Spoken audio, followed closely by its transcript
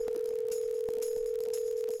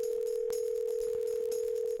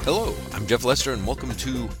Hello, I'm Jeff Lester, and welcome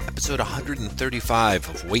to episode 135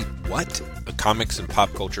 of Wait What? A Comics and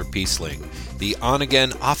Pop Culture Peaceling. The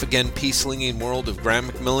on-again, off-again peacelinging world of Graham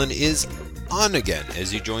McMillan is on again as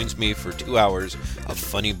he joins me for 2 hours of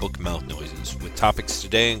funny book mouth noises, with topics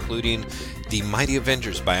today including The Mighty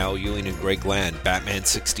Avengers by Al Ewing and Greg Land, Batman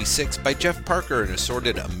 66 by Jeff Parker and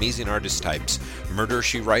assorted amazing artist types, Murder,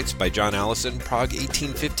 She Writes by John Allison, Prague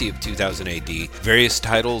 1850 of 2000 AD, various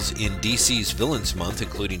titles in DC's Villains Month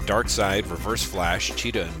including Darkseid, Reverse Flash,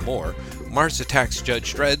 Cheetah, and more, Mars Attacks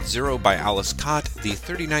Judge Dredd, Zero by Alice Cott, the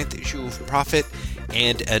 39th issue of Prophet,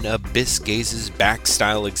 and an Abyss Gazes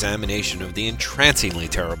back-style examination of the entrancingly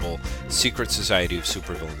terrible Secret Society of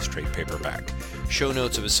Supervillains trade paperback. Show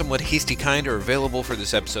notes of a somewhat hasty kind are available for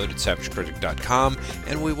this episode at savagecritic.com,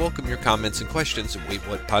 and we welcome your comments and questions at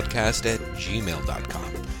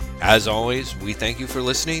waitwhatpodcast@gmail.com. As always, we thank you for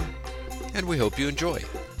listening, and we hope you enjoy.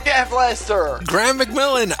 Jeff Lester! Graham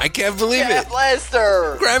McMillan, I can't believe Jeff it!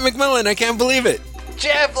 Lester! Graham McMillan, I can't believe it!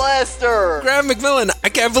 Jeff Lester! Graham McMillan, I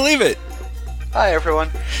can't believe it! Hi, everyone.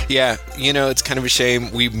 Yeah, you know, it's kind of a shame.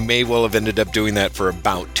 We may well have ended up doing that for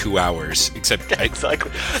about 2 hours, except Exactly.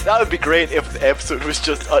 That would be great if the episode was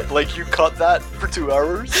just, like, you cut that for 2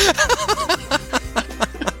 hours.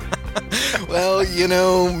 Well, you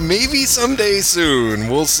know, maybe someday soon.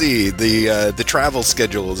 We'll see. The travel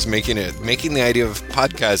schedule is making the idea of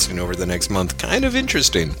podcasting over the next month kind of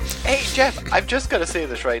interesting. Hey, Jeff, I've just got to say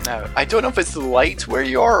this right now. I don't know if it's the light where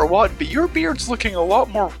you are or what, but your beard's looking a lot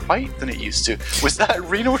more white than it used to. Was that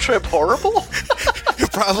Reno trip horrible?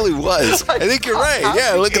 It probably was. I think you're right.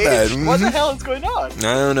 Yeah, look at that. What the hell is going on?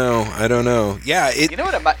 I don't know. Yeah, You know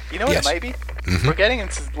what it might be? Mm-hmm. We're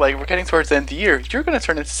getting towards the end of the year. You're going to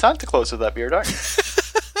turn into Santa Claus with that beard, aren't you?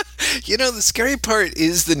 You know, the scary part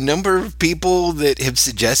is the number of people that have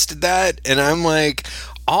suggested that, and I'm like,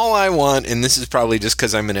 all I want, and this is probably just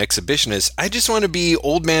because I'm an exhibitionist, I just want to be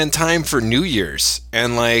old man time for New Year's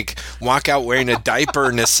and, like, walk out wearing a diaper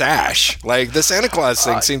and a sash. Like, the Santa Claus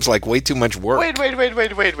thing seems like way too much work. Wait.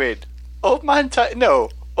 Old man time,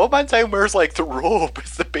 no. Old man time wears, like, the robe.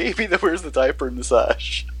 It's the baby that wears the diaper and the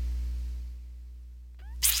sash.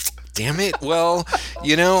 Damn it. Well,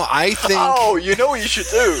 you know, I think... Oh, you know what you should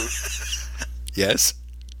do? Yes?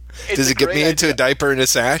 Does it get me into a diaper and a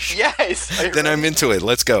sash? Yes. Then I'm into it.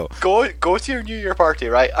 Let's go. Go to your New Year party,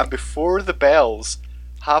 right? And before the bells,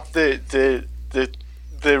 have the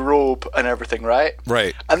robe and everything, right?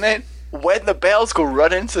 Right. And then when the bells go,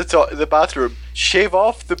 run into the bathroom, shave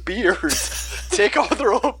off the beard, take off the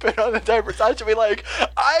robe, put on the diaper, and be like,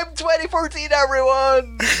 I'm 2014,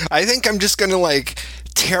 everyone! I think I'm just going to, like,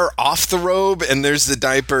 tear off the robe, and there's the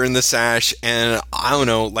diaper and the sash, and I don't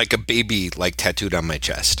know, like a baby, like, tattooed on my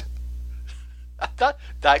chest.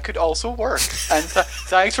 That could also work. And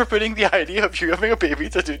thanks for putting the idea of you having a baby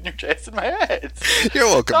tattooed in your chest in my head. You're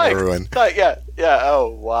welcome, everyone. Yeah. Oh,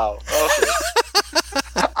 wow. Okay.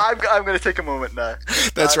 I'm going to take a moment now.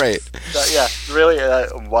 That's right. Really.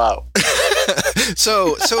 Wow.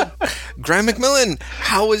 So, Graham McMillan,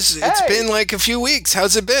 it's been like a few weeks.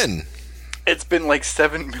 How's it been? It's been like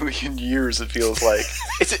 7 million years, it feels like.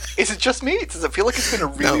 Is it just me? Does it feel like it's been a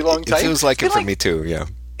really long time? It feels like it for me too, yeah.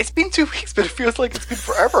 It's been 2 weeks, but it feels like it's been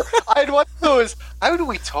forever. I'd want to know is, how do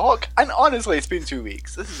we talk? And honestly, it's been 2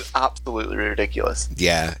 weeks. This is absolutely ridiculous.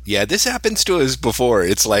 Yeah, this happens to us before.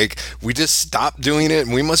 It's like, we just stop doing it,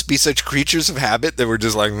 and we must be such creatures of habit that we're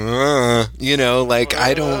just like, you know, like,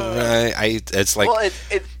 it's like... Well,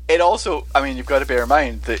 it also, I mean, you've got to bear in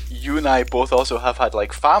mind that you and I both also have had,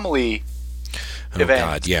 like, family... event.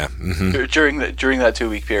 God, yeah. Mm-hmm. During that 2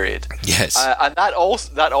 week period. Yes. And that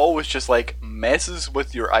always just like messes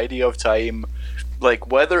with your idea of time.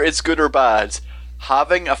 Like, whether it's good or bad,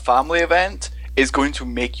 having a family event is going to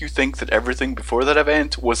make you think that everything before that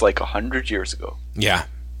event was like 100 years ago. Yeah.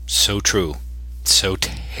 So true. So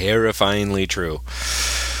terrifyingly true.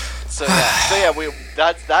 So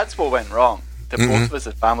that's what went wrong. That both of us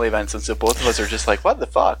had family events, and so both of us are just like, what the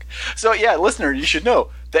fuck? So yeah, listener, you should know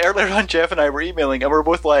that earlier on Jeff and I were emailing, and we were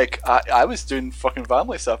both like, I was doing fucking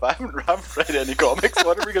family stuff. I haven't read any comics.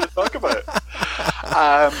 What are we going to talk about?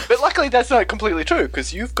 But luckily that's not completely true,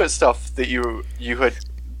 because you've got stuff that you had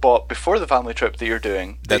bought before the family trip that you're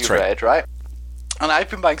doing. That's right. Read, right? And I've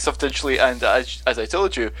been buying stuff digitally, and as I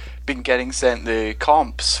told you, been getting sent the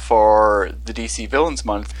comps for the DC Villains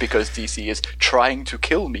Month because DC is trying to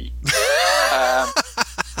kill me.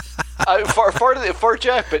 For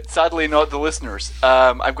Jeff, but sadly not the listeners.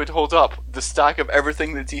 I'm going to hold up the stack of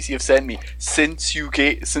everything that DC have sent me since you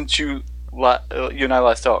and I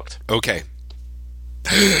last talked. Okay.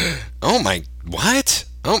 Oh my! What?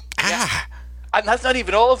 Oh, yeah. And that's not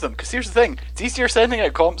even all of them, because here's the thing. DC are sending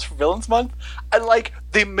out comps for Villains Month, and, like,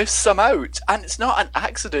 they miss some out. And it's not an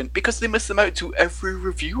accident, because they miss them out to every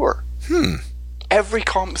reviewer. Every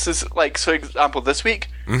comps is, like, so example, this week,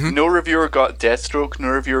 no reviewer got Deathstroke, no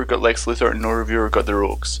reviewer got Lex Luthor, and no reviewer got the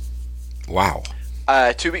Rogues. Wow.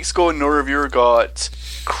 2 weeks ago, no reviewer got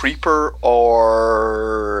Creeper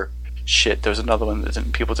or... Shit, there was another one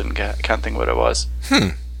that people didn't get. I can't think what it was.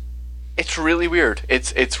 It's really weird.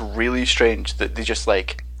 It's really strange that they just,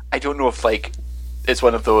 like... I don't know if, like, it's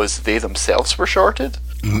one of those they themselves were shorted,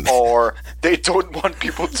 or they don't want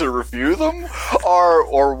people to review them,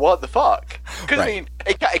 or what the fuck? Because, I mean,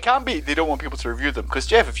 it can't be they don't want people to review them. Because,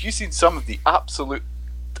 Jeff, if you've seen some of the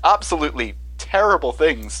absolutely terrible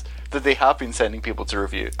things that they have been sending people to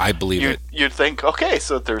review, I believe it. You'd think, okay,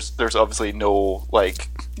 so there's obviously no, like,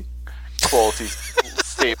 quality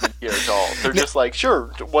statement here at all. They're just like,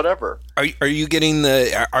 sure, whatever. Are you getting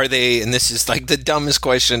are they, and this is like the dumbest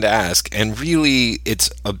question to ask, and really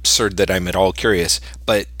it's absurd that I'm at all curious,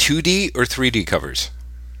 but 2D or 3D covers?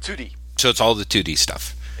 2D. So it's all the 2D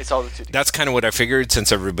stuff. It's all the 2D. That's kind of what I figured,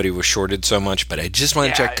 since everybody was shorted so much, but I just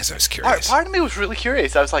want to check because I was curious. Part of me was really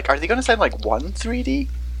curious. I was like, are they going to send like one 3D?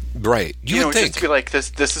 Right. You would think. Just to be like,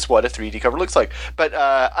 this is what a 3D cover looks like. But,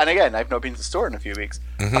 and again, I've not been to the store in a few weeks.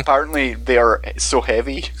 Apparently, they are so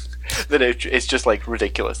heavy that it's just, like,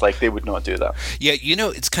 ridiculous. Like, they would not do that. Yeah,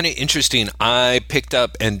 it's kind of interesting. I picked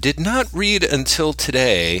up and did not read until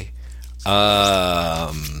today.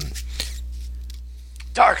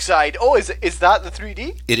 Darkseid. Oh, is that the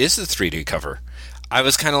 3D? It is the 3D cover. I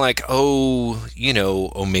was kind of like,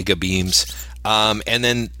 Omega Beams. And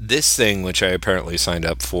then this thing, which I apparently signed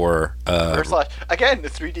up for. Again, the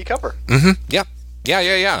 3D cover. Yep.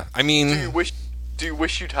 Yeah. I mean, do you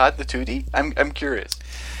wish you'd had the 2D? I'm curious.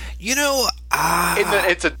 It's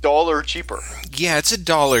 $1 cheaper. Yeah, it's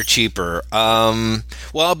 $1 cheaper. Well,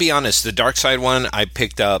 I'll be honest. The Darkseid one I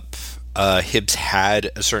picked up. Hibbs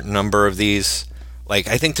had a certain number of these. Like,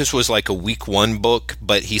 I think this was like a week 1 book,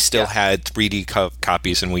 but he still had 3D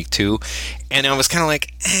copies in week 2. And I was kind of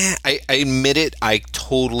like, I admit it, I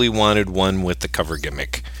totally wanted one with the cover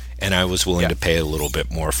gimmick. And I was willing to pay a little bit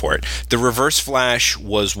more for it. The Reverse Flash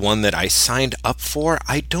was one that I signed up for.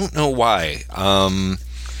 I don't know why.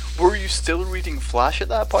 Were you still reading Flash at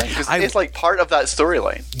that point? Because it's like part of that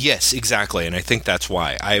storyline. Yes, exactly. And I think that's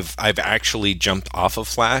why. I've actually jumped off of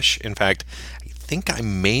Flash. In fact, I think I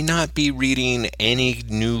may not be reading any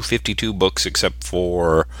new 52 books except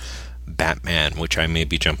for Batman, which I may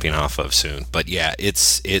be jumping off of soon. But yeah,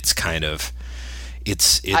 it's kind of...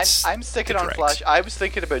 I'm sticking on Flash. I was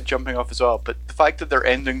thinking about jumping off as well, but the fact that they're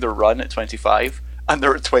ending their run at 25 and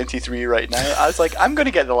they're at 23 right now, I was like, I'm going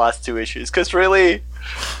to get the last 2 issues, because really,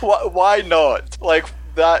 why not? Like,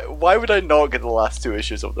 why would I not get the last 2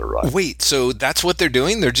 issues of the run? Wait, so that's what they're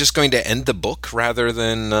doing? They're just going to end the book rather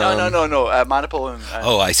than... No. Manipul and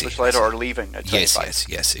I see. Bushlighter are leaving at 25.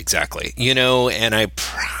 Yes, exactly. And I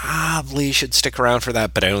probably should stick around for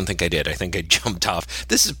that, but I don't think I did. I think I jumped off.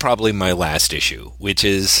 This is probably my last issue, which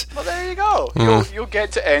is... Well, there you go. You'll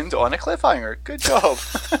get to end on a cliffhanger. Good job.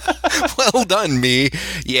 Well done, me.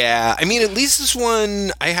 Yeah, I mean, at least this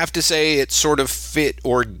one, I have to say, it sort of fit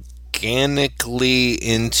organically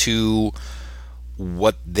into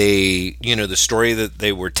what they, the story that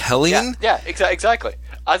they were telling. Yeah, exactly.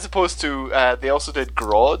 As opposed to, they also did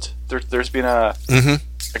Grodd. There's been a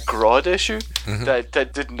Grodd issue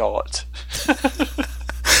that did not.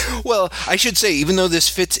 Well, I should say, even though this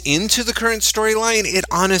fits into the current storyline, it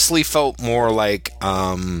honestly felt more like,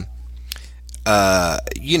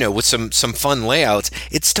 with some fun layouts,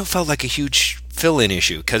 it still felt like a huge fill-in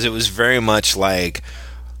issue, because it was very much like,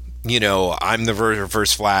 I'm the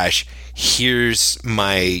Reverse Flash. Here's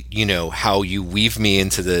my, how you weave me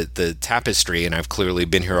into the tapestry, and I've clearly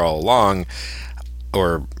been here all along,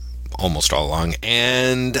 or almost all along.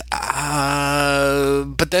 And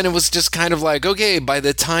but then it was just kind of like, okay, by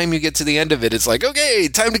the time you get to the end of it, it's like, okay,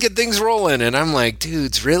 time to get things rolling. And I'm like,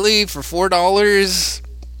 dudes, really, for $4?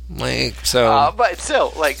 Like, so. But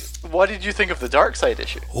still, like, what did you think of the Darkseid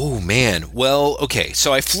issue? Oh, man. Well, okay,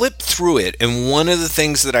 so I flipped through it, and one of the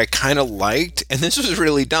things that I kind of liked, and this was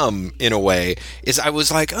really dumb in a way, is I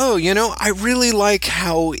was like, I really like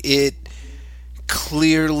how it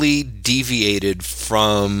clearly deviated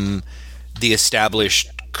from the established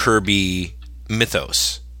Kirby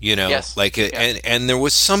mythos. Yes. And there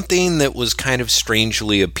was something that was kind of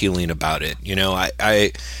strangely appealing about it.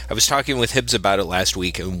 I was talking with Hibbs about it last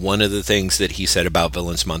week, and one of the things that he said about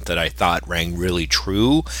Villains Month that I thought rang really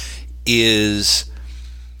true is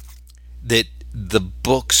that the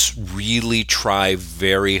books really try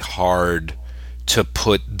very hard to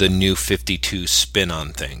put the New 52 spin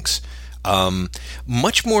on things.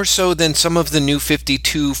 Much more so than some of the New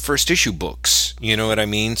 52 first issue books. You know what I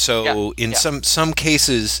mean? So in some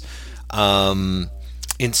cases,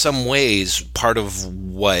 in some ways, part of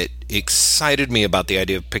what excited me about the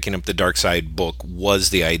idea of picking up the Darkseid book was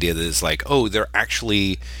the idea that it's like, oh, they're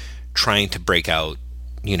actually trying to break out,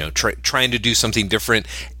 you know, trying to do something different,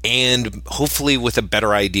 and hopefully with a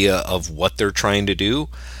better idea of what they're trying to do.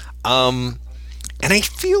 And I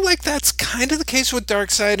feel like that's kind of the case with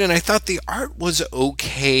Darkseid, and I thought the art was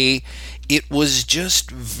okay. It was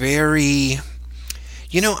just very,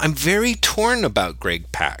 you know, I'm very torn about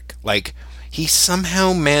Greg Pak. Like, he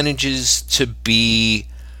somehow manages to be,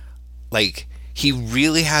 like, he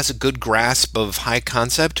really has a good grasp of high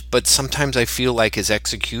concept, but sometimes I feel like his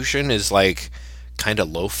execution is, like, kind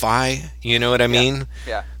of lo-fi, you know what I mean?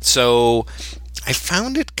 Yeah. So I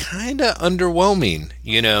found it kind of underwhelming,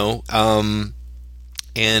 you know,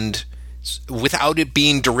 and without it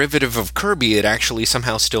being derivative of Kirby, it actually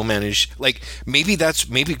somehow still managed, like, maybe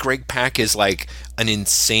Greg Pak is like an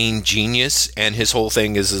insane genius, and his whole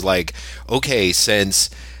thing is like, okay, since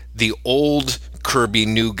the old Kirby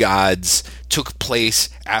New Gods took place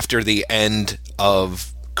after the end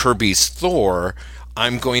of Kirby's Thor,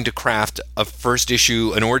 I'm going to craft a first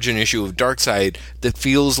issue, an origin issue of Darkseid that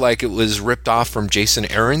feels like it was ripped off from Jason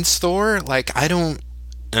Aaron's Thor. Like, I don't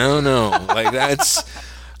know. Like, that's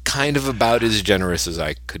kind of about as generous as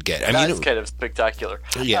I could get. I mean, that's kind of spectacular.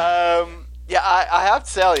 Yeah. I have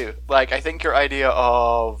to tell you, like, I think your idea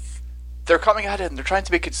of they're coming at it and they're trying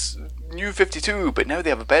to make it New 52, but now they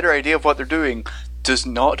have a better idea of what they're doing, does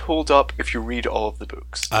not hold up if you read all of the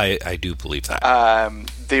books. I do believe that.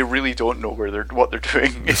 They really don't know what they're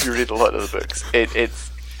doing if you read a lot of the books.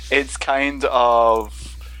 It's kind of...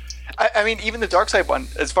 I mean, even the Darkseid one,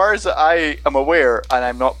 as far as I am aware, and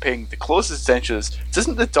I'm not paying the closest attention to this,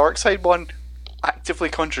 doesn't the Darkseid one actively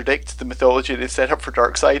contradict the mythology they've set up for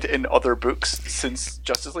Darkseid in other books since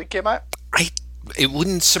Justice League came out? It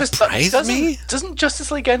wouldn't surprise me. Doesn't Justice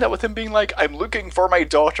League end up with him being like, I'm looking for my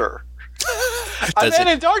daughter? And then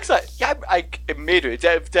in Darkseid, it made it.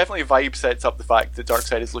 Definitely vibe sets up the fact that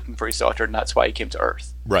Darkseid is looking for his daughter, and that's why he came to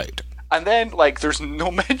Earth. Right. And then, like, there's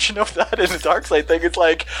no mention of that in the Darkseid thing. It's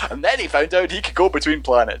like, and then he found out he could go between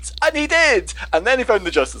planets. And he did! And then he found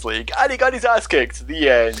the Justice League. And he got his ass kicked. The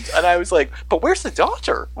end. And I was like, but where's the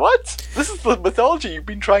daughter? What? This is the mythology you've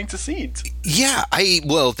been trying to seed. Yeah,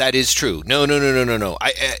 well, that is true. No.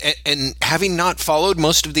 And having not followed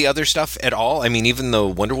most of the other stuff at all, I mean, even the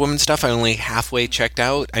Wonder Woman stuff, I only halfway checked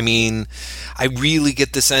out. I mean, I really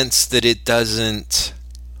get the sense that it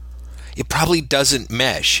probably doesn't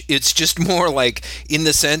mesh. It's just more like in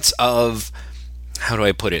the sense of, how do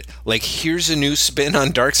I put it? Like, here's a new spin on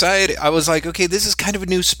Darkseid. I was like, okay, this is kind of a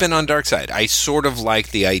new spin on Darkseid. I sort of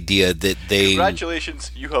like the idea that they...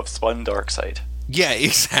 Congratulations, you have spun Darkseid. Yeah,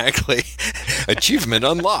 exactly. Achievement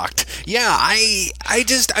unlocked. Yeah, I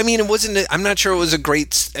mean, it wasn't, I'm not sure it was a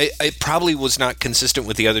great, it probably was not consistent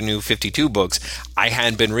with the other New 52 books. I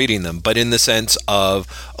hadn't been reading them, but in the sense of,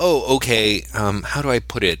 oh, okay, how do I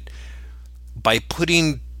put it? By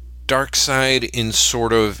putting Darkseid in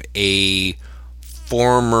sort of a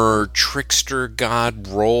former trickster god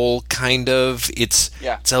role, kind of, it's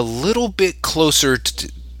a little bit closer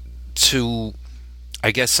to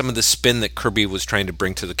I guess some of the spin that Kirby was trying to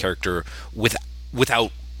bring to the character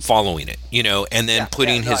without following it, you know, and then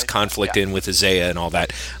putting his conflict in with Isaiah and all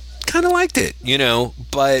that. Kind of liked it, you know,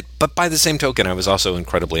 but by the same token, I was also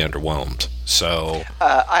incredibly underwhelmed. So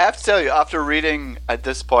I have to tell you, after reading at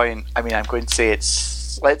this point, I mean, I'm going to say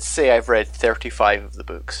let's say I've read 35 of the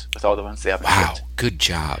books with all the ones they haven't read. Wow, good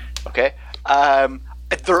job. Okay.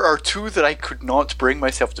 There are two that I could not bring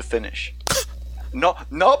myself to finish.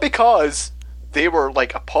 Not because they were,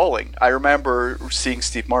 like, appalling. I remember seeing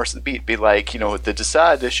Steve Morris at the Beat be like, you know, the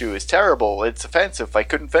Desaad issue is terrible, it's offensive, I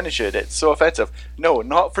couldn't finish it, it's so offensive. No,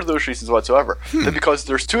 not for those reasons whatsoever. But because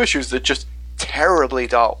there's two issues that just terribly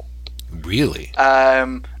dull. Really?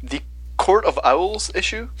 The Court of Owls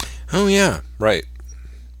issue. Oh, yeah, right.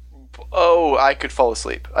 Oh, I could fall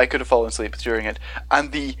asleep. I could have fallen asleep during it.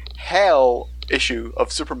 And the Hell issue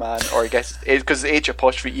of Superman, or I guess, because it's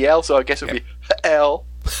H''EL, so I guess it would be L.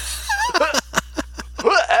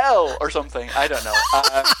 L or something, I don't know.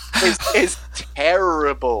 Is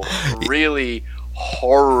terrible, really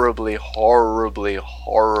horribly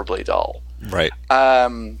dull. Right.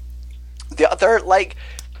 The other, like,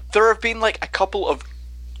 there have been like a couple of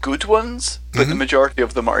good ones, but the majority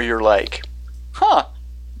of them are you're like,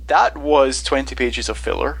 that was 20 pages of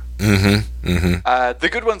filler. The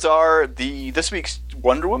good ones are this week's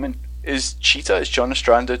Wonder Woman is Cheetah, is John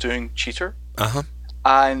Estranda doing Cheater.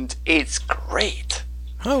 and it's great.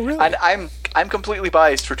 Oh, really? And I'm completely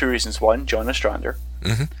biased for two reasons. One, John Ostrander,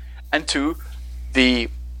 and two, the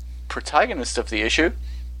protagonist of the issue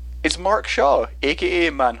is Mark Shaw, aka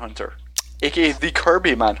Manhunter, aka the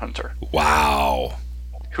Kirby Manhunter. Wow.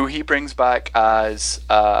 Who he brings back as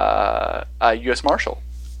a U.S. Marshal.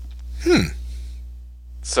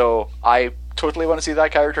 So I totally want to see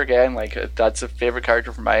that character again. Like, that's a favorite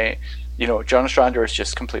character for my... John Ostrander is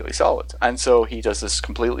just completely solid. And so he does this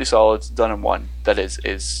completely solid, done in one, that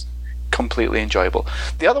is completely enjoyable.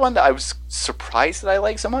 The other one that I was surprised that I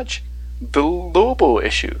like so much, the Lobo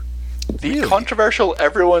issue. The controversial,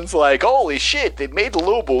 everyone's like, holy shit, they made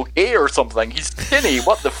Lobo gay or something. He's skinny,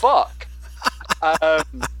 what the fuck?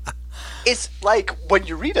 It's like, when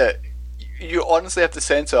you read it, you honestly have the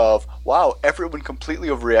sense of, wow, everyone completely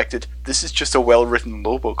overreacted. This is just a well-written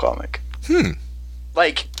Lobo comic.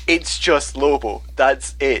 Like, it's just Lobo.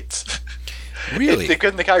 That's it. Really? They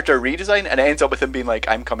give him the character redesign, and it ends up with him being like,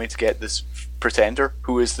 I'm coming to get this pretender,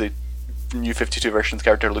 who is the new 52 version's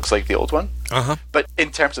character, looks like the old one. But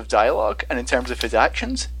in terms of dialogue, and in terms of his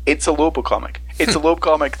actions, it's a Lobo comic. It's a Lobo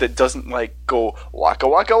comic that doesn't, like, go, waka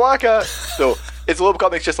waka waka. So, it's a Lobo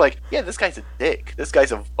comic just like, yeah, this guy's a dick. This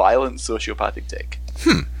guy's a violent, sociopathic dick.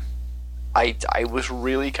 I was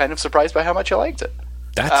really kind of surprised by how much I liked it.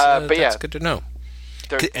 That's good to know.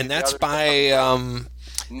 And that's by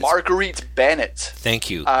Marguerite Bennett. Thank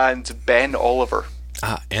you. And Ben Oliver.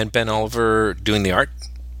 And Ben Oliver doing the art?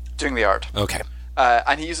 Doing the art. Okay.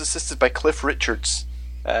 And he is assisted by Cliff Richards,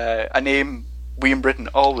 a name we in Britain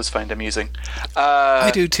always find amusing.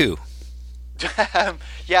 I do too.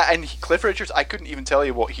 Yeah, and Cliff Richards, I couldn't even tell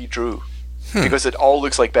you what he drew because it all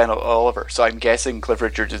looks like Ben Oliver. So I'm guessing Cliff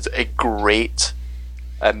Richards is a great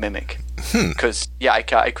mimic. Because I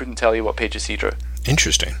couldn't tell you what pages he drew.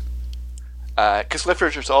 Interesting. Because Cliff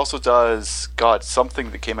Richards also does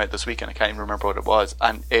something that came out this week, and I can't even remember what it was,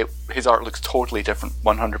 and his art looks totally different,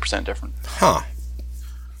 100% different.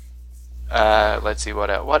 Let's see,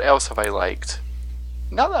 what else have I liked?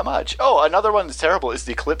 Not that much. Oh, another one that's terrible is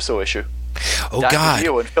the Eclipso issue. Oh, Dan God.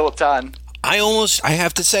 DiDio and Philip Tan. I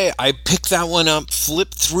have to say, I picked that one up,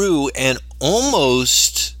 flipped through, and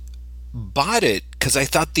almost bought it because I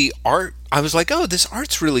thought the art, I was like, oh, this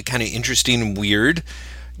art's really kind of interesting and weird.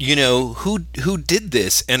 Who did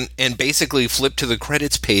this? And basically flipped to the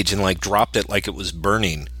credits page and like dropped it like it was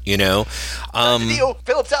burning, Philip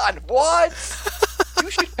Tan, what? You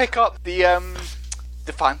should pick up the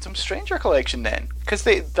Phantom Stranger collection then, because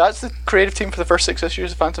that's the creative team for the first 6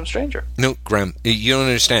 issues of Phantom Stranger. No, Graham, you don't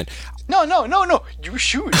understand. No, you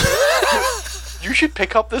should. You should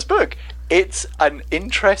pick up this book. It's an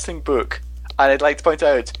interesting book, and I'd like to point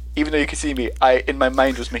out, even though you can see me, I in my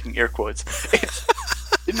mind was making air quotes. It's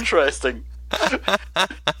interesting.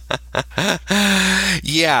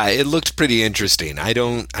 Yeah, it looked pretty interesting. I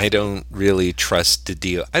don't really trust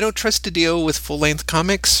DiDio. I don't trust DiDio with full-length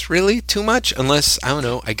comics really too much, unless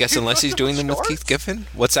unless he's doing them with Keith Giffen.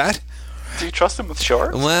 What's that? Do you trust him with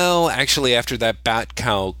shorts? Well, actually, after that Bat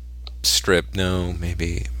Cow strip, no,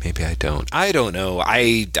 maybe I don't. I don't know.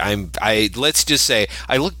 Let's just say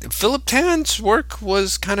I looked. Philip Tan's work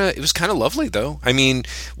was kind of lovely though. I mean,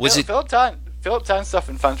 Philip Tan stuff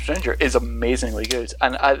in Phantom Stranger is amazingly good.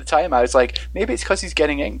 And at the time, I was like, maybe it's because he's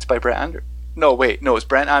getting inked by Brent Anderson. No, wait, no, it's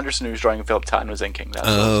Brent Anderson who was drawing, and Philip Tan was inking. That's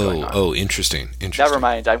what was going on. Interesting. Never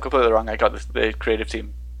mind, I'm completely wrong. I got the creative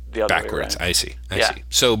team the other backwards. way around. I see.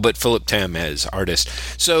 So, but Philip Tan as artist.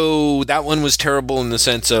 So that one was terrible in the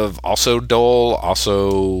sense of also dull,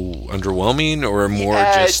 also underwhelming, or more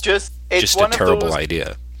just a terrible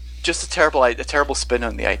idea. Just a terrible spin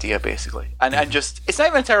on the idea, basically, and just it's not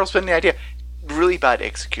even a terrible spin on the idea. Really bad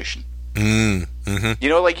execution.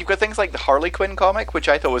 Like you've got things like the Harley Quinn comic, which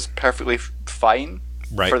I thought was perfectly fine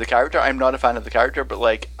for the character. I'm not a fan of the character, but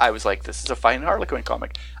like I was like, this is a fine Harley Quinn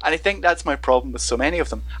comic, and I think that's my problem with so many of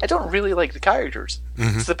them. I don't really like the characters.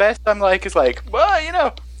 It's the best I'm like is like,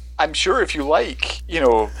 well, I'm sure if you like,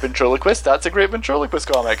 ventriloquist, that's a great ventriloquist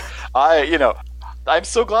comic. I'm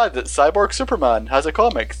so glad that Cyborg Superman has a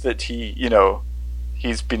comic that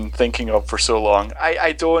he's been thinking of for so long.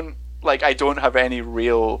 I don't have any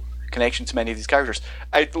real connection to many of these characters.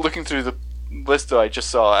 Looking through the list though, I just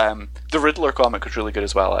saw the Riddler comic was really good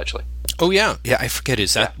as well, actually. Oh yeah, I forget.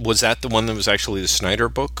 Was that the one that was actually the Snyder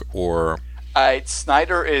book, or?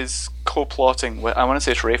 Snyder is co-plotting with, I want to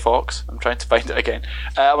say it's Ray Fox. I'm trying to find it again.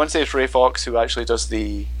 I want to say it's Ray Fox who actually does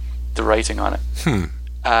the writing on it.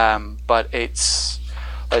 But it's,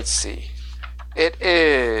 let's see, it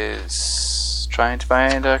is trying to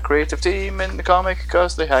find a creative team in the comic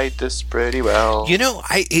because they hide this pretty well. You know,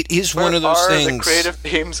 it is one of those Where are things. the creative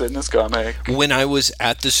teams in this comic? When I was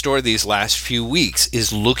at the store these last few weeks,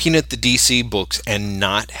 is looking at the DC books and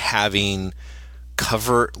not having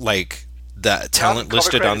cover, like the talent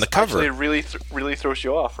listed on the cover. It really throws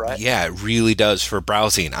you off, right? Yeah, it really does for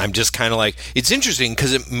browsing. I'm just kind of like, it's interesting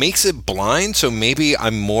because it makes it blind, so maybe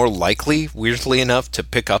I'm more likely, weirdly enough, to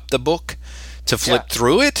pick up the book, to flip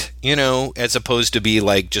through it, you know, as opposed to be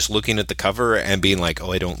like just looking at the cover and being like,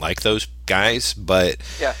 oh, I don't like those guys, but...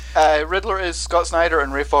 Yeah, Riddler is Scott Snyder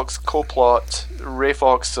and Ray Fox co-plot. Ray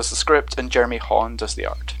Fox does the script and Jeremy Haun does the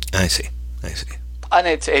art. I see. And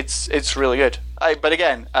it's really good. But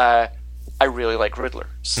again, I really like Riddler,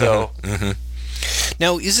 so...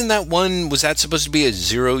 Now, isn't that one, was that supposed to be a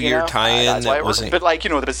 0-year tie-in? That wasn't... But like, you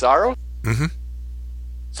know, the Bizarro?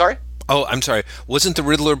 Sorry? Oh, I'm sorry. Wasn't the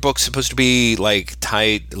Riddler book supposed to be like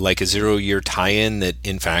tied, like a 0-year tie-in that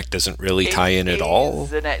in fact doesn't really tie in at all?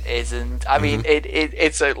 It isn't. I mean,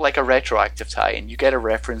 it's like a retroactive tie-in. You get a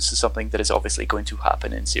reference to something that is obviously going to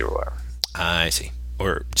happen in 0 Hour. I see.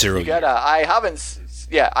 Or 0 You get a I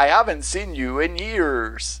haven't seen you in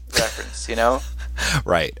years reference, you know?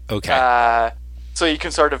 Right, okay. So you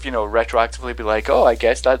can sort of, you know, retroactively be like, oh, I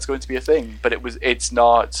guess that's going to be a thing. But it's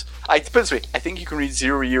not. Put it this way, I think you can read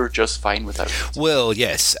 0 Year just fine without it. Well,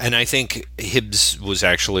 yes. And I think Hibbs was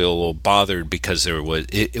actually a little bothered because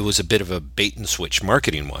it was a bit of a bait and switch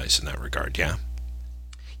marketing-wise in that regard, yeah?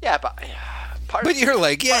 Yeah, but... But you're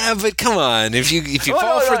like, yeah, but come on. If you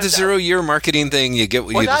fall for the 0 year marketing thing, you get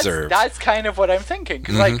what you deserve. That's kind of what I'm thinking.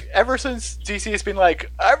 Because, like, ever since DC has been like,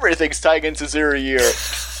 everything's tying into 0 Year.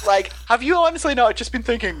 Like, have you honestly not just been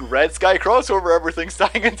thinking Red Sky crossover, everything's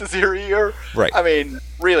tying into 0 Year? Right. I mean,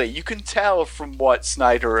 really, you can tell from what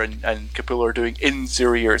Snyder and Capullo are doing in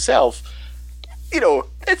 0 Year itself. You know,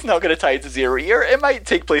 it's not going to tie into 0 Year. It might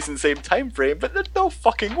take place in the same time frame, but there's no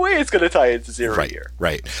fucking way it's going to tie into 0 Year.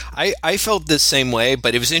 Right. I felt the same way,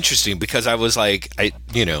 but it was interesting because I was like,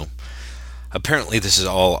 apparently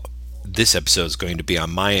this episode is going to be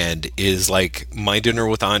on my end, is like My Dinner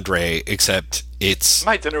with Andre, except it's...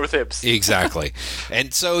 My Dinner with Hibbs. Exactly.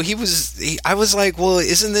 And so I was like, well,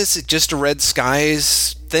 isn't this just a Red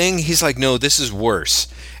Skies thing? He's like, no, this is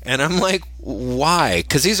worse. And I'm like, why?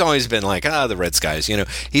 Because he's always been like, the Red Skies, you know.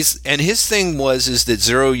 And his thing is that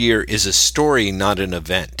 0 Year is a story, not an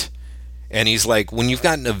event. And he's like, when you've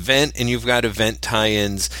got an event and you've got event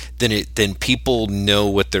tie-ins, then people know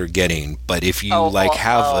what they're getting. But if you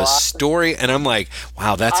have a story, and I'm like,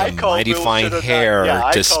 wow, that's a mighty fine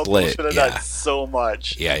hair to split. That so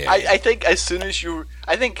much. Yeah. I think as soon as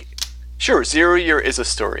sure, 0 Year is a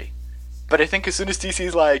story. But I think as soon as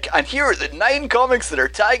DC's like, and here are the 9 comics that are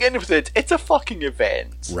tying in with it, it's a fucking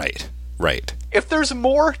event. Right. If there's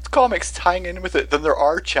more comics tying in with it than there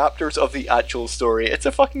are chapters of the actual story, it's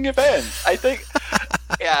a fucking event. I think,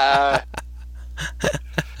 yeah.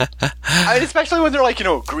 I mean, especially when they're like, you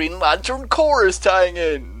know, Green Lantern Corps is tying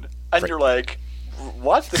in. And you're like,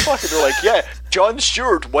 what the fuck? And they're like, yeah, John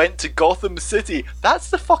Stewart went to Gotham City. That's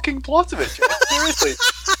the fucking plot of it, John. Seriously.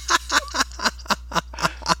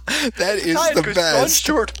 That is the best. John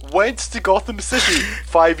Stewart went to Gotham City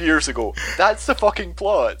 5 years ago. That's the fucking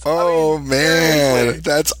plot. Oh, man.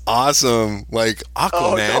 That's awesome. Like,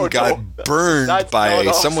 Aquaman got burned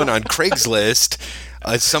by someone on Craigslist.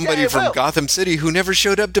 Somebody from Gotham City who never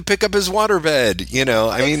showed up to pick up his waterbed. You know,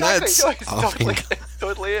 I mean, that's... It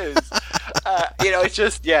totally is. You know, it's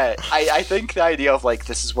just, I think the idea of, like,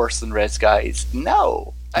 this is worse than Red Skies.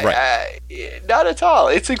 No. Not at all.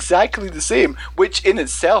 It's exactly the same, which in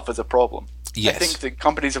itself is a problem. Yes. I think the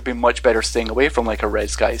companies have been much better staying away from like a Red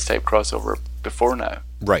Skies type crossover before now.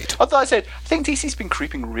 Right. Although I think DC's been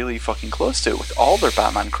creeping really fucking close to it with all their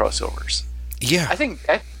Batman crossovers. Yeah. I think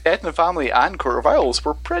Death in the Family and Court of Owls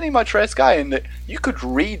were pretty much Red Sky in that you could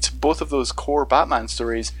read both of those core Batman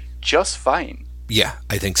stories just fine. Yeah,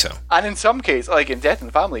 I think so. And in some cases, like in Death in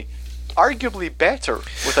the Family, arguably better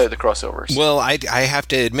without the crossovers. Well, I have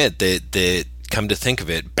to admit that come to think of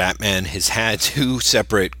it, Batman has had 2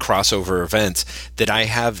 separate crossover events that I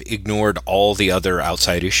have ignored all the other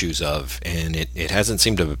outside issues of, and it hasn't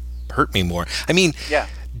seemed to hurt me more. I mean,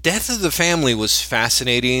 Death of the Family was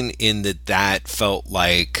fascinating in that felt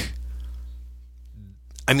like...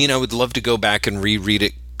 I mean, I would love to go back and reread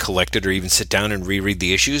it collected or even sit down and reread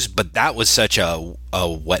the issues, but that was such a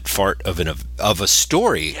wet fart of a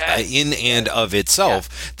story in and of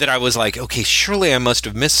itself that I was like, okay, surely I must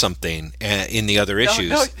have missed something in the other issues.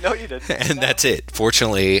 No, you didn't. And that's it.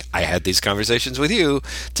 Fortunately, I had these conversations with you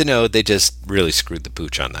to know they just really screwed the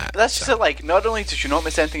pooch on that. But that's just it, like, not only did you not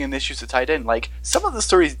miss anything in the issues that tied in, like, some of the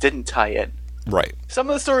stories didn't tie in. Right. Some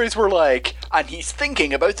of the stories were like, and he's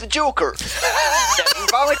thinking about the Joker.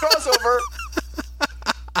 Family crossover.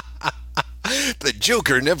 The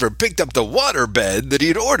Joker never picked up the waterbed that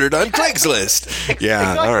he'd ordered on Craigslist. Yeah,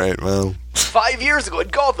 Exactly. all right, well. 5 years ago in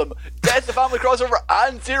Gotham, Death the Family crossover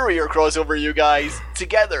and Interior crossover, you guys,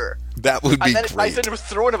 together. That would be And then I great. said it was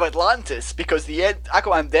Throne of Atlantis because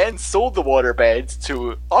Aquaman then sold the waterbed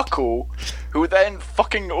to Akko, who then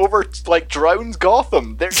fucking drowns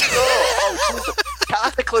Gotham. There you go. Oh, Jesus.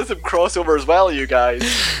 Cataclysm crossover as well, you guys.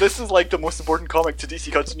 This is like the most important comic to DC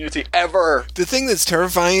continuity ever. The thing that's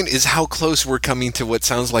terrifying is how close we're coming to what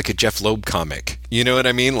sounds like a Jeff Loeb comic. You know what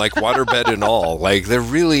I mean? Like waterbed and all. Like there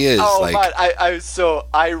really is. Oh like man,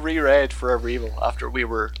 I reread Forever Evil after we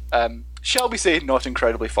were, shall we say, not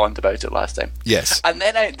incredibly fond about it last time. yes. And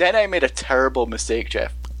then I made a terrible mistake,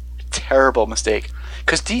 Jeff. A terrible mistake.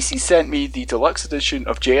 Because DC sent me the deluxe edition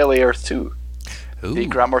of JLA Earth 2. Ooh. The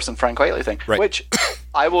Grant Morrison Frank Whiteley thing. Right. Which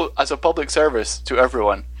I will, as a public service to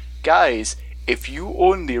everyone, guys, if you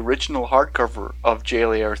own the original hardcover of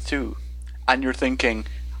JLA Earth 2 and you're thinking,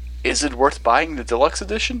 is it worth buying the deluxe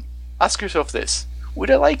edition? Ask yourself this.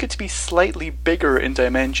 Would I like it to be slightly bigger in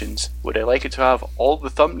dimensions? Would I like it to have all the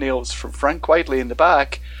thumbnails from Frank Whiteley in the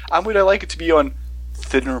back? And would I like it to be on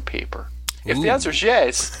thinner paper? If the Ooh. answer is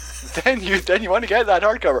yes, then you want to get that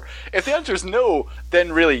hardcover. If the answer is no,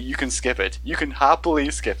 then really you can skip it. You can happily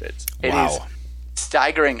skip it. It is Wow.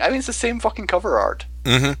 staggering. I mean, it's the same fucking cover art.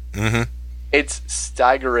 Mm-hmm. Mm-hmm. It's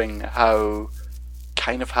staggering how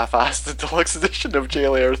kind of half-assed the deluxe edition of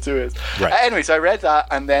JLA Earth 2 is. Right. Anyway, so I read that,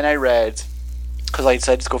 and then I read, because I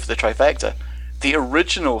decided to go for the trifecta, the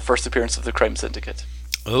original first appearance of the Crime Syndicate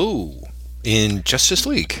Oh. In Justice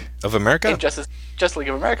League of America? in Justice League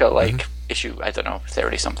of America, like issue, I don't know,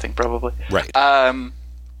 30-something probably. Right.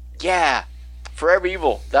 Yeah, Forever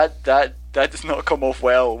Evil. That does not come off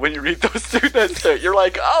well when you read those two. You're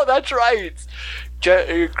like, oh, that's right. Jeff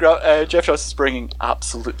Jones is bringing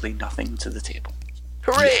absolutely nothing to the table.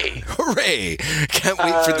 Hooray! Hooray! Can't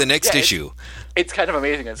wait for the next yeah, issue. It's kind of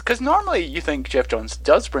amazing, because normally you think Jeff Jones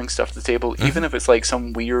does bring stuff to the table, even if it's like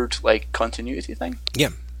some weird like continuity thing. Yeah.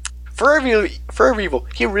 Forever Evil,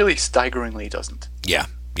 he really staggeringly doesn't. Yeah.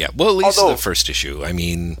 Yeah. Well, at least Although- the first issue. I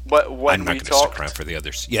mean, But when I'm not we going to stick talked, around for the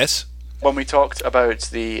others. Yes? when we talked about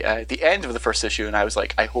the end of the first issue, and I was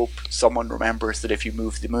like, I hope someone remembers that if you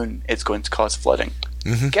move the moon, it's going to cause flooding.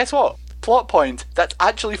 Guess what? Plot point that's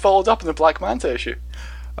actually followed up in the Black Manta issue.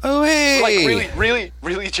 Oh, hey! Like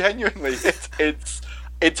really genuinely, it's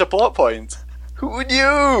a plot point. Who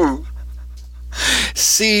knew?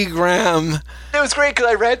 See, Graham. It was great because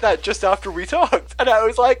I read that just after we talked, and I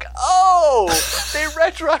was like, oh, they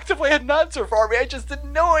retroactively had an answer for me. I just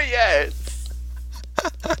didn't know it yet.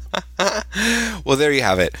 Well, there you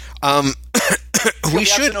have it. We You'll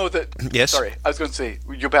should. have to know that. Yes? Sorry, I was going to say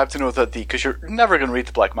you'll have to know that because you're never going to read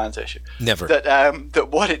the Black Manta issue. Never. That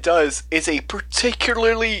what it does is a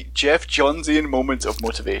particularly Jeff Jonesian moment of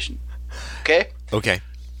motivation. Okay. Okay.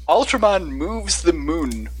 Ultraman moves the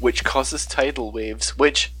moon, which causes tidal waves.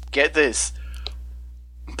 Which, get this,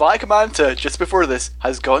 Black Manta just before this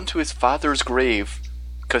has gone to his father's grave.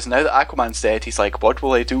 Because now that Aquaman's dead, he's like, what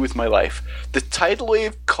will I do with my life? The tidal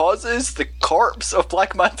wave causes the corpse of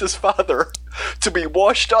Black Manta's father to be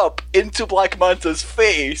washed up into Black Manta's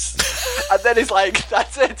face. And then he's like,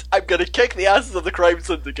 that's it, I'm gonna kick the asses of the Crime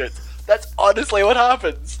Syndicate. That's honestly what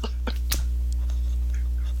happens.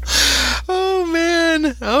 Oh,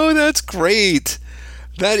 man. Oh, that's great.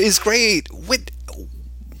 That is great. What?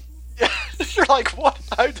 You're like, what?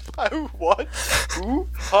 How? What? Who?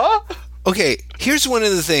 Huh? Okay, here's one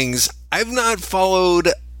of the things. I've not followed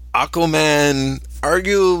Aquaman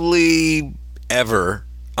arguably ever.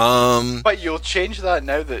 But you'll change that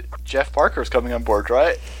now that Jeff Parker's coming on board,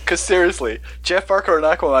 right? Because seriously, Jeff Parker and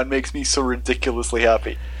Aquaman makes me so ridiculously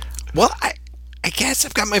happy. Well, I guess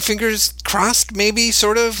I've got my fingers crossed, maybe,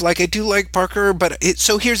 sort of. Like, I do like Parker, but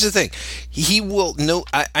so here's the thing. He will know.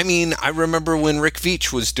 I mean, I remember when Rick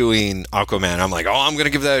Veitch was doing Aquaman. I'm like, oh, I'm going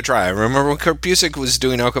to give that a try. I remember when Kurt Busiek was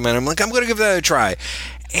doing Aquaman. I'm like, I'm going to give that a try.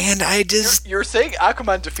 And I just... You're saying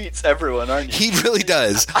Aquaman defeats everyone, aren't you? He really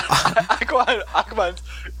does. Aquaman's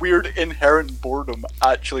weird inherent boredom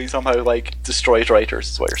actually somehow, like, destroys writers,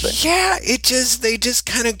 is what you're saying. Yeah, they just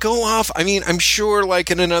kind of go off. I mean, I'm sure, like,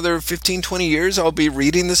 in another 15, 20 years, I'll be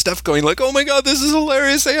reading this stuff going like, oh my god, this is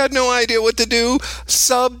hilarious. I had no idea what to do.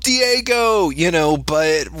 Sub Diego,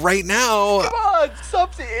 but right now... Come on,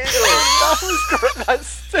 sub Diego. That was great. That's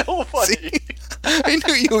still funny. See? I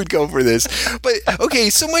knew you would go for this. But, okay,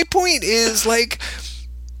 so my point is, like,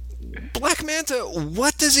 Black Manta,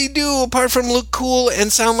 what does he do apart from look cool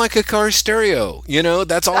and sound like a car stereo? You know,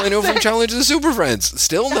 that's all I know from Challenge of the Super Friends.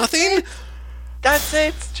 Still nothing? That's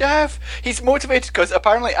it, Jeff. He's motivated because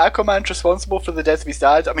apparently Aquaman's responsible for the death of his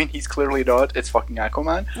dad. I mean, he's clearly not. It's fucking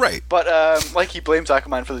Aquaman. Right. But, like, he blames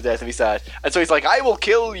Aquaman for the death of his dad. And so he's like, I will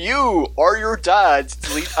kill you or your dad,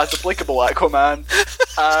 delete as applicable, Aquaman.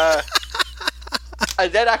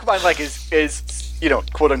 And then Aquaman, like, is you know,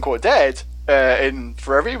 quote-unquote dead in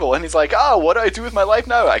Forever Evil. And he's like, what do I do with my life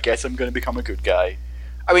now? I guess I'm going to become a good guy.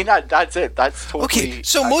 I mean, that's it. That's totally... Okay,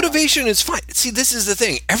 so motivation is fine. See, this is the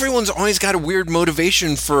thing. Everyone's always got a weird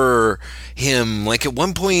motivation for him. Like, at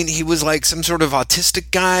one point, he was, like, some sort of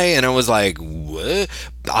autistic guy, and I was like, what?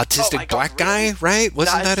 Autistic black guy, right?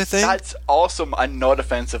 Wasn't that a thing? That's awesome and not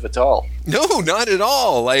offensive at all. No, not at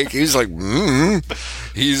all. Like, he's like,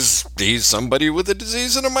 he's somebody with a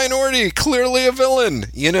disease in a minority. Clearly a villain.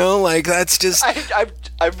 You know, like, that's just...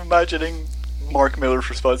 I'm imagining... Mark Miller's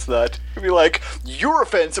response to that. He'd be like, you're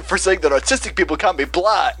offensive for saying that autistic people can't be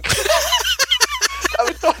black.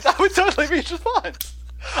 that would totally be his response.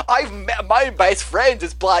 My best friend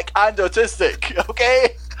is black and autistic,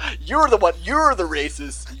 okay? You're the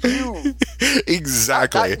racist. You.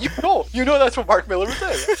 Exactly. You know that's what Mark Miller would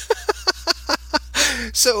say.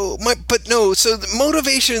 So the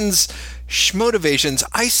motivations,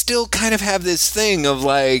 I still kind of have this thing of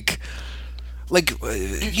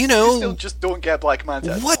you know, you still just don't get Black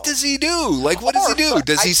Manta. What does he do? Like, what does he do?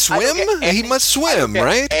 Does he swim? He must swim,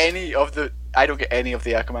 right? I don't get any of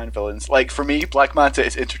the Aquaman villains. Like, for me, Black Manta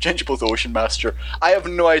is interchangeable with Ocean Master. I have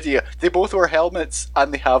no idea. They both wear helmets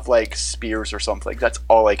and they have, like, spears or something. That's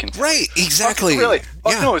all I can tell. Right, exactly.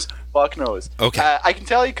 Fuck knows. Okay. I can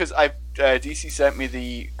tell you because DC sent me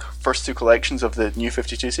the first two collections of the New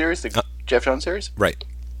 52 series, the Jeff Johns series. Right.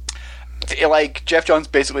 Like, Jeff Johns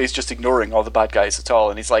basically is just ignoring all the bad guys at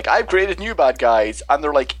all, and he's like, I've created new bad guys, and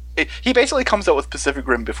they're like, he basically comes out with Pacific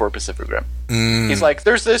Rim before Pacific Rim. He's like,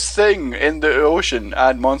 there's this thing in the ocean,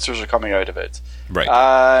 and monsters are coming out of it. Right.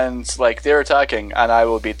 And, like, they're attacking, and I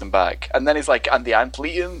will beat them back. And then he's like, and the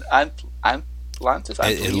Atlanteans?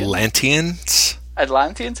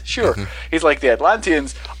 Atlanteans? Sure. Mm-hmm. He's like, the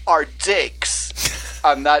Atlanteans are dicks.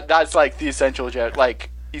 And that's, like, the essential jet.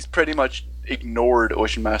 Like, he's pretty much ignored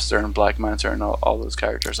Ocean Master and Black Manta and all those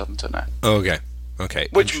characters up until now. Okay.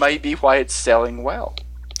 Which might be why it's selling well.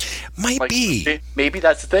 Might be. Maybe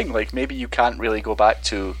that's the thing. Like, maybe you can't really go back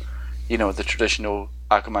to, you know, the traditional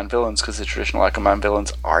Aquaman villains, because the traditional Aquaman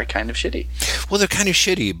villains are kind of shitty. Well, they're kind of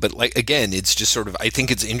shitty, but, like, again, it's just sort of, I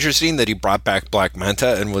think it's interesting that he brought back Black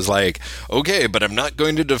Manta and was like, okay, but I'm not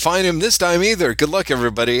going to define him this time either. Good luck,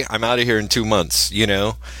 everybody. I'm out of here in 2 months, you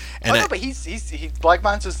know? And but he's Black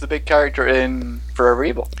Manta's the big character in Forever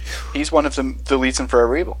Evil. He's one of the leads in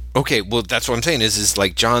Forever Evil. Okay, well, that's what I'm saying is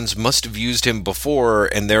like Johns must have used him before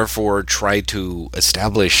and therefore tried to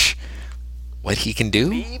establish what he can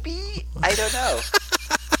do? Maybe? I don't know.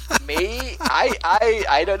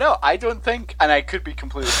 I don't know. I don't think, and I could be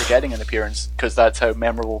completely forgetting an appearance because that's how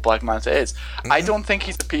memorable Black Manta is. Mm-hmm. I don't think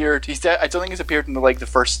he's appeared. I don't think he's appeared in the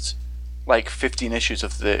first 15 issues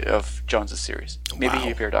of Jones's series. Maybe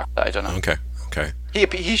he appeared after that. I don't know. Okay.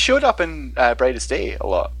 He showed up in Brightest Day a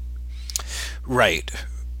lot. Right.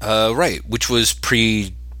 Which was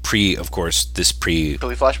pre of course this Billy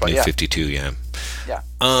Flashpoint, 52. Yeah. Yeah.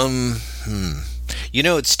 You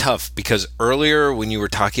know, it's tough because earlier when you were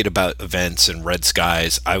talking about events and Red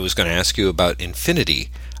Skies, I was going to ask you about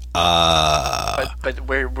Infinity. But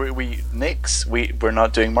we Nix, we're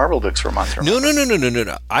not doing Marvel books for a month. No.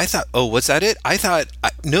 I thought, was that it? I thought,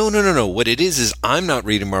 no. What it is I'm not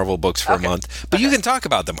reading Marvel books for a month, but you can talk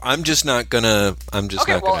about them. I'm just not gonna.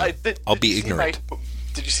 I'll be ignorant.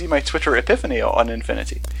 Did you see my Twitter epiphany on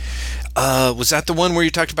Infinity? Was that the one where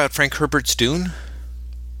you talked about Frank Herbert's Dune?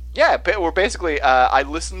 Yeah, but we're basically, I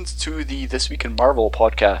listened to the This Week in Marvel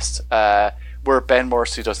podcast, where Ben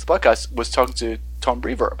Morris, who does the podcast, was talking to Tom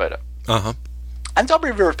Brevoort about it. Uh-huh. And Tom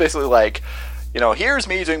Brevoort was basically like, here's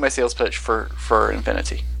me doing my sales pitch for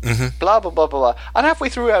Infinity. Mm-hmm. Blah, blah, blah, blah. And halfway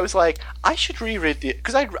through, I was like, I should reread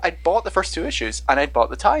because I'd bought the first 2 issues, and I'd bought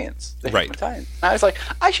the tie-ins. Right. Tie-ins. And I was like,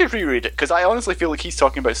 I should reread it, because I honestly feel like he's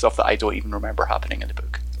talking about stuff that I don't even remember happening in the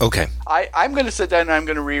book. Okay. I'm going to sit down and I'm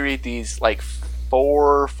going to reread these, 4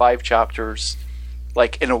 or 5 chapters,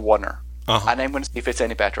 in a oneer. Uh-huh. And I'm going to see if it's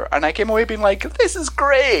any better. And I came away being like, this is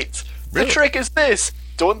great! Really? The trick is this.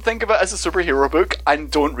 Don't think of it as a superhero book,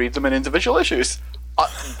 and don't read them in individual issues.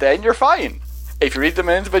 Then you're fine. If you read them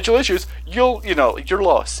in individual issues, you're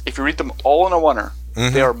lost. If you read them all in a oneer,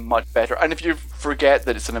 mm-hmm. they are much better. And if you forget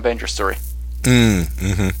that it's an Avengers story.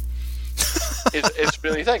 Mm-hmm. It's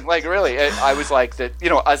really a thing. Like, really, I was like that.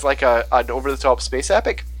 As like an over the top space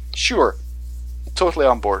epic. Sure, totally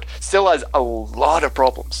on board. Still has a lot of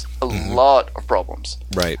problems. Lot of problems.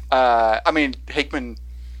 Right. I mean, Hickman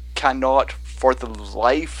cannot, for the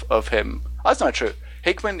life of him. That's not true.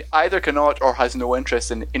 Hickman either cannot or has no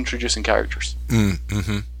interest in introducing characters.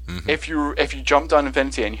 If you jumped on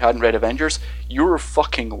Infinity and you hadn't read Avengers, you're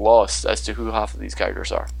fucking lost as to who half of these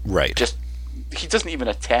characters are. Right. He doesn't even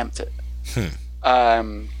attempt it.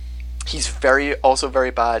 He's also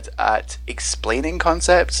very bad at explaining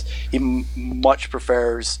concepts. He much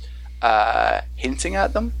prefers hinting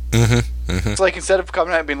at them. It's like, instead of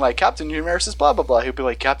coming out and being like, Captain Universe is blah blah blah, he'll be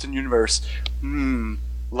like, Captain Universe,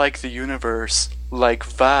 like the universe, like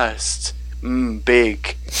vast,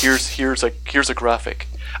 big. Here's a graphic,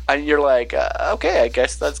 and you're like, okay, I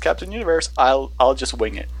guess that's Captain Universe. I'll just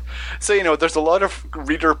wing it. So there's a lot of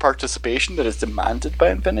reader participation that is demanded by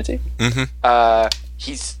Infinity.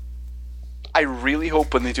 I really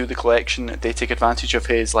hope when they do the collection, they take advantage of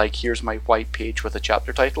his, like, here's my white page with a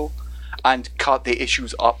chapter title, and cut the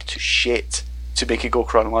issues up to shit to make it go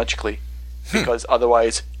chronologically, because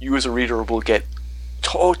otherwise you as a reader will get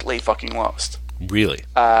totally fucking lost. Really?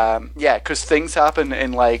 Yeah, because things happen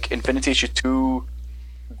in, like, Infinity issue 2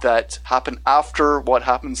 that happen after what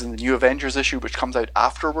happens in the New Avengers issue, which comes out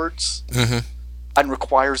afterwards, and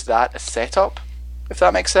requires that a setup, if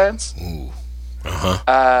that makes sense. Ooh.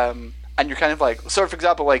 And you're kind of like, so for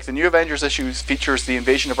example, like the New Avengers issues features the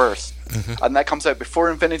invasion of Earth, and that comes out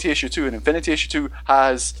before Infinity issue 2, and Infinity issue 2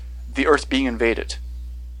 has the Earth being invaded.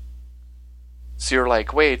 So you're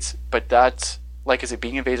like, wait, but that, like, is it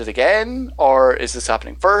being invaded again, or is this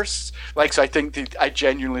happening first? Like, so I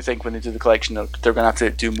genuinely think when they do the collection, they're going to have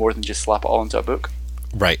to do more than just slap it all into a book.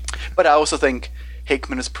 Right. But I also think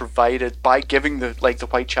Hickman has provided, by giving the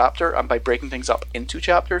white chapter and by breaking things up into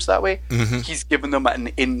chapters that way, he's given them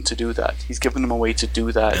an in to do that. He's given them a way to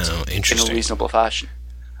do that in a reasonable fashion.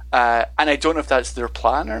 And I don't know if that's their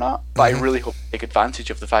plan or not, but I really hope they take advantage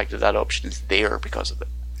of the fact that option is there because of it.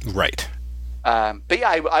 Right. But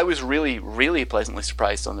yeah, I was really, really pleasantly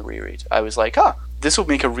surprised on the reread. I was like, this will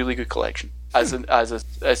make a really good collection. As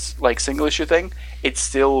like single issue thing, it's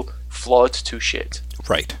still flawed to shit.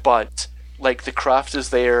 Right. But like, the craft is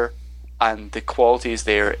there and the quality is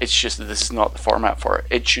there. It's just that this is not the format for it.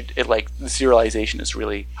 The serialization is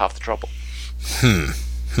really half the trouble.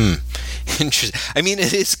 Interesting. I mean,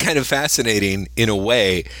 it is kind of fascinating in a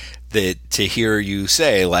way that to hear you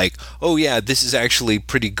say, like, oh yeah, this is actually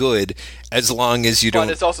pretty good, as long as you don't.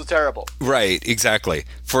 But it's also terrible. Right. Exactly.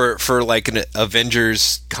 For like an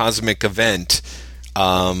Avengers cosmic event,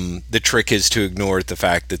 the trick is to ignore the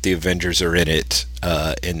fact that the Avengers are in it,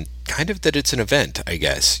 and kind of that it's an event, I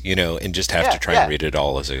guess, and just have to try and read it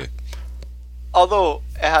all as a. Although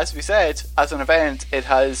it has to be said, as an event, it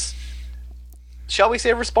has, shall we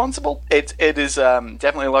say, responsible. It is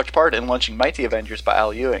definitely a large part in launching Mighty Avengers by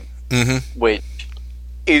Al Ewing, which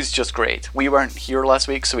is just great. We weren't here last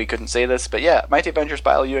week, so we couldn't say this, but yeah, Mighty Avengers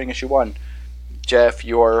by Al Ewing issue 1. Jeff,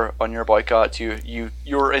 you're on your boycott.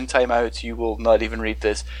 You're in timeout. You will not even read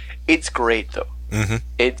this. It's great though.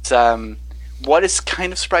 It's what is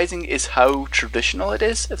kind of surprising is how traditional it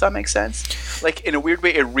is, if that makes sense. Like, in a weird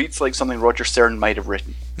way, it reads like something Roger Stern might have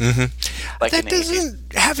written. Like, that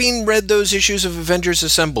doesn't. Having read those issues of Avengers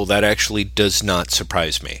Assemble, that actually does not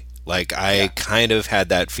surprise me. Like, I kind of had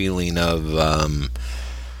that feeling of.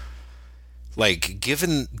 Like,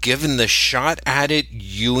 given the shot at it,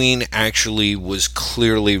 Ewing actually was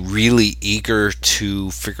clearly really eager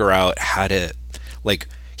to figure out how to, like,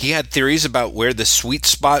 he had theories about where the sweet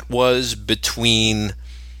spot was between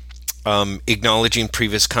acknowledging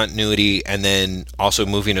previous continuity and then also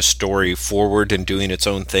moving a story forward and doing its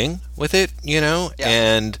own thing with it,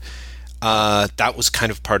 and that was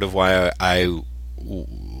kind of part of why I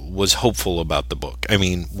was hopeful about the book. I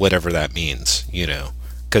mean, whatever that means,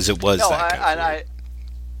 because it was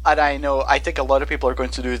I know, I think a lot of people are going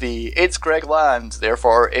to do it's Greg Land,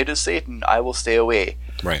 therefore it is Satan, I will stay away.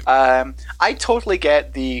 Right. I totally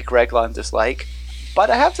get the Greg Land dislike,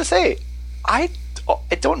 but I have to say, I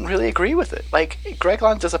don't really agree with it. Like, Greg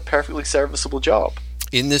Land does a perfectly serviceable job.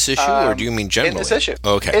 In this issue, or do you mean generally? In this issue.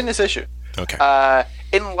 Okay. In this issue. Okay.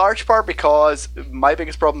 In large part because my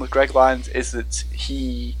biggest problem with Greg Land is that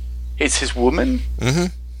he is his woman.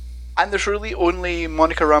 And there's really only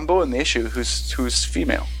Monica Rambeau in the issue who's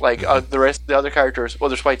female. Like, the other characters,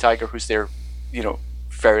 well, there's White Tiger, who's there,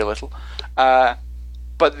 very little.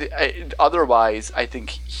 But otherwise, I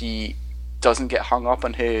think he doesn't get hung up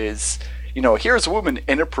on his, here's a woman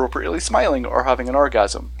inappropriately smiling or having an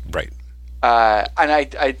orgasm. Right. And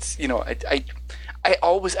I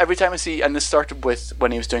always, every time I see, and this started with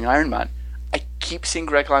when he was doing Iron Man, I keep seeing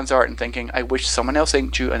Greg Land's art and thinking, I wish someone else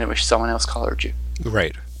inked you and I wish someone else colored you.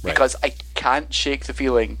 Right. Because I can't shake the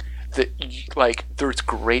feeling that, like, there's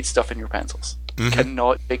great stuff in your pencils.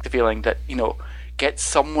 Cannot shake the feeling that, get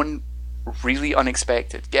someone really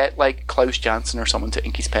unexpected. Get, like, Klaus Janson or someone to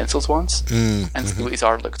ink his pencils once and see what his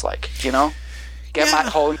art looks like, Get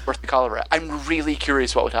Matt Hollingworth to color it. I'm really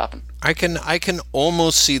curious what would happen. I can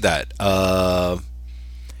almost see that.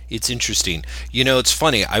 It's interesting. It's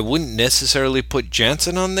funny. I wouldn't necessarily put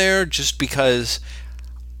Janson on there just because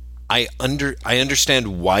I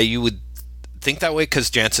understand why you would think that way,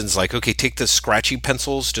 because Janson's like, okay, take the scratchy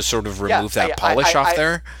pencils to sort of remove that polish off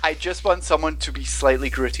there. I just want someone to be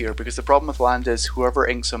slightly grittier, because the problem with Land is whoever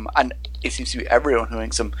inks him, and it seems to be everyone who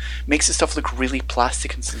inks him, makes the stuff look really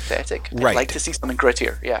plastic and synthetic. Right. I'd like to see something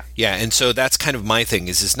grittier, yeah. Yeah, and so that's kind of my thing,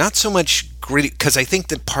 is not so much gritty, because I think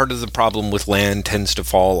that part of the problem with Land tends to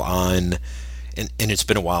fall on, and it's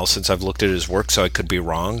been a while since I've looked at his work, so I could be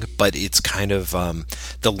wrong, but it's kind of,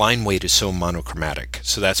 the line weight is so monochromatic.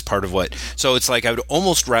 So that's part of what, so it's like I would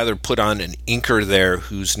almost rather put on an inker there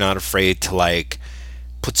who's not afraid to, like,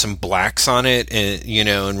 put some blacks on it and,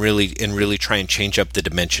 and really try and change up the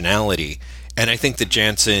dimensionality. And I think that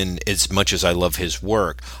Janson, as much as I love his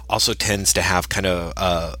work, also tends to have kind of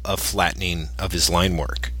a flattening of his line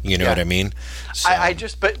work. You know what I mean? So.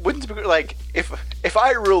 But wouldn't it be like, if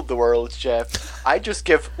I ruled the world, Jeff, I'd just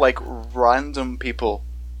give, like, random people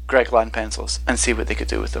Greg Land pencils and see what they could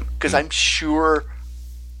do with them. Because I'm sure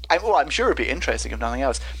it'd be interesting if nothing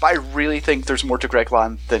else. But I really think there's more to Greg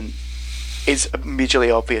Land than is immediately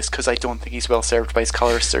obvious, because I don't think he's well served by his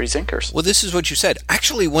colorists or his inkers. Well, this is what you said.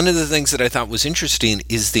 Actually, one of the things that I thought was interesting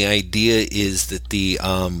is the idea is that the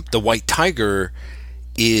White Tiger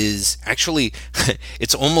is actually,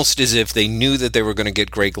 it's almost as if they knew that they were going to get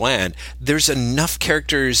Greg Land. There's enough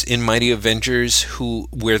characters in Mighty Avengers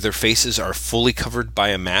where their faces are fully covered by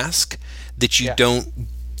a mask that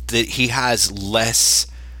that he has less,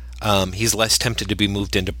 he's less tempted to be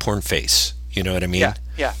moved into porn face. You know what I mean?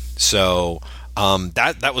 Yeah. So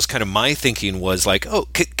that was kind of my thinking, was like,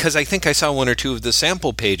 because I think I saw one or two of the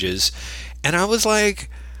sample pages, and I was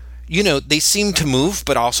like, they seemed to move,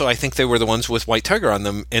 but also I think they were the ones with White Tiger on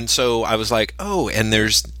them, and so I was like, and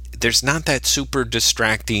there's not that super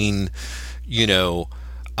distracting,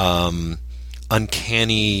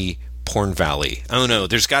 uncanny Porn Valley. I don't know.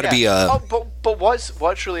 There's got to be a. But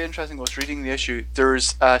what's really interesting was reading the issue.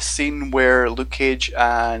 There's a scene where Luke Cage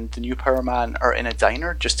and the new Power Man are in a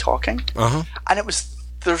diner just talking, and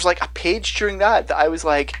there's like a page during that I was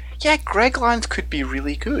like, yeah, Greg Land could be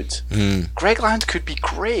really good. Greg Land could be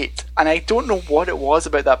great, and I don't know what it was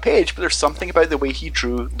about that page, but there's something about the way he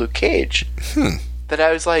drew Luke Cage that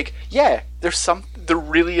I was like, yeah, there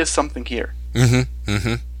really is something here.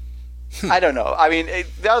 I don't know. I mean,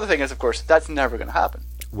 the other thing is, of course, that's never going to happen.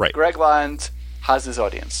 Right. Greg Land has his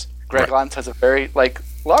audience. Greg Land has a very,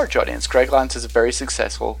 large audience. Greg Land has a very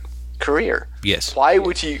successful career. Yes. Why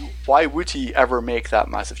would he ever make that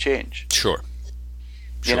massive change? Sure.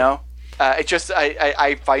 You know? It just,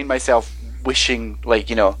 I find myself wishing,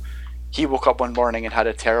 he woke up one morning and had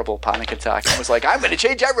a terrible panic attack and was like, I'm going to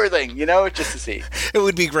change everything, just to see. It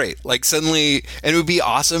would be great. Suddenly, and it would be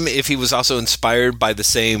awesome if he was also inspired by the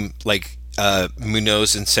same,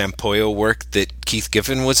 Munoz and Sampaio work that Keith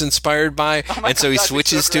Giffen was inspired by. And so he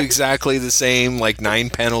switches to exactly the same,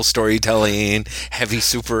 9-panel storytelling, heavy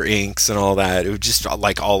super inks and all that. It would just,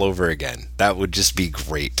 all over again. That would just be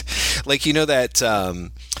great.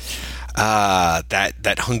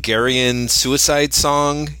 That Hungarian suicide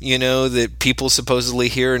song, that people supposedly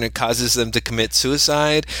hear and it causes them to commit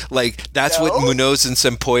suicide. That's what Munoz and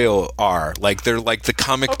Sampaio are. They're like the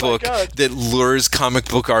comic book that lures comic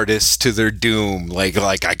book artists to their doom. I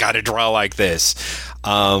gotta draw like this.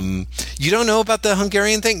 You don't know about the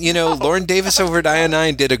Hungarian thing? Lauren Davis over at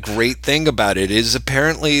IO9 did a great thing about it. It is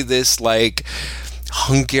apparently this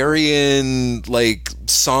Hungarian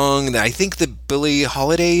song that I think that Billie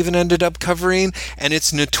Holiday even ended up covering, and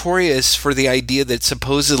it's notorious for the idea that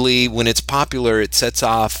supposedly when it's popular it sets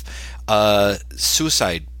off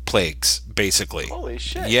suicide plagues, basically. Holy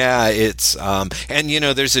shit. Yeah, it's and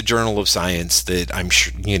there's a Journal of Science that I'm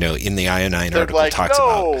sure in the IO9 article talks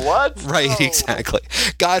about. What? Right, no. Exactly.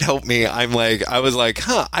 God help me. I was like,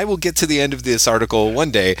 I will get to the end of this article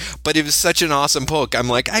one day, but it was such an awesome book. I'm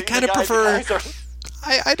like, I kind of prefer.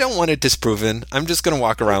 I don't want it disproven. I'm just going to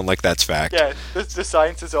walk around like that's fact. Yeah, the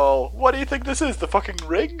science is all, what do you think this is? The fucking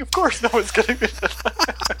ring? Of course no one's going to be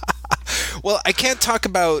Well, I can't talk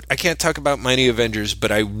about Mighty Avengers,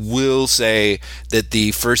 but I will say that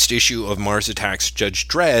the first issue of Mars Attacks Judge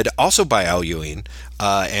Dredd, also by Al Ewing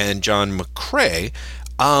and John McCrea,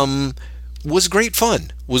 was great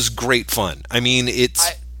fun. I mean,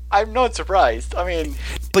 I'm not surprised. I mean,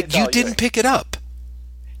 but you didn't pick it up.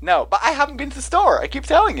 No, but I haven't been to the store. I keep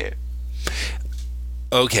telling you.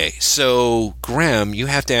 Okay, so Graham, you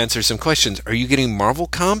have to answer some questions. Are you getting Marvel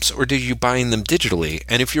comps, or did you buying them digitally?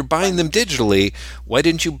 And if you're buying them digitally, why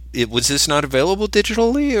didn't you? Was this not available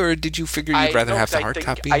digitally, or did you figure you'd rather have the hard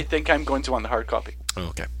copy? I think I'm going to want the hard copy. Oh,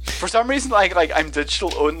 okay. For some reason, like I'm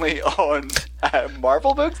digital only on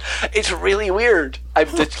Marvel books. It's really weird.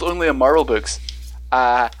 I'm digital only on Marvel books,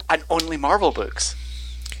 and only Marvel books.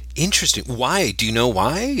 Interesting. Why? Do you know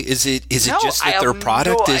why? Is it just that their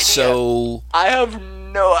product is so? I have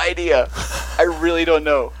no idea. I really don't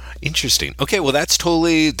know. Interesting. Okay, well that's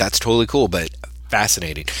totally cool, but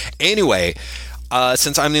fascinating. Anyway,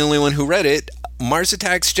 since I'm the only one who read it, Mars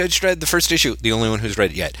Attacks Judge Dredd, the first issue, the only one who's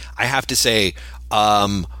read it yet, I have to say,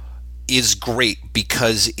 is great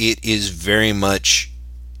because it is very much.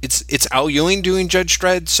 It's Al Ewing doing Judge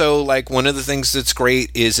Dredd, so like one of the things that's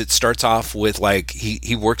great is it starts off with like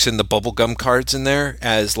he works in the bubblegum cards in there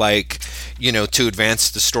as like, you know, to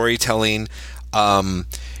advance the storytelling.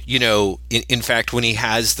 You know, in fact, when he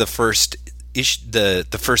has the first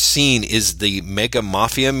the first scene is the mega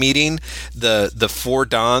mafia meeting. The four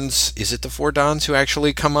Dons, is it the four Dons who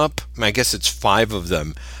actually come up? I guess it's 5 of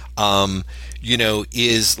them. You know,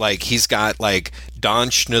 is like he's got like Don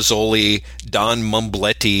Schnazzoli, Don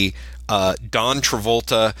Mumbletti, Don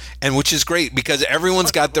Travolta, and which is great because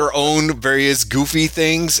everyone's got their own various goofy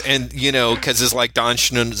things, and you know, because it's like Don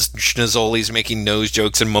Schnazzoli's making nose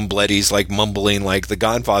jokes and Mumbletti's like mumbling like the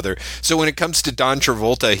Godfather. So when it comes to Don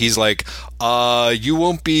Travolta, he's like, you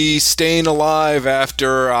won't be staying alive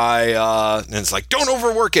after I and it's like, don't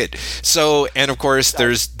overwork it. So, and of course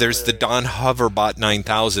there's the Don Hoverbot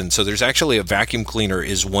 9000. So there's actually a vacuum cleaner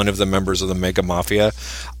is one of the members of the Mega Mafia.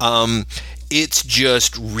 It's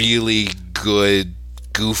just really good,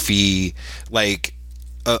 goofy, like,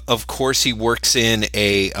 of course he works in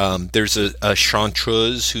a, there's a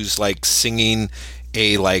chanteuse who's like singing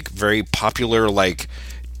a like very popular like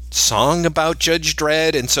song about Judge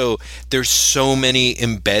Dredd, and so there's so many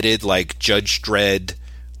embedded like Judge Dredd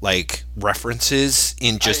like references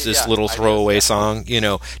in just this little throwaway song, you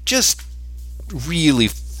know, just really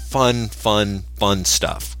fun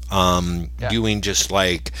stuff. Ewing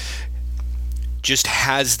just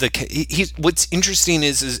has the what's interesting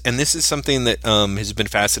is and this is something that has been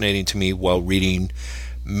fascinating to me while reading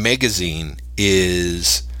Magazine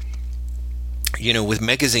is, you know, with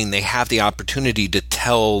Magazine they have the opportunity to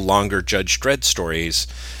tell longer Judge Dredd stories,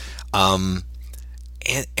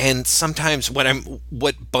 and sometimes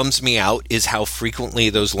what bums me out is how frequently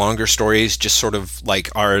those longer stories just sort of like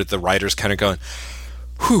are the writers kind of going,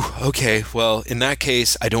 whew, okay, well, in that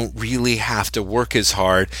case, I don't really have to work as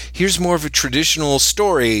hard. Here's more of a traditional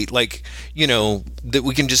story, like, you know, that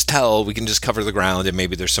we can just tell, we can just cover the ground, and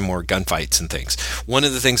maybe there's some more gunfights and things. One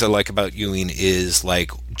of the things I like about Ewing is,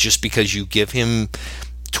 like, just because you give him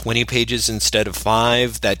 20 pages instead of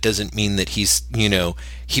 5, that doesn't mean that he's, you know,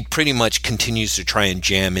 he pretty much continues to try and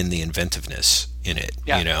jam in the inventiveness in it,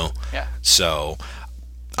 you know? Yeah. So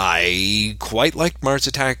I quite liked Mars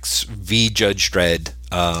Attacks v. Judge Dredd.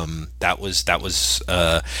 That was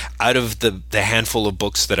out of the handful of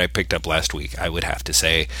books that I picked up last week, I would have to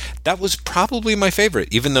say that was probably my favorite,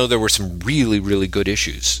 even though there were some really, really good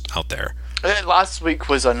issues out there. Last week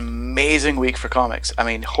was an amazing week for comics. I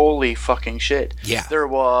mean, holy fucking shit. Yeah. There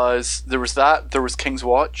was King's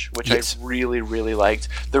Watch, which I really, really liked.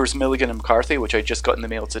 There was Milligan and McCarthy, which I just got in the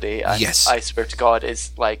mail today. And I swear to God, it's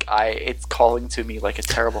calling to me like a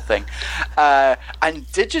terrible thing. And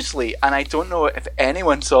digitally, and I don't know if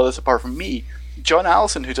anyone saw this apart from me, John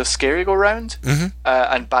Allison, who does Scary Go Round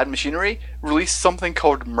and Bad Machinery, released something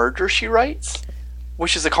called Murder, She Writes,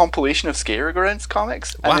 which is a compilation of Scary Go Round's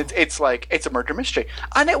comics. Wow. And it's a murder mystery.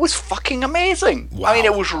 And it was fucking amazing. Wow. I mean,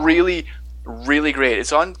 it was really, really great.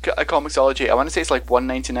 It's on Comixology. I want to say it's like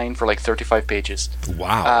 $1.99 for like 35 pages.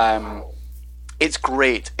 Wow. It's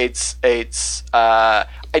great. It's I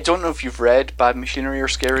don't know if you've read Bad Machinery or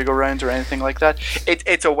Scary Go Round or anything like that.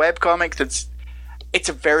 It's a webcomic it's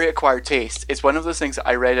a very acquired taste. It's one of those things that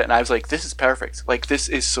I read it and I was like, this is perfect. Like, this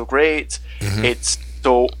is so great. Mm-hmm. It's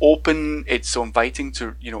so open. It's so inviting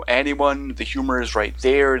to, you know, anyone. The humor is right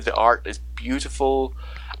there. The art is beautiful.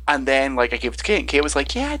 And then, like, I gave it to Kate, and Kate was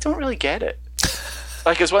like, yeah, I don't really get it.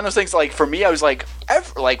 Like, it's one of those things. Like, for me, I was like,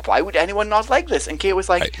 why would anyone not like this? And Kate was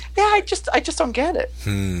like, yeah, I just don't get it.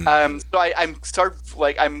 So I'm sort of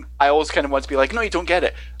like, I always kind of want to be like, no, you don't get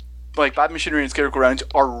it. Like, Bad Machinery and Scarecrow Round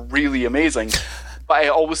are really amazing, but I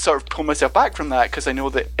always sort of pull myself back from that because I know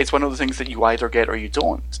that it's one of the things that you either get or you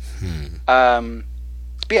don't. But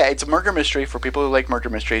yeah, it's a murder mystery for people who like murder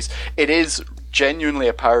mysteries. It is genuinely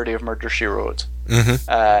a parody of Murder, She Wrote.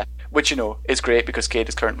 Which, you know, is great because Kate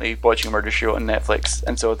is currently watching Murder, She Wrote on Netflix,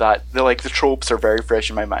 and so that the tropes are very fresh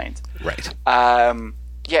in my mind. Right.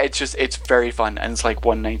 Yeah, it's very fun, and it's like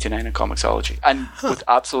 $1.99 in Comixology, and with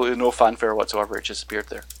absolutely no fanfare whatsoever, it just appeared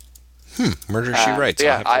there. Murder, She Writes.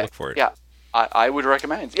 I'll have to look for it. Yeah, I would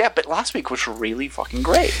recommend. Yeah, but last week was really fucking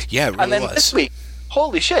great. Yeah, it really and then was. This week,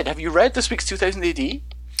 holy shit! Have you read this week's 2000 AD?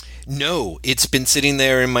 No, it's been sitting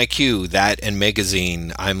there in my queue. That and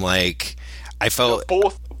Magazine. I'm like, I felt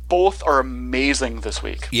both are amazing this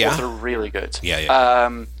week. Yeah, both are really good.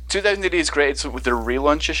 Yeah. 2000 AD is great. It's with the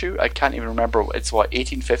relaunch issue. I can't even remember. It's what,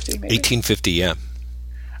 1850 maybe? 1850, yeah.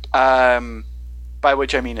 By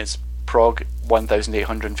which I mean it's Prague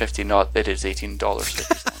 1,850, not it is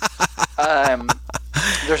 $18.50.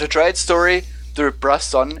 There's a Dread story. The Brass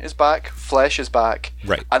Sun is back. Flesh is back.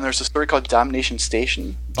 Right. And there's a story called Damnation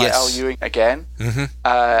Station by Al Ewing again,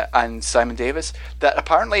 and Simon Davis that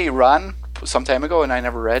apparently ran some time ago, and I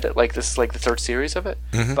never read it. Like, this is like the third series of it.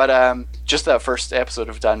 But just that first episode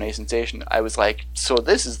of Damnation Station, I was like, so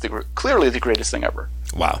this is clearly the greatest thing ever.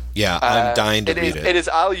 Wow. Yeah, I'm dying to read it. It is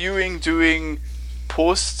Al Ewing doing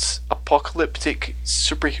post-apocalyptic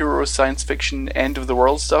superhero science fiction end of the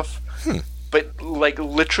world stuff, but like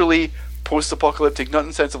literally post-apocalyptic, not in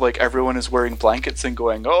the sense of like everyone is wearing blankets and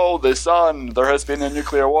going, oh, the sun, there has been a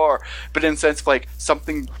nuclear war, but in the sense of like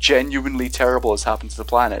something genuinely terrible has happened to the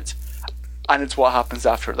planet, and it's what happens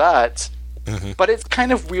after that. But it's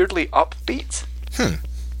kind of weirdly upbeat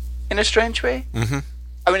in a strange way.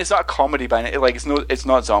 I mean, it's not a comedy by it. Like, it's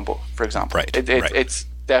not Zombo, for example. Right. It's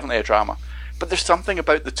definitely a drama, but there's something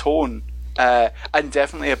about the tone, and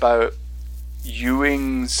definitely about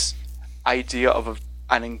Ewing's idea of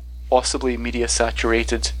an possibly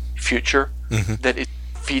media-saturated future that is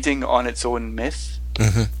feeding on its own myth.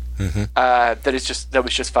 That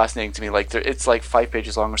was just fascinating to me. Like, it's like 5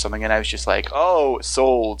 pages long or something, and I was just like, oh,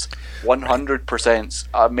 sold, 100%,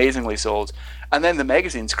 amazingly sold. And then the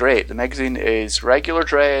magazine's great. The magazine is regular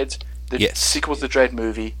Dread, the sequel to the Dread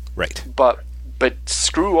movie. Right. But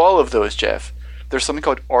screw all of those, Jeff. There's something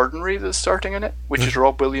called Ordinary that's starting in it, which is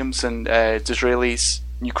Rob Williams and Disraeli's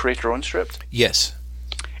new creator-owned strip. Yes.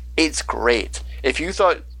 It's great. If you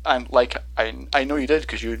thought, and like I know you did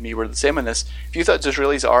because you and me were the same in this. If you thought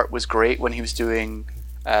Disraeli's art was great when he was doing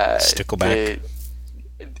Stickleback,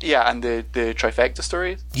 and the trifecta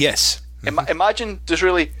story. Yes. Imagine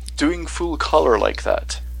Disraeli doing full color like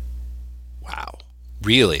that. Wow.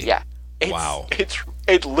 Really? Yeah.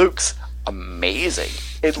 It looks amazing.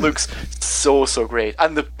 It looks so great,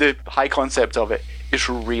 and the high concept of it is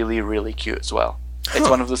really, really cute as well. It's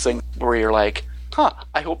one of those things where you're like,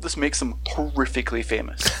 I hope this makes him horrifically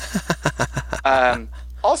famous.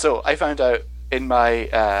 Also, I found out in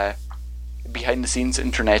my behind-the-scenes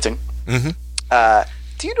interneting,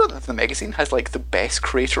 do you know that the magazine has like the best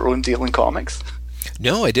creator-owned deal in comics?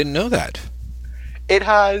 No, I didn't know that. It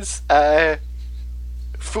has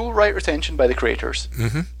full right retention by the creators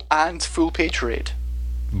and full page rate.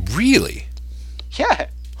 Really? Yeah.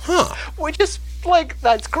 Which is like,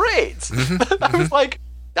 that's great. I was like,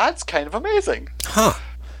 that's kind of amazing.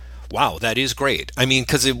 Wow, that is great. I mean,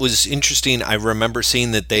 because it was interesting. I remember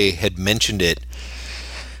seeing that they had mentioned it,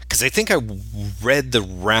 because I think I read the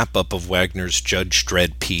wrap-up of Wagner's Judge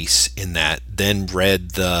Dredd piece in that, then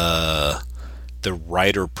read the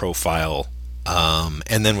writer profile,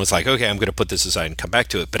 and then was like, okay, I'm going to put this aside and come back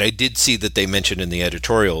to it. But I did see that they mentioned in the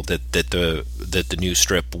editorial that the new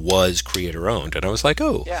strip was creator-owned, and I was like,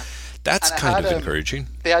 oh, yeah. That's kind of encouraging.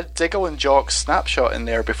 They had Diggle and Jock's snapshot in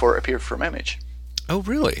there before it appeared from Image. Oh,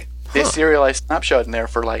 really? They serialized snapshot in there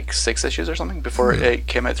for like 6 issues or something before it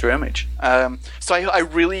came out through Image. So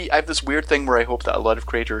I have this weird thing where I hope that a lot of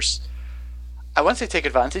creators, I won't say take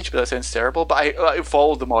advantage, but that sounds terrible, but I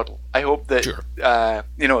follow the model. I hope that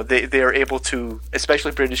they are able to,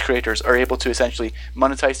 especially British creators, are able to essentially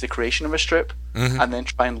monetize the creation of a strip and then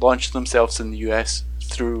try and launch themselves in the US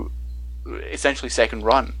through essentially second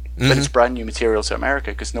run. But it's brand new material to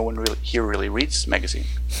America because no one really reads magazine.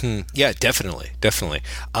 Yeah, definitely.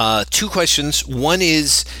 2 questions. One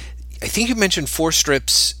is, I think you mentioned 4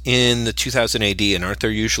 strips in the 2000 AD, and aren't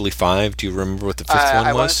there usually 5? Do you remember what the 5th one was?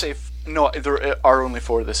 I want to say no. There are only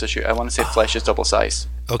 4 this issue. I want to say Flesh is double size.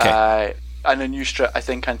 Okay. And a new strip. I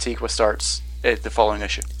think Antigua starts the following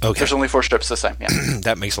issue. Okay. There's only 4 strips this time. Yeah.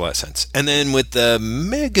 That makes a lot of sense. And then with the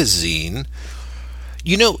magazine,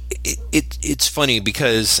 it's funny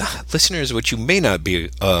because listeners, what you may not be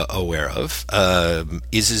aware of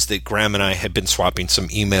is that Graham and I had been swapping some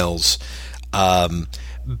emails,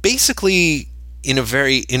 basically in a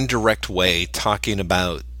very indirect way, talking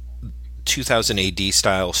about 2000 AD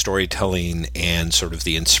style storytelling and sort of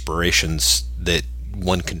the inspirations that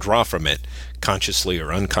one can draw from it, consciously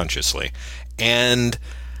or unconsciously. And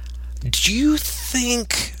do you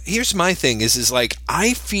think, here's my thing, is like,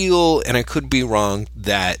 I feel, and I could be wrong,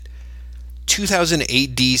 that 2000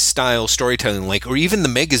 AD style storytelling, like, or even the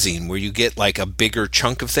magazine where you get like a bigger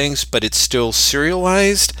chunk of things, but it's still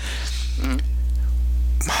serialized.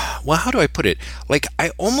 Well, how do I put it? Like,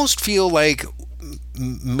 I almost feel like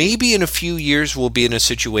maybe in a few years we'll be in a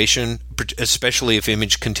situation, especially if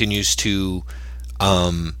Image continues to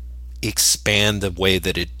expand the way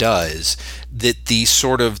that it does, that the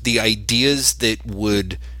sort of the ideas that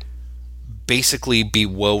would basically be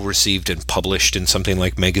well received and published in something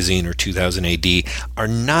like Magazine or 2000 AD are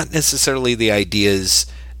not necessarily the ideas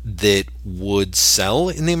that would sell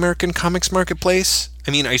in the American comics marketplace.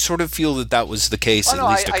 I mean, I sort of feel that was the case at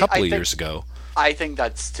least a couple of years ago. I think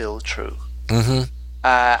that's still true. Mm-hmm.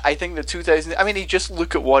 I think the 2000... I mean, you just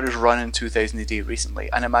look at what is run in 2000 AD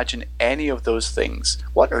recently and imagine any of those things.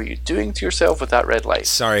 What are you doing to yourself with that red light?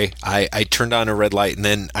 Sorry, I turned on a red light and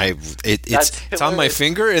then it's on my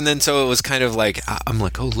finger, and then so it was kind of like, I'm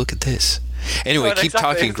like, oh, look at this. Anyway, keep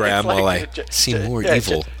talking, Graham, while I seem more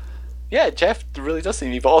evil. Jeff really does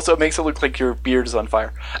seem evil. Also, it makes it look like your beard is on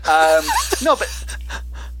fire. No, but...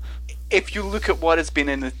 if you look at what has been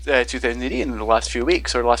in the 2000 AD in the last few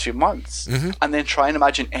weeks or the last few months, and then try and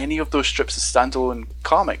imagine any of those strips as standalone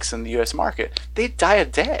comics in the US market, they die a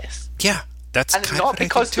death. Yeah, that's and kind not of what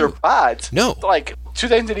because I think they're bad. No, like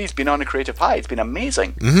 2000 AD's been on a creative high; it's been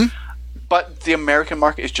amazing. But the American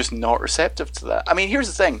market is just not receptive to that. I mean, here's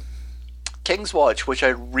the thing: King's Watch, which I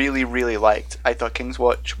really, really liked. I thought King's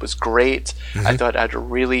Watch was great. I thought it had a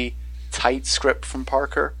really tight script from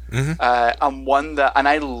Parker, and one that, and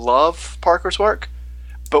I love Parker's work,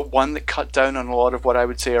 but one that cut down on a lot of what I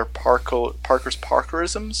would say are Parker's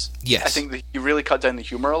Parkerisms. Yes, I think that he really cut down the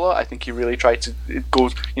humor a lot. I think he really tried to go,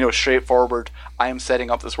 straightforward. I am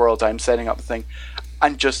setting up this world. I'm setting up the thing,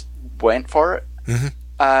 and just went for it.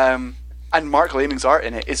 And Mark Laming's art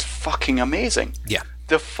in it is fucking amazing. Yeah,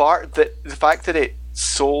 the fact that it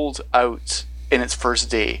sold out in its first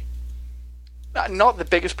day. Not the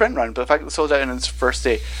biggest print run, but the fact that it sold out in its first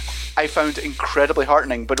day, I found incredibly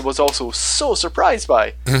heartening, but it was also so surprised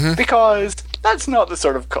by, because that's not the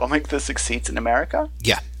sort of comic that succeeds in America.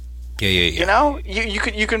 Yeah. You know,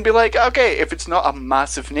 you can be like, okay, if it's not a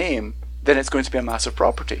massive name, then it's going to be a massive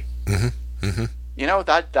property. You know,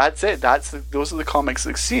 that's it. Those are the comics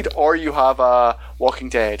that succeed. Or you have a Walking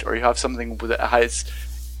Dead, or you have something that has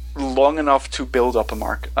long enough to build up an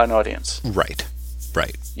audience. Right.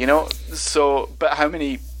 You know, but how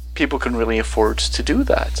many people can really afford to do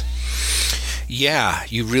that? Yeah,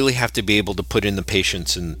 you really have to be able to put in the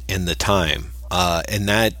patience and the time. And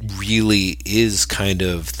that really is kind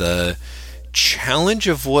of the challenge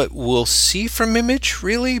of what we'll see from Image,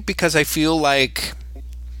 really, because I feel like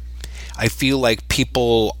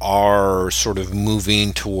people are sort of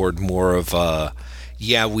moving toward more of a,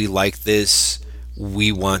 we like this,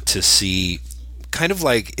 we want to see, kind of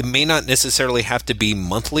like, it may not necessarily have to be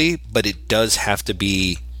monthly, but it does have to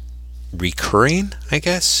be recurring, I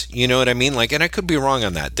guess. You know what I mean? Like, and I could be wrong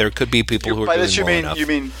on that. There could be people who are doing well enough. You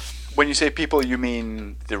mean, when you say people, you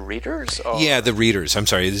mean the readers? Or? Yeah, the readers. I'm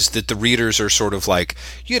sorry. Is that the readers are sort of like,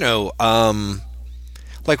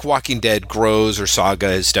 like Walking Dead grows, or Saga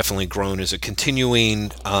has definitely grown as a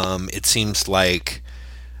continuing. It seems like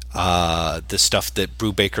the stuff that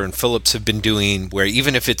Brubaker and Phillips have been doing, where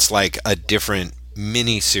even if it's like a different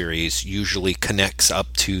mini-series, usually connects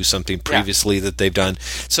up to something previously that they've done.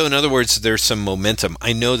 So in other words, there's some momentum.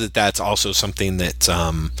 I know that that's also something that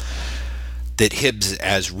that Hibbs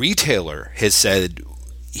as retailer has said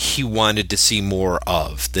he wanted to see more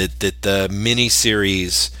of, that the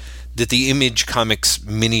mini-series, that the Image Comics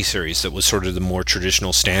mini-series that was sort of the more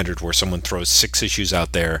traditional standard, where someone throws 6 issues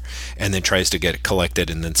out there and then tries to get it collected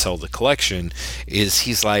and then sell the collection,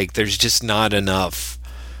 he's like, there's just not enough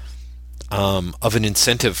of an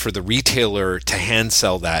incentive for the retailer to hand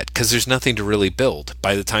sell that, because there's nothing to really build.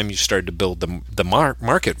 By the time you start to build the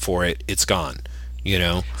market for it, it's gone. You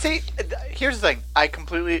know. See, here's the thing. I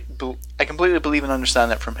completely believe and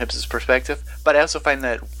understand that from Hibbs' perspective, but I also find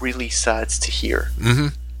that really sad to hear.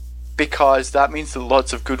 Because that means that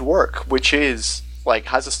lots of good work, which is like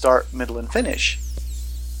has a start, middle, and finish,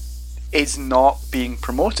 is not being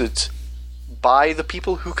promoted by the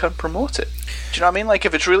people who can promote it. Do you know what I mean? Like,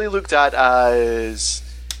 if it's really looked at as,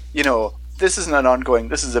 you know, this isn't an ongoing,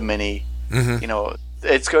 this is a mini, you know,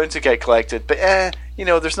 it's going to get collected, but you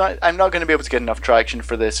know, I'm not going to be able to get enough traction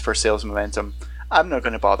for this for sales momentum. I'm not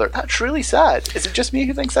going to bother. That's really sad. Is it just me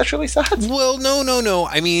who thinks that's really sad? Well, no.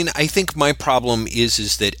 I mean, I think my problem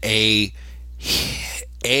is that I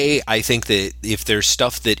think that if there's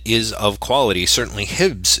stuff that is of quality, certainly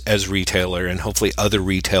Hibbs as retailer and hopefully other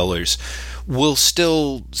retailers will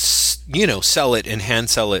still, you know, sell it and hand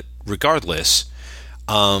sell it regardless.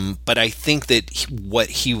 But I think that what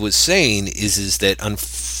he was saying is that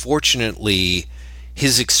unfortunately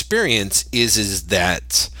his experience is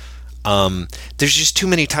that there's just too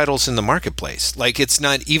many titles in the marketplace. Like, it's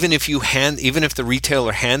not, even if the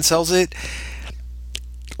retailer hand sells it,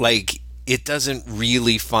 like, it doesn't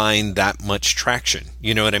really find that much traction.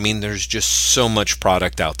 You know what I mean? There's just so much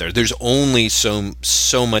product out there. There's only so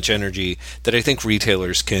much energy that I think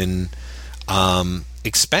retailers can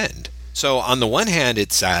expend. So on the one hand,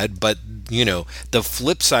 it's sad, but, you know, the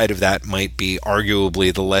flip side of that might be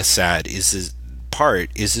arguably the less sad is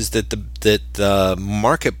that the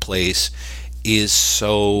marketplace is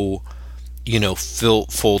so, you know,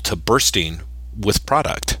 full to bursting with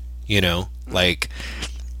product, you know, like,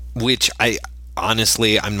 which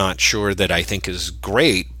I'm not sure that I think is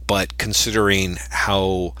great, but considering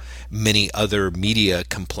how many other media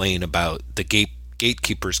complain about the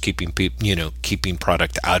gatekeepers keeping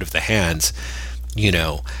product out of the hands, you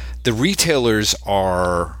know, the retailers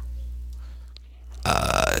are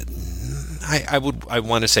I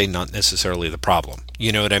want to say not necessarily the problem.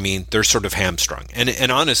 You know what I mean? They're sort of hamstrung.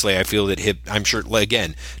 And honestly, I feel that I'm sure,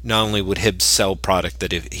 again, not only would Hibbs sell product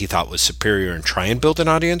that he thought was superior and try and build an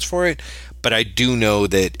audience for it, but I do know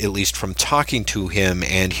that, at least from talking to him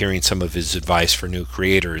and hearing some of his advice for new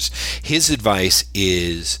creators, his advice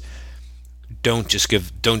is don't just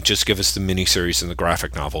give us the miniseries and the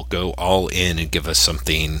graphic novel. Go all in and give us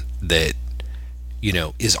something that, you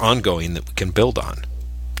know, is ongoing that we can build on,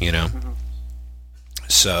 you know? Mm-hmm.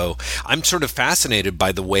 So I'm sort of fascinated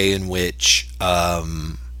by the way in which,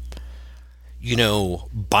 you know,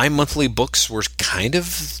 bi-monthly books were kind of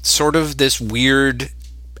sort of this weird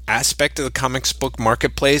aspect of the comics book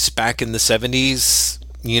marketplace back in the 70s,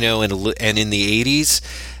 you know, and in the 80s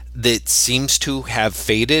that seems to have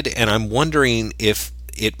faded. And I'm wondering if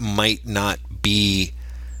it might not be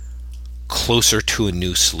closer to a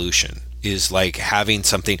new solution. Is like having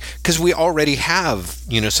something, because we already have,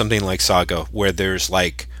 you know, something like Saga where there's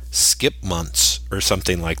like skip months or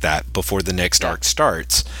something like that before the next arc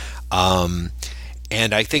starts, and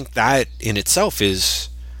I think that in itself is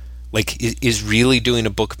really doing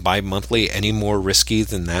a book bi-monthly any more risky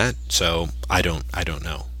than that. So I don't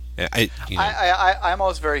know. I'm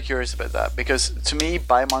always very curious about that, because to me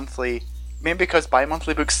bi-monthly, maybe because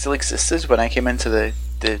bi-monthly books still existed when I came into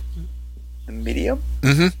the medium,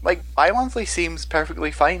 like bi-monthly seems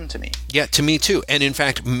perfectly fine to me. Yeah, to me too. And in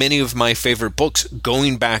fact, many of my favorite books,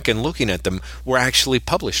 going back and looking at them, were actually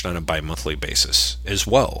published on a bi-monthly basis as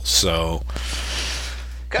well. So,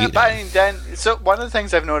 so one of the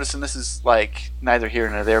things I've noticed, and this is like neither here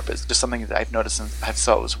nor there, but it's just something that I've noticed and I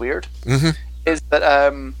thought was weird, is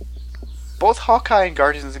that both Hawkeye and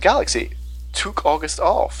Guardians of the Galaxy took August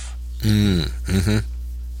off.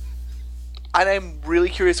 And I'm really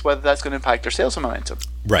curious whether that's going to impact their sales momentum.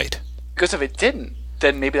 Right. Because if it didn't,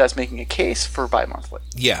 then maybe that's making a case for bi-monthly.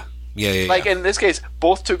 Yeah. Like in this case,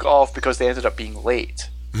 both took off because they ended up being late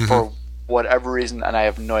for whatever reason, and I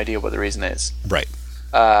have no idea what the reason is. Right.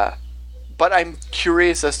 But I'm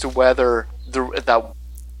curious as to whether that...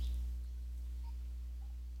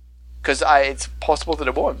 Because it's possible that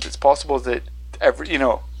it won't. It's possible that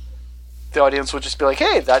the audience would just be like,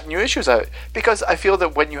 hey, that new issue's out. Because I feel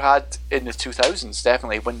that when you had, in the 2000s,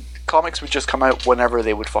 definitely, when comics would just come out whenever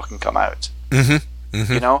they would fucking come out, you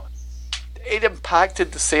know, it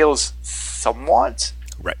impacted the sales somewhat.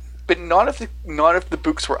 Right. But not if the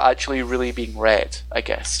books were actually really being read, I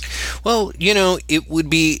guess. Well, you know, it would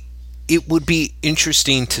be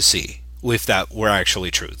interesting to see if that were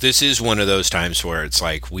actually true. This is one of those times where it's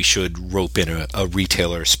like we should rope in a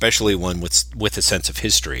retailer, especially one with a sense of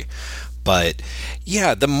history. But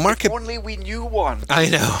yeah, the market. If only we knew one. I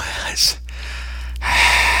know.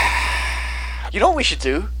 You know what we should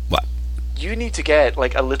do? What? You need to get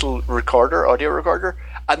like a little audio recorder,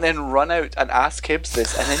 and then run out and ask Hibbs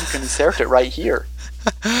this, and then you can insert it right here.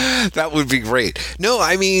 That would be great. No,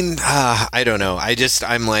 I mean, I don't know.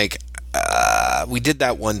 I'm like, we did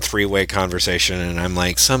that one three-way conversation, and I'm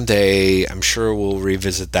like, someday I'm sure we'll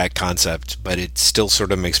revisit that concept, but it still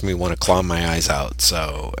sort of makes me want to claw my eyes out.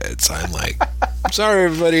 So I'm like, I'm sorry,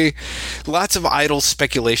 everybody. Lots of idle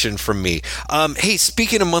speculation from me. Hey,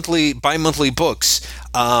 speaking of bi-monthly books,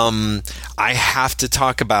 I have to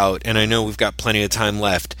talk about, and I know we've got plenty of time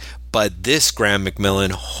left, but this Graham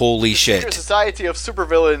McMillan, holy shit. Secret Society of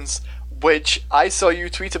Supervillains, which I saw you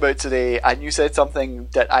tweet about today, and you said something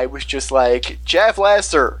that I was just like, Jeff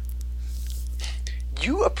Lester,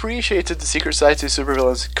 you appreciated the Secret Society of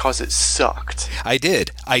Supervillains because it sucked. I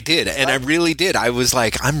did, and I really did. I was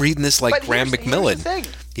like, I'm reading this like Graham McMillan. Here's the thing.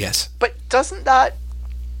 Yes. But isn't that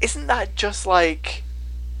just like,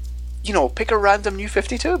 pick a random New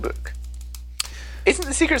 52 book? Isn't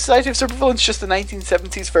the Secret Society of Supervillains just the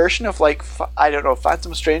 1970s version of, like, I don't know,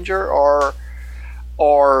 Phantom Stranger or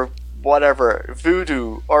whatever,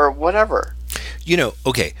 Voodoo or whatever?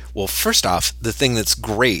 Okay, well, first off, the thing that's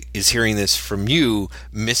great is hearing this from you,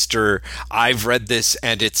 Mr. I've read this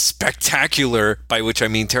and it's spectacular, by which I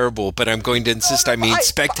mean terrible, but I'm going to insist I mean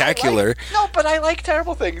spectacular. But I like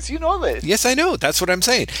terrible things. You know this. Yes, I know. That's what I'm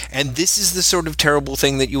saying. And this is the sort of terrible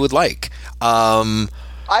thing that you would like.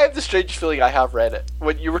 I have the strangest feeling I have read it.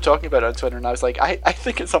 When you were talking about it on Twitter, and I was like, I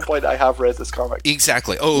think at some point I have read this comic.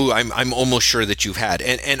 Exactly. Oh, I'm almost sure that you've had.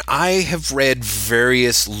 And I have read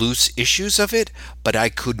various loose issues of it, but I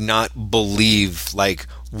could not believe, like,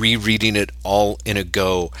 rereading it all in a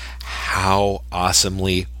go, how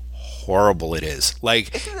awesomely horrible it is.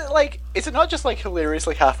 Like, is it not just, like,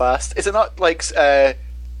 hilariously half-assed? Is it not, like,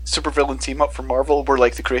 supervillain team up for Marvel where,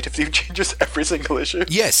 like, the creative team changes every single issue?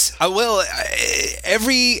 Yes.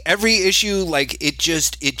 Every issue, like, it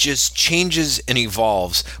just changes and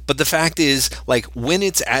evolves. But the fact is, like, when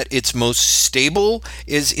it's at its most stable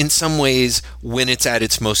is in some ways when it's at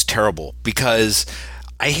its most terrible, because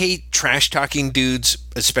I hate trash talking dudes,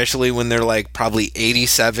 especially when they're like probably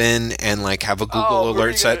 87 and like have a Google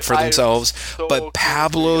alert set for themselves. But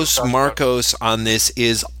Pablos Marcos on this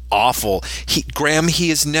is awful. Graham, he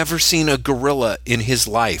has never seen a gorilla in his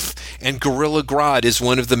life, and Gorilla Grodd is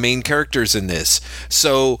one of the main characters in this.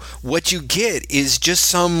 So what you get is just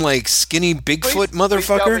some like skinny Bigfoot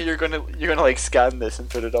motherfucker. Tell me you're gonna like scan this and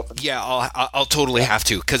put it up. Yeah, I'll totally have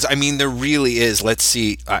to, because I mean there really is. Let's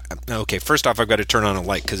see. Okay, first off, I've got to turn on a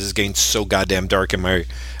light because it's getting so goddamn dark in my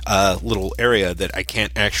little area that I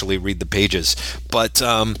can't actually read the pages. But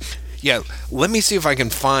yeah, let me see if I can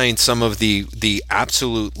find some of the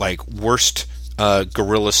absolute like worst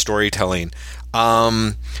gorilla storytelling.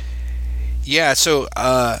 Yeah, so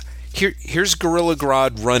here's Gorilla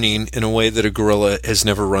Grodd running in a way that a gorilla has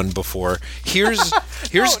never run before. Here's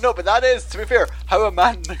no, but that is, to be fair, how a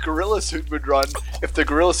man in a gorilla suit would run if the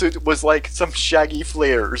gorilla suit was like some shaggy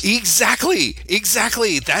flares. Exactly.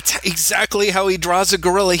 That's exactly how he draws a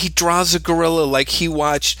gorilla. He draws a gorilla like he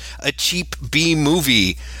watched a cheap B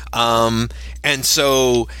movie. And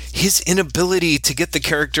so his inability to get the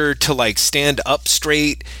character to like stand up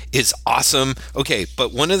straight is awesome. Okay,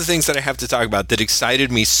 but one of the things that I have to talk about that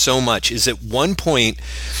excited me so much is at one point,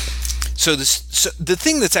 so the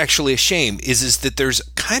thing that's actually a shame is that there's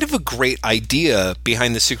kind of a great idea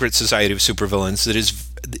behind the Secret Society of Supervillains that is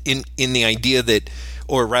in the idea that,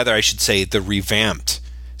 or rather I should say the revamped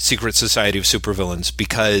Secret Society of Supervillains,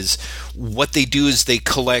 because what they do is they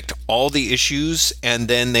collect all the issues, and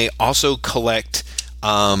then they also collect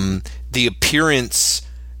the appearance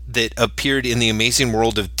that appeared in the Amazing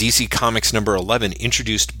World of DC Comics number 11,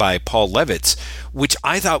 introduced by Paul Levitz, which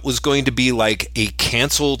I thought was going to be like a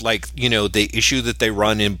canceled, like, the issue that they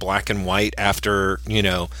run in black and white after,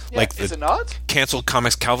 like the is it not? canceled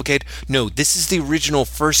Comics Cavalcade. No, this is the original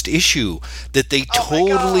first issue that they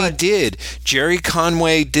totally did. Jerry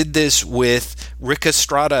Conway did this with Rick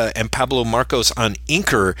Estrada and Pablo Marcos on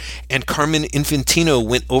inker, and Carmen Infantino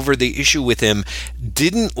went over the issue with him,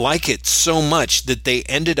 didn't like it so much that they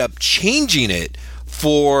ended up changing it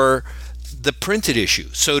for the printed issue.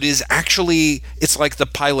 So it is actually, it's like the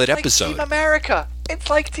pilot episode. Team America. It's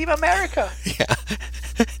like Team America. Yeah.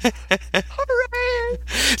 Hooray!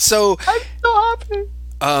 So I'm so happy.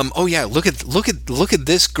 Oh yeah, look at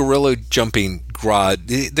this gorilla jumping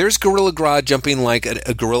Grodd. There's Gorilla Grodd jumping like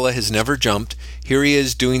a gorilla has never jumped. Here he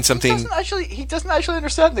is doing something. He doesn't actually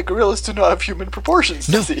understand that gorillas do not have human proportions.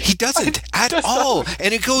 No, does he doesn't at all.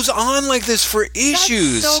 And it goes on like this for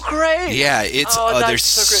issues. That's so great. Yeah, it's there's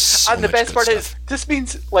so great. So and the best part is, this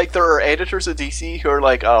means like there are editors at DC who are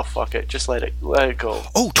like, oh fuck it, just let it go.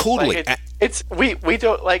 Oh, totally. Like we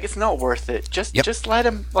don't like, it's not worth it. Just let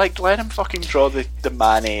him fucking draw the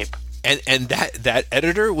man ape. And that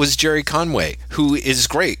editor was Jerry Conway, who is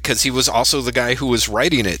great because he was also the guy who was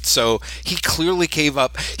writing it. So he clearly gave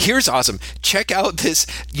up. Here's awesome. Check out this.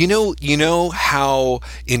 You know how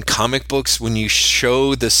in comic books when you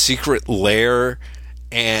show the secret lair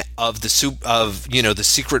of the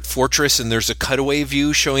secret fortress, and there's a cutaway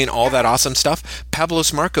view showing all that awesome stuff.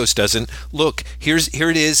 Pablos Marcos doesn't. Look, here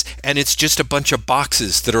it is, and it's just a bunch of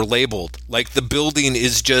boxes that are labeled. Like the building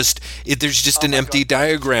is there's just an empty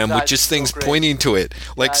diagram with just things pointing to it,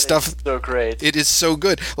 like stuff. So great. It is so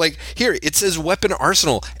good. Like here, it says weapon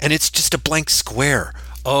arsenal, and it's just a blank square.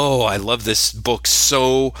 Oh, I love this book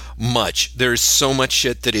so much. There's so much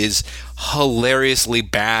shit that is hilariously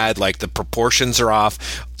bad, like the proportions are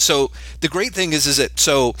off. So the great thing is that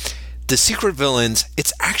the secret villains,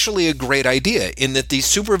 it's actually a great idea in that these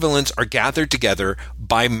supervillains are gathered together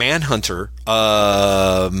by Manhunter,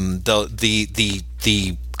 the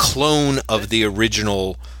clone of the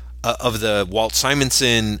original of the Walt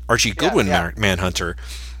Simonson, Archie Goodwin Manhunter,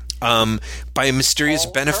 by a mysterious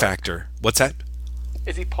benefactor. What's that?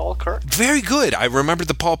 Is he Paul Kirk? Very good. I remembered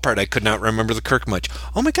the Paul part. I could not remember the Kirk much.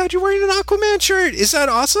 Oh my God, you're wearing an Aquaman shirt. Is that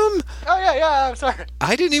awesome? Oh, yeah, I'm sorry.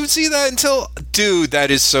 I didn't even see that until... Dude, that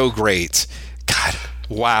is so great. God,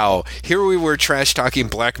 wow. Here we were trash talking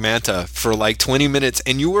Black Manta for like 20 minutes,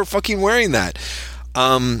 and you were fucking wearing that.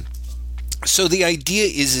 So the idea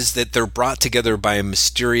is that they're brought together by a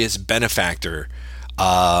mysterious benefactor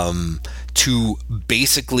to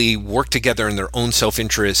basically work together in their own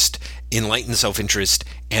self-interest, enlightened self-interest,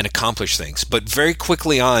 and accomplish things. But very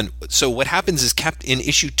quickly on, so what happens is in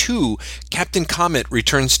issue 2, Captain Comet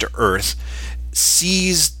returns to Earth,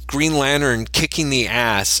 sees Green Lantern kicking the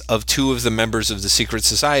ass of 2 of the members of the Secret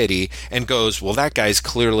Society, and goes, well, that guy's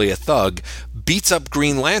clearly a thug, beats up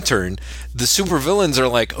Green Lantern. The supervillains are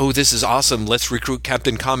like, oh, this is awesome, let's recruit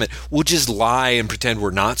Captain Comet. We'll just lie and pretend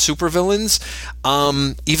we're not supervillains,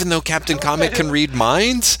 even though Captain Comet can read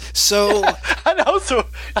minds. So and also,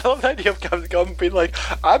 I love the idea of Captain Comet being like,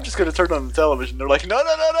 I'm just going to turn on the television. They're like, no.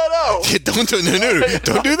 Don't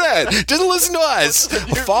do that. Just listen to us.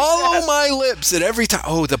 Follow my lips at every time.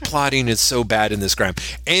 Oh, the plotting is so bad in this crime.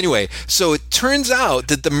 Anyway, so it turns out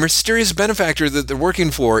that the mysterious benefactor that they're working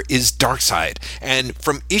for is Darkseid. And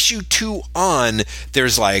from issue 2 on,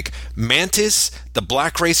 there's like Mantis, the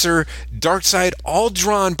Black Racer, Darkseid, all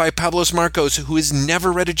drawn by Pablos Marcos, who has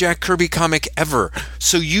never read a Jack Kirby comic ever.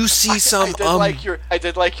 So you see some... I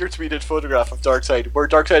did like your tweeted photograph of Darkseid, where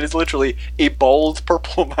Darkseid is literally a bald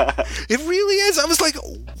purple man. It really is. I was like,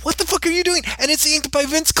 what the fuck are you doing? And it's inked by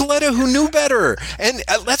Vince Colletta, who knew better. And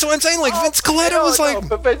that's what I'm saying. Like, Vince Colletta was like...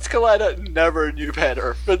 but Vince Colletta never knew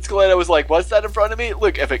better. Vince Colletta was like, what's that in front of me?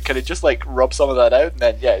 Look, can it just like rub some of that out? And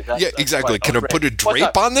then, that's exactly. Can I put a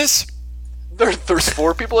drape on this? There's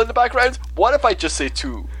 4 people in the background. What if I just say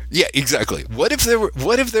 2? Yeah, exactly. What if there were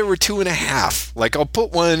 2.5? Like, I'll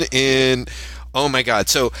put one in. Oh my God!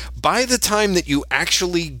 So by the time that you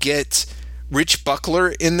actually get Rich Buckler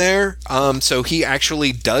in there, so he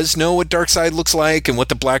actually does know what Darkseid looks like and what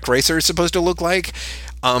the Black Racer is supposed to look like.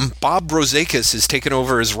 Bob Rozakis is taken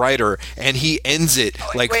over as writer, and he ends it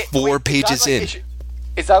 4 pages in.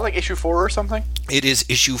 Is that like issue 4 or something? It is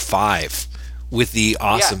issue 5 with the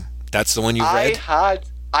awesome. Yeah. That's the one you read? I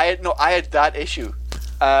had that issue.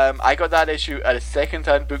 I got that issue at a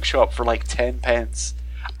second-hand bookshop for like 10 pence.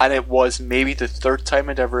 And it was maybe the 3rd time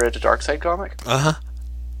I'd ever read a Darkseid comic. Uh-huh.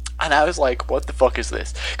 And I was like, what the fuck is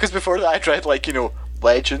this? Because before that I'd read like,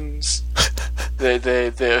 Legends,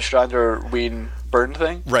 the Ostrander Ween Byrne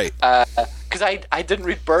thing. Right. Because I didn't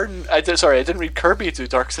read I didn't read Kirby to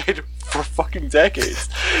Darkseid for fucking decades.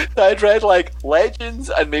 I'd read like Legends,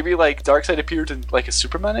 and maybe like Darkseid appeared in like a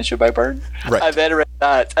Superman issue by Byrne. Right. And then I read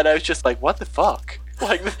that, and I was just like, what the fuck?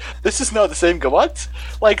 Like, this is not the same. What?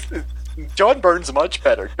 Like, John Byrne's much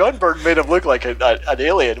better. John Byrne made him look like an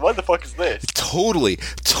alien. What the fuck is this? Totally.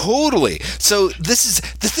 So this is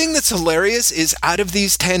the thing that's hilarious is out of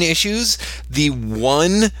these 10 issues, the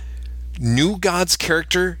one New Gods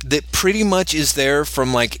character that pretty much is there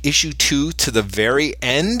from like issue 2 to the very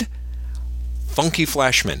end, Funky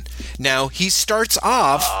Flashman. Now he starts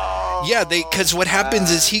off, because what happens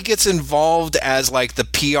is he gets involved as like the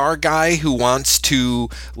PR guy who wants to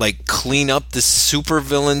like clean up the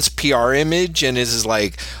supervillain's PR image, and is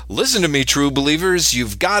like, listen to me, true believers,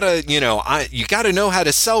 you've gotta, you gotta know how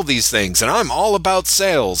to sell these things, and I'm all about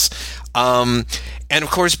sales. And of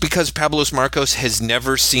course, because Pablos Marcos has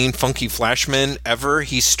never seen Funky Flashman ever,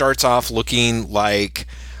 he starts off looking like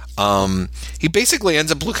he basically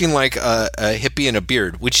ends up looking like a hippie in a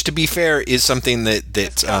beard, which, to be fair, is something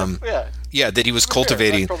that he was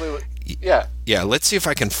cultivating. Yeah. Yeah, let's see if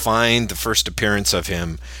I can find the first appearance of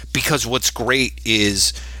him, because what's great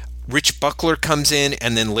is Rich Buckler comes in,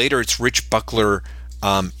 and then later it's Rich Buckler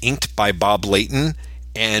inked by Bob Layton.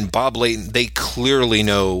 And Bob Layton, they clearly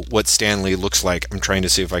know what Stan Lee looks like. I'm trying to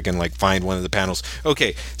see if I can find one of the panels.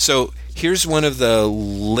 Okay, so here's one of the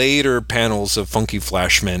later panels of Funky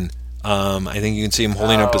Flashman. I think you can see him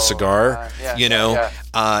holding up a cigar,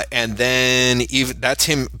 and then even that's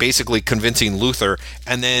him basically convincing Luther.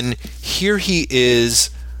 And then here he is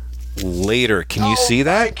later. Can you see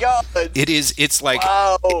that? Oh my God. It's like,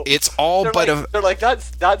 wow. It's all they're but like, they're like,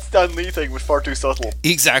 that Stan Lee thing was far too subtle.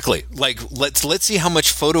 Exactly. Like, let's see how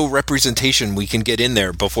much photo representation we can get in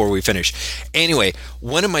there before we finish. Anyway,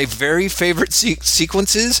 one of my very favorite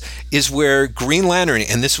sequences is where Green Lantern,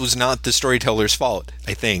 and this was not the storyteller's fault,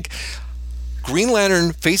 I think, Green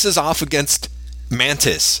Lantern faces off against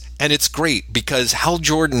Mantis, and it's great because Hal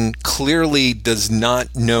Jordan clearly does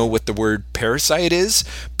not know what the word parasite is,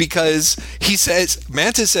 because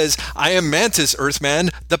Mantis says, "I am Mantis, Earthman,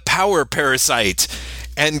 the power parasite."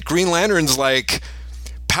 And Green Lantern's like,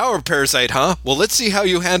 "Power parasite, huh? Well, let's see how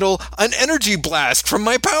you handle an energy blast from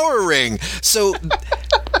my power ring." So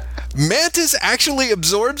Mantis actually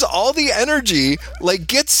absorbs all the energy,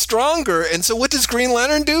 gets stronger, and so what does Green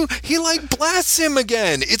Lantern do? He blasts him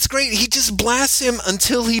again. It's great. He just blasts him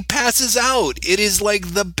until he passes out. It is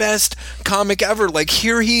the best comic ever.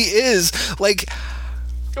 Here he is, Wait.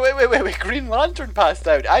 Green Lantern passed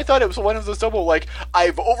out. I thought it was one of those double,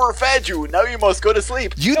 I've overfed you, now you must go to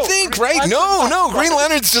sleep. You'd think, right? No. Green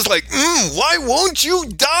Lantern's just why won't you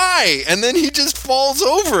die? And then he just falls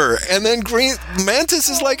over. And then Mantis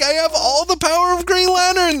is like, I have all the power of Green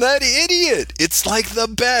Lantern, that idiot. It's the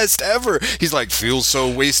best ever. He's like, feels so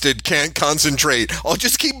wasted, can't concentrate. I'll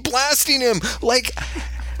just keep blasting him.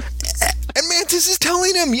 And Mantis is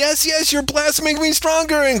telling him, yes, your blasts make me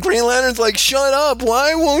stronger. And Green Lantern's like, shut up,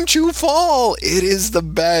 why won't you fall? It is the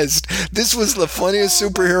best. This was the funniest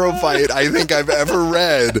superhero fight I think I've ever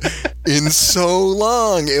read in so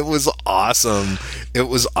long. It was awesome.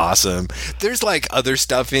 There's other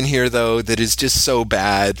stuff in here, though, that is just so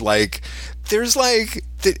bad. There's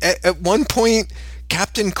at one point,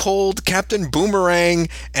 Captain Cold, Captain Boomerang,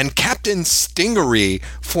 and Captain Stingery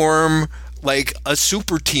form a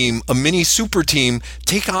super team, a mini super team,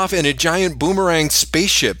 take off in a giant Boomerang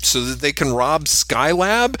spaceship so that they can rob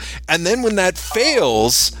Skylab. And then when that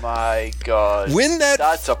fails, oh my God,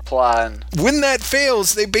 that's a plan. When that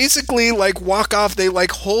fails, they basically walk off. They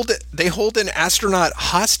hold an astronaut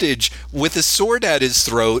hostage with a sword at his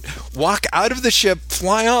throat, walk out of the ship,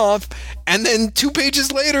 fly off, and then 2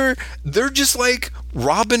 pages later, they're just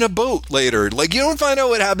robbing a boat later. You don't find out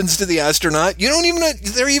what happens to the astronaut. You don't even,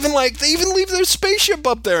 they even leave their spaceship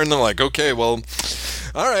up there, and they're like, okay, well,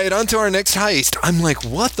 all right, on to our next heist. I'm like,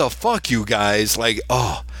 what the fuck, you guys?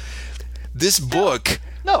 This book.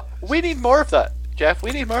 No, we need more of that, Jeff.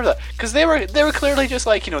 We need more of that. Because they were clearly just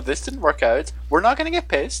this didn't work out. We're not going to get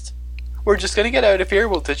pissed. We're just going to get out of here.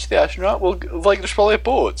 We'll ditch the astronaut. We'll there's probably a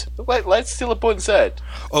boat. Let's steal a boat instead.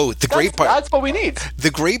 Oh, great part. That's what we need.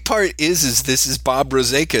 The great part is this is Bob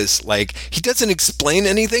Rozakis. He doesn't explain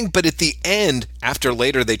anything, but at the end, after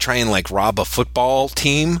later they try and rob a football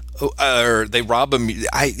team, or they rob them.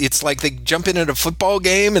 It's they jump in at a football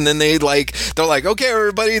game, and then they're like, okay,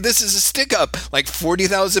 everybody, this is a stick up,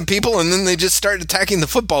 40,000 people, and then they just start attacking the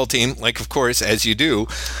football team, of course, as you do.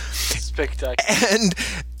 Spectacular.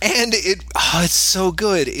 And it's so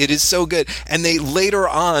good. It is so good. And they later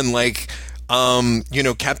on,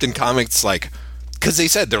 Captain Comics, because they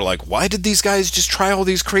said, they're why did these guys just try all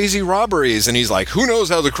these crazy robberies? And he's like, who knows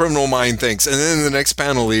how the criminal mind thinks? And then in the next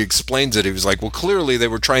panel, he explains it. He was like, well, clearly they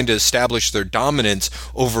were trying to establish their dominance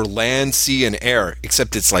over land, sea, and air,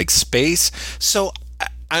 except it's space. So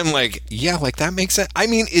I'm like, yeah, that makes sense. I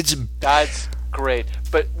mean, that's great.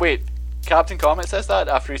 But wait, Captain Comet says that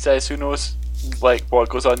after he says, who knows, what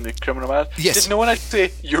goes on in the criminal mind? Yes. Did no one actually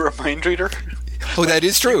say, you're a mind reader? Oh, that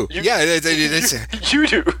is true. You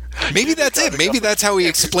do. Maybe that's it. Maybe that's how he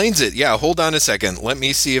explains it. Yeah, hold on a second. Let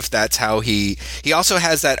me see if that's how he also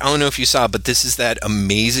has that, I don't know if you saw, but this is that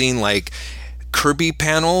amazing, Kirby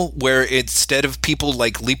panel where instead of people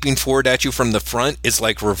leaping forward at you from the front, it's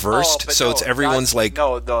reversed. Oh, so no, it's everyone's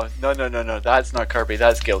No. That's not Kirby.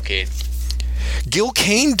 That's Gil Kane. Gil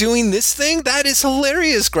Kane doing this thing? That is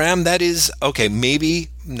hilarious, Graham. That is okay. Maybe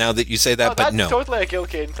now that you say that, but no, that's totally a Gil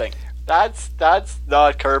Kane thing. That's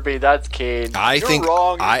not Kirby. That's Kane. You're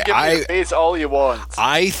wrong. You give me the face all you want.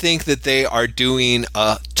 I think that they are doing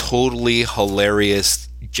a totally hilarious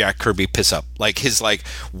Jack Kirby piss up. Like his like,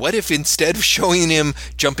 what if instead of showing him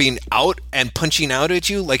jumping out and punching out at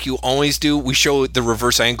you like you always do, we show the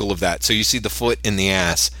reverse angle of that, so you see the foot in the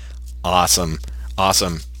ass. Awesome.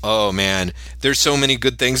 Oh man, there's so many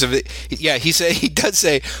good things of it. Yeah, he does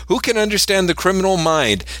say, who can understand the criminal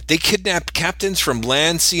mind? They kidnapped captains from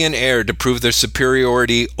land, sea, and air to prove their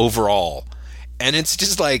superiority overall. And it's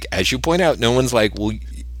just like, as you point out, no one's like, well,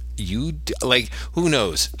 like, who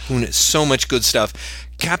knows? So much good stuff.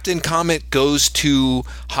 Captain Comet goes to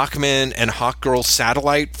Hawkman and Hawkgirl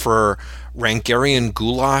satellite for Rangarian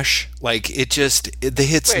Goulash. Like, the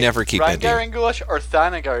hits never keep ending. Rangarian Goulash or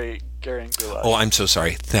Thanagarian Goulash? Oh, I'm so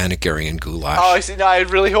sorry. Thanagarian Goulash. Oh, I see. No, I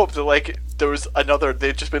really hoped that, like, there was another,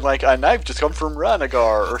 they'd just been like, and I've just come from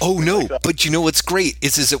Ranagar or something. Oh, no. Like that. But you know what's great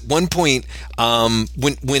is at one point,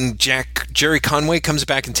 when Jerry Conway comes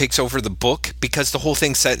back and takes over the book, because the whole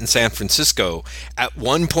thing's set in San Francisco, at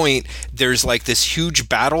one point, there's like this huge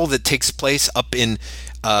battle that takes place up in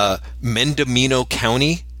Mendocino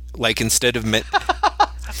County, like instead of...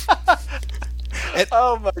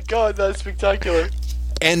 Oh my god, that's spectacular.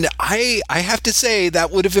 And I have to say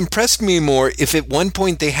that would have impressed me more if at one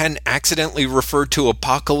point they hadn't accidentally referred to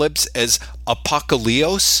Apocalypse as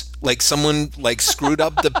Apocalypse, like someone like screwed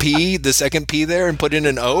up the second P there and put in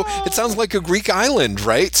an O. It sounds like a Greek island,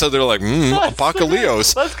 right? So they're like,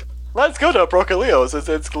 Apocalypse. Let's go to Apocalypse.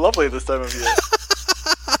 It's lovely this time of year.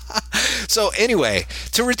 So anyway,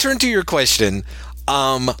 to return to your question,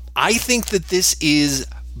 I think that this is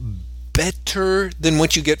better than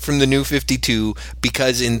what you get from the New 52,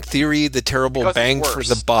 because in theory the terrible bang for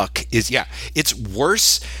the buck is it's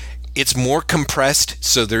worse, it's more compressed,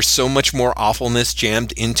 so there's so much more awfulness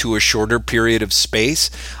jammed into a shorter period of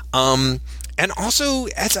space, and also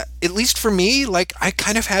at least for me, like, I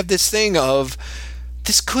kind of have this thing of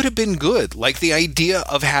this could have been good, like the idea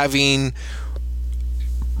of having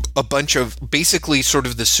a bunch of basically sort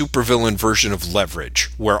of the supervillain version of Leverage,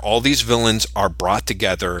 where all these villains are brought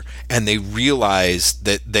together and they realize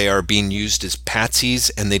that they are being used as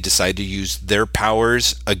patsies, and they decide to use their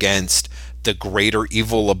powers against the greater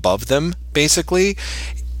evil above them, basically.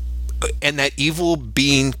 And that evil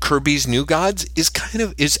being Kirby's New Gods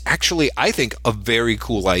is actually, I think, a very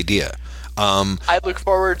cool idea. I look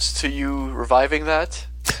forward to you reviving that.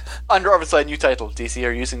 Under obviously a new title. DC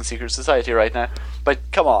are using Secret Society right now, but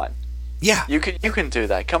come on, yeah, you can do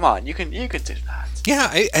that. Come on, you can do that.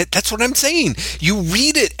 Yeah, that's what I'm saying. You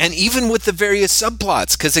read it, and even with the various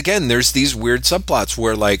subplots, because again, there's these weird subplots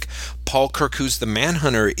where, like, Paul Kirk, who's the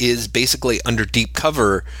Manhunter, is basically under deep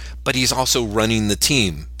cover, but he's also running the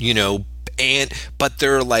team, but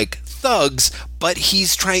they're like thugs, but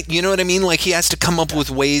he's trying, you know what I mean? Like, he has to come up with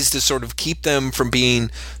ways to sort of keep them from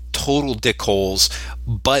being total dickholes,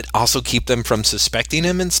 but also keep them from suspecting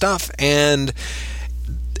him and stuff. And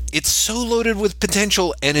it's so loaded with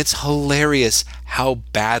potential, and it's hilarious how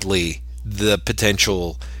badly the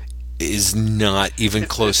potential is not even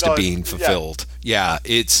close to being fulfilled. Yeah,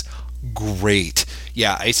 it's great.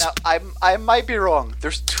 Yeah, I might be wrong.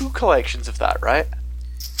 There's 2 collections of that, right?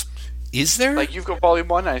 Is there? Like, you've got volume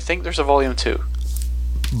 1, and I think there's a volume 2.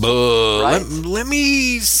 Right? Let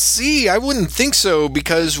me see. I wouldn't think so,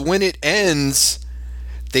 because when it ends,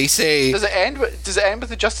 they say... Does it end with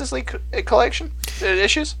the Justice League collection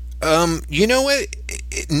issues? You know what?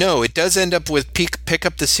 No, it does end up with pick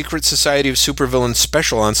up the Secret Society of Supervillains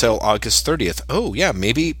special on sale August 30th. Oh, yeah,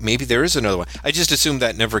 maybe there is another one. I just assumed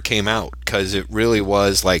that never came out, because it really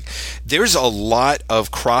was like... There's a lot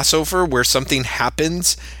of crossover where something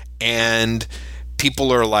happens, and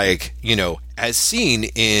people are like, as seen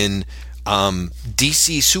in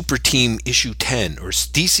DC Super Team issue 10 or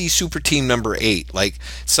DC Super Team number 8, like,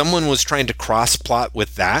 someone was trying to cross plot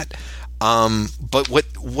with that. But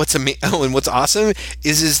what's awesome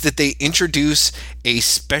is that they introduce a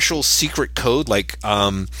special secret code, like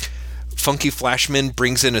Funky Flashman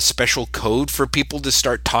brings in a special code for people to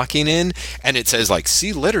start talking in, and it says, like,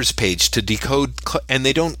 see letters page to decode, and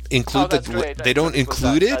they don't include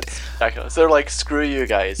it. So they're like, screw you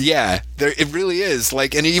guys. Yeah, it really is.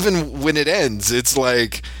 Like, and even when it ends, it's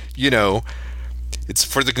like, it's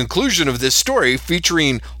for the conclusion of this story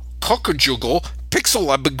featuring Cockajuggle,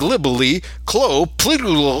 Pixelabiglibly, Clo,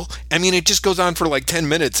 Plidgle. I mean, it just goes on for like 10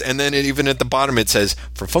 minutes, and then even at the bottom it says,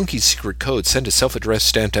 for Funky's secret code, send a self-addressed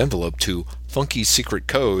stamped envelope to Funky's secret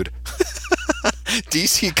code,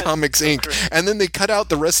 DC Comics Inc. And then they cut out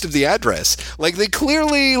the rest of the address. Like, they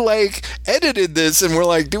clearly, like, edited this and were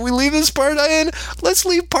like, do we leave this part in? Let's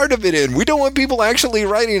leave part of it in. We don't want people actually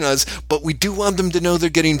writing us, but we do want them to know they're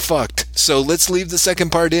getting fucked. So let's leave the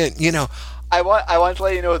second part in. I want to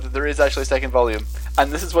let you know that there is actually a second volume,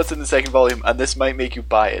 and this is what's in the second volume, and this might make you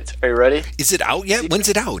buy it. Are you ready? Is it out yet? When's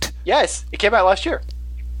it out? Yes, it came out last year.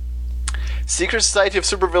 Secret Society of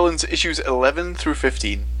Supervillains issues 11 through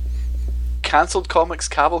 15. Cancelled Comics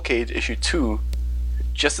Cavalcade issue 2.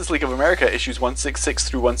 Justice League of America issues 166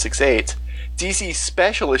 through 168. DC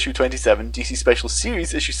Special issue 27. DC Special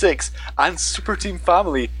Series issue 6. And Super Team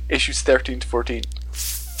Family issues 13 to 14.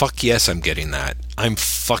 Fuck yes, I'm getting that. I'm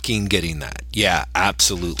fucking getting that. Yeah,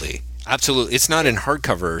 absolutely. Absolutely. It's not in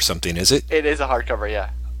hardcover or something, is it? It is a hardcover, yeah.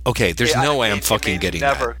 Okay, there's no way I'm fucking getting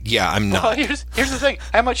that. Yeah, I'm not. Well, here's the thing.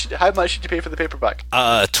 How much did you pay for the paperback?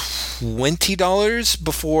 $20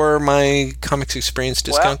 before my Comics Experience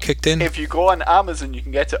discount kicked in. If you go on Amazon, you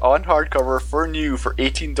can get it on hardcover for new for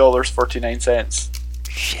 $18.49.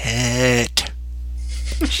 Shit.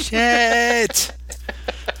 Shit.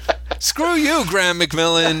 Screw you, Graham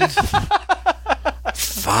McMillan.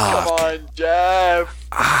 Fuck. Come on, Jeff.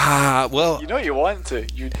 Well, you know you want to.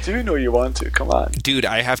 You do know you want to. Come on. Dude,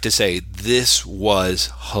 I have to say, this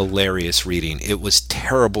was hilarious reading. It was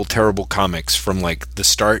terrible, terrible comics from like the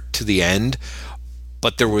start to the end,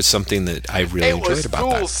 but there was something that I really enjoyed about that. It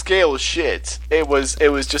was full-scale shit. It was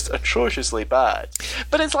just atrociously bad.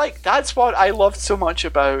 But it's like, that's what I loved so much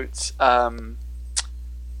about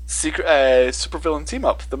Supervillain Team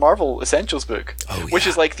Up, the Marvel Essentials book, which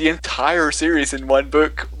is like the entire series in one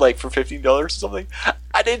book, like for $15 or something.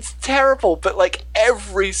 And it's terrible, but like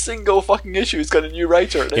every single fucking issue has got a new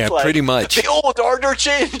writer. And it's like, pretty much. The old order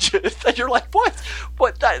changes, and you're like, what?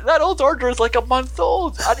 What? That old order is like a month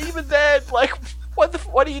old, and even then, like,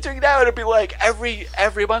 what are you doing now? And it'd be like every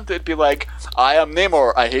month it'd be like, I am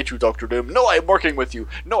Namor, I hate you, Dr. Doom. No, I'm working with you.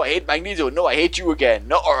 No, I hate Magneto. No, I hate you again.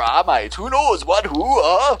 No, or am I? Who knows what? Who?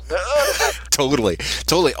 Totally.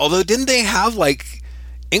 Although, didn't they have like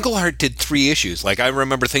Englehart did 3 issues? Like, I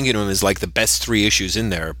remember thinking of him as like the best 3 issues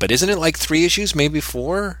in there. But isn't it like 3 issues, maybe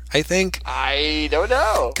 4? I think. I don't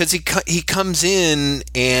know. Because he comes in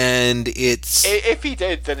and it's. If he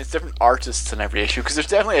did, then it's different artists in every issue. Because there's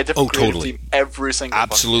definitely a different creative team every single.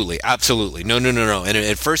 Absolutely. No. And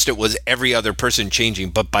at first it was every other person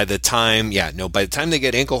changing, but by the time they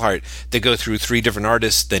get Englehart, they go through 3 different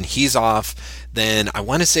artists. Then he's off. Then I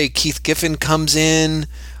want to say Keith Giffen comes in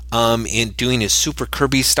doing his Super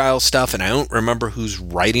Kirby style stuff, and I don't remember who's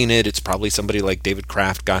writing it. It's probably somebody like David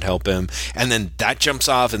Kraft, God help him. And then that jumps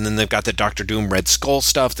off, and then they've got the Doctor Doom Red Skull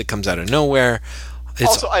stuff that comes out of nowhere.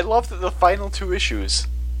 Also, I love that the final 2 issues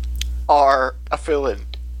are a fill-in.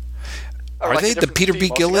 Are they the Peter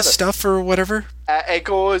B. Gillis stuff or whatever? It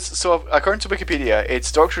goes, so according to Wikipedia,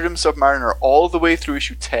 it's Doctor Doom Submariner all the way through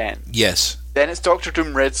issue 10. Yes. Then it's Doctor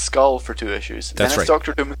Doom Red Skull for 2 issues. Then it's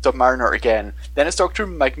Doctor Doom Submariner again. Then it's Doctor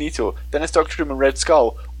Doom Magneto. Then it's Doctor Doom and Red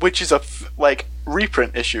Skull, which is a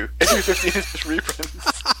reprint issue. Issue 15 is just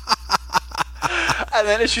reprints. And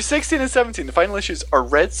then issue 16 and 17, the final issues, are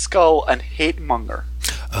Red Skull and Hate Monger.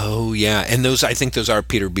 Oh yeah, and I think those are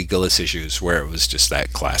Peter B. Gillis issues where it was just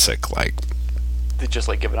that classic like. They just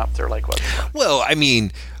like given up. They're like what? Well, I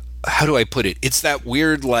mean, how do I put it? It's that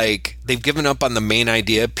weird, like, they've given up on the main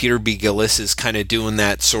idea. Peter B. Gillis is kind of doing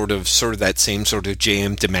that sort of that same sort of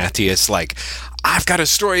J.M. DeMatteis, like, I've got a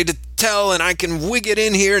story to tell and I can wig it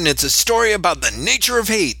in here, and it's a story about the nature of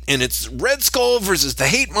hate, and it's Red Skull versus the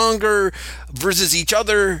hate monger versus each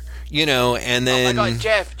other, you know, and then... Oh my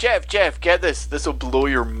god, Jeff, get this. This will blow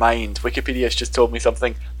your mind. Wikipedia's just told me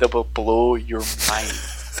something that will blow your mind.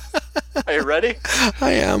 Are you ready?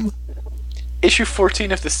 I am. Issue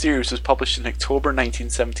 14 of the series was published in October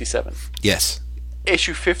 1977. Yes.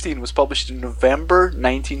 Issue 15 was published in November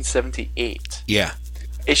 1978. Yeah.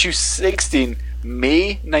 Issue 16,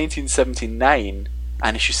 May 1979.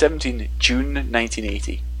 And issue 17, June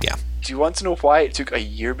 1980. Yeah. Do you want to know why it took a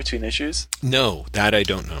year between issues? No, that I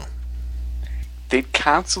don't know. They'd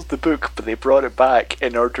cancelled the book, but they brought it back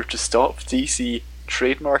in order to stop DC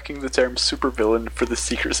trademarking the term supervillain for the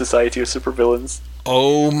Secret Society of Supervillains.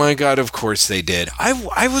 Oh my god, of course they did.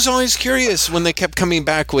 I was always curious when they kept coming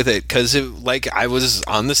back with it, because I was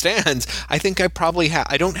on the stands. I think I probably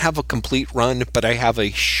I don't have a complete run, but I have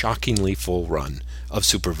a shockingly full run of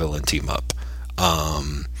Supervillain Team Up.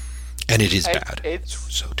 And it is bad. It's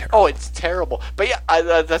so terrible. Oh, it's terrible. But yeah,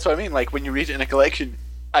 that's what I mean. Like, when you read it in a collection,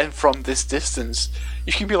 and from this distance,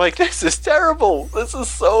 you can be like, this is terrible. This is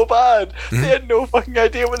so bad. They had no fucking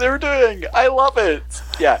idea what they were doing. I love it.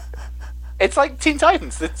 Yeah. It's like Teen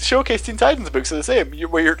Titans. The Showcase Teen Titans books are the same.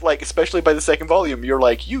 Where you're like, especially by the second volume, you're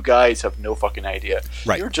like, you guys have no fucking idea.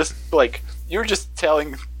 Right. You're just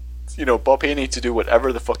telling, Bob Haney to do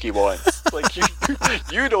whatever the fuck he wants. Like,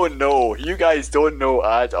 you don't know. You guys don't know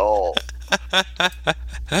at all.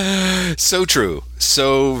 So true.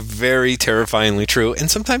 So very terrifyingly true. And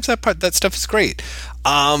sometimes that stuff is great.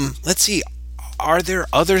 Let's see. Are there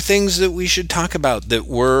other things that we should talk about that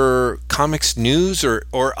were comics news or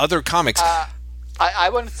other comics? I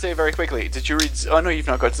wanted to say very quickly, did you read... Oh, no, you've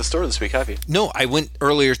not got to the store this week, have you? No, I went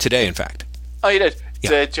earlier today, in fact. Oh, you did?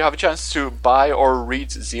 Yeah. Did you have a chance to buy or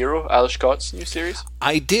read Zero, Alice Scott's new series?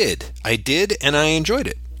 I did, and I enjoyed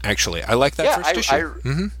it, actually. I like that first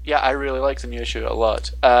issue. Yeah, I really like the new issue a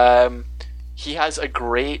lot. He has a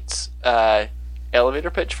great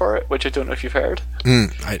elevator pitch for it, which I don't know if you've heard.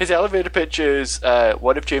 His elevator pitch is,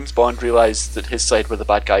 what if James Bond realized that his side were the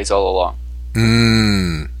bad guys all along?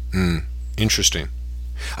 Interesting.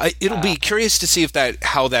 It'll be curious to see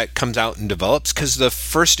how that comes out and develops, because the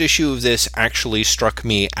first issue of this actually struck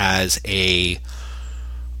me as a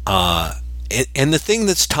and the thing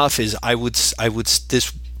that's tough is I would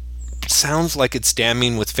this sounds like it's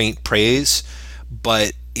damning with faint praise,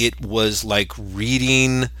 but it was like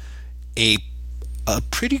reading a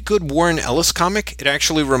pretty good Warren Ellis comic. It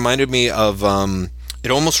actually reminded me of it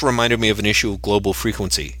almost reminded me of an issue of Global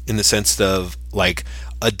Frequency, in the sense of like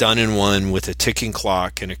a done-in-one with a ticking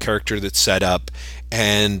clock and a character that's set up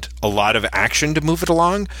and a lot of action to move it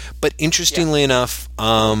along. But interestingly enough,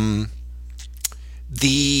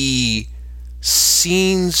 the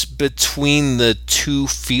scenes between the two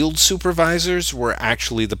field supervisors were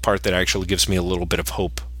actually the part that actually gives me a little bit of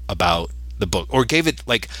hope about the book, or gave it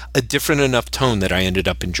like a different enough tone that I ended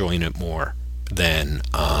up enjoying it more than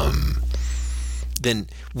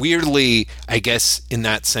weirdly, I guess, in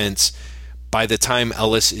that sense. By the time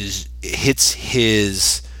Ellis hits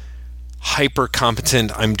his hyper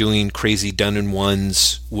competent, I'm doing crazy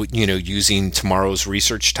done-in-ones, using tomorrow's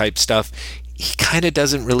research type stuff, he kind of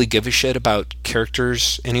doesn't really give a shit about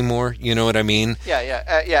characters anymore. You know what I mean? Yeah.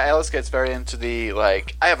 Ellis gets very into the,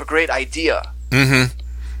 like, I have a great idea.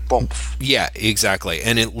 Boom. Yeah, exactly.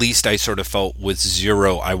 And at least I sort of felt with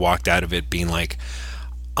Zero, I walked out of it being like,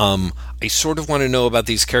 I sort of want to know about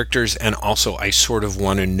these characters, and also I sort of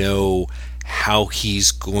want to know how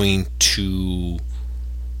he's going to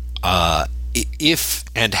if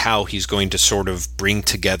and how he's going to sort of bring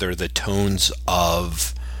together the tones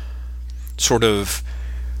of sort of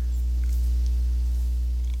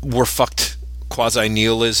we're fucked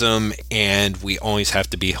quasi-nihilism, and we always have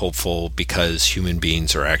to be hopeful because human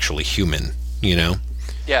beings are actually human,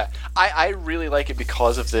 Yeah, I really like it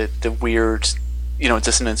because of the weird,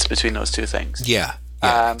 dissonance between those two things. Yeah,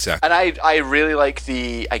 exactly. And I really like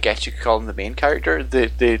I guess you could call him the main character,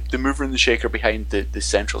 the mover and the shaker behind the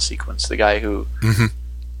central sequence, the guy who,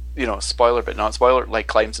 spoiler but not spoiler, like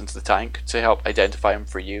climbs into the tank to help identify him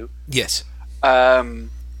for you. Yes.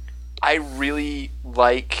 I really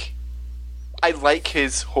like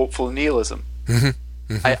his hopeful nihilism.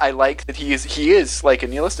 I like that he is like a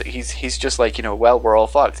nihilistic. He's just like, well, we're all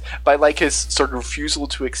fucked. But I like his sort of refusal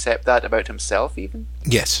to accept that about himself, even.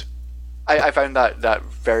 Yes. I found that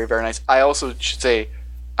very, very nice. I also should say,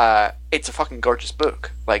 it's a fucking gorgeous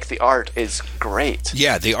book. Like, the art is great.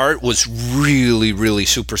 Yeah, the art was really, really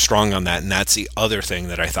super strong on that, and that's the other thing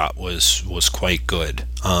that I thought was quite good.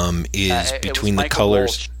 Is between the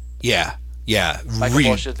colors. Walsh. Yeah. Michael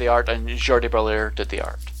Walsh did the art, and Jordi Belair did the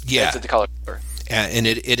art. Yeah. Did the color. And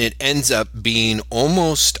it ends up being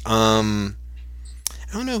almost I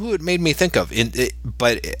don't know who it made me think of,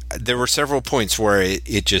 but there were several points where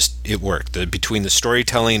it worked between the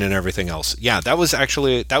storytelling and everything else. Yeah, that was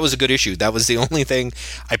a good issue. That was the only thing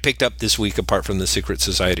I picked up this week apart from the Secret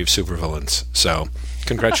Society of Supervillains. So,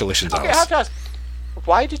 congratulations, okay, Alice. I have to ask,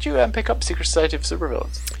 why did you pick up Secret Society of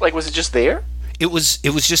Supervillains? Like, was it just there? It was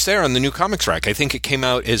just there on the new comics rack. I think it came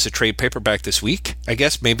out as a trade paperback this week. I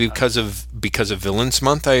guess maybe because of Villains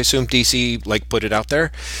Month. I assume DC put it out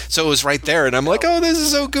there, so it was right there. And I'm like, oh, this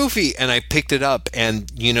is so goofy. And I picked it up, and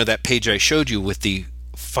that page I showed you with the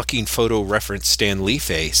fucking photo reference Stan Lee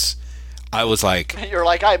face. I was like, you're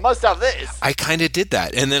like, I must have this. I kind of did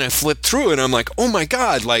that, and then I flipped through, and I'm like, oh my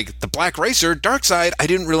god, the Black Racer, Darkseid. I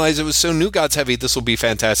didn't realize it was so New Gods heavy. This will be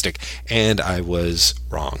fantastic, and I was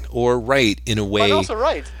wrong, or right in a way. But also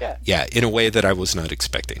right, yeah. Yeah, in a way that I was not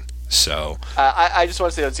expecting. So I just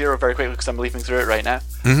want to say on Zero very quickly because I'm leafing through it right now.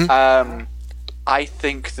 I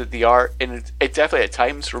think that the art it definitely at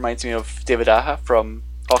times reminds me of David Aja from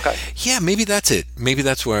Hawkeye. Yeah, maybe that's it. Maybe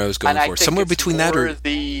that's where I was going for. Somewhere between that or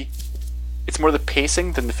it's more the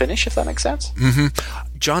pacing than the finish, if that makes sense.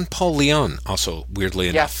 John Paul Leon also, weirdly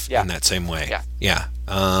enough, in that same way. Yeah.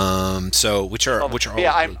 So which are all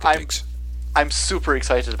really good things. I'm super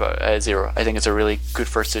excited about Zero. I think it's a really good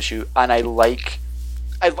first issue, and I like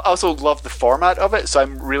I also love the format of it, so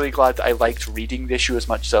I'm really glad that I liked reading the issue as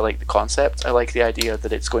much as I like the concept. I like the idea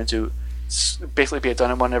that it's going to basically be a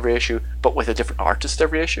done-in-one every issue, but with a different artist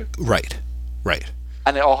every issue. Right.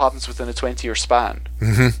 And it all happens within a 20-year span,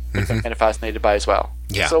 which I'm kind of fascinated by as well.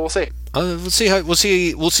 Yeah. So we'll see.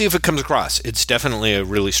 We'll see if it comes across. It's definitely a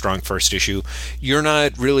really strong first issue. You're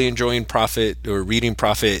not really enjoying Prophet or reading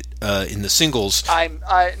Prophet in the singles. I'm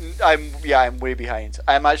way behind.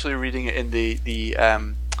 I'm actually reading it in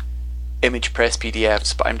the Image Press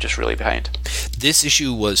PDFs, but I'm just really behind. This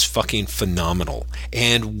issue was fucking phenomenal.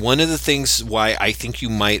 And one of the things why I think you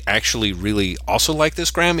might actually really also like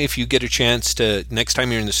this, Graham, if you get a chance to, next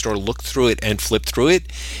time you're in the store, look through it and flip through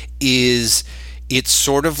it, is it's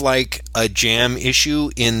sort of like a jam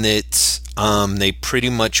issue in that they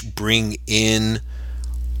pretty much bring in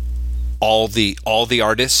all the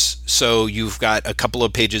artists. So you've got a couple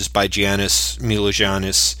of pages by Milo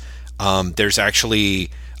Giannis. There's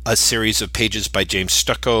actually a series of pages by James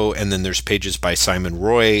Stucco, and then there's pages by Simon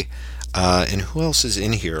Roy. And who else is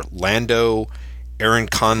in here? Lando, Aaron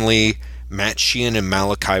Conley, Matt Sheehan and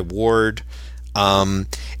Malachi Ward, Ron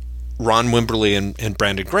Wimberly and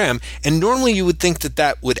Brandon Graham. And normally you would think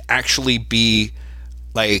that would actually be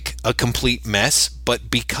like a complete mess, but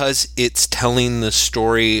because it's telling the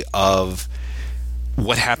story of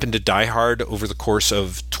what happened to Die Hard over the course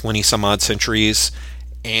of 20 some odd centuries,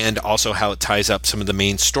 and also how it ties up some of the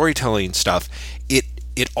main storytelling stuff,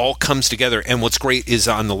 it all comes together. And what's great is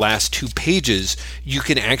on the last 2 pages, you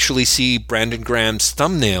can actually see Brandon Graham's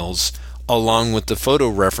thumbnails along with the photo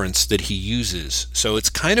reference that he uses. So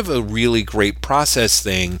it's kind of a really great process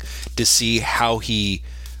thing to see how he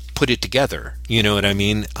put it together. You know what I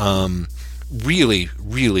mean? Really,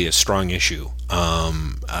 really a strong issue.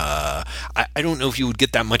 I don't know if you would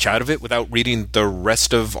get that much out of it without reading the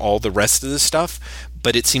rest of the stuff,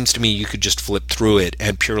 but it seems to me you could just flip through it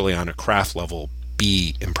and purely on a craft level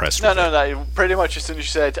be impressed with it. No. Pretty much as soon as you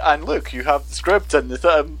said, and look, you have the script and the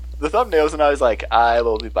thumbnails, and I was like, I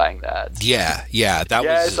will be buying that. Yeah.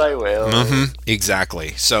 Yes, I will.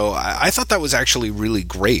 Exactly. So I thought that was actually really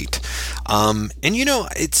great. And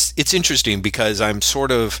it's interesting because I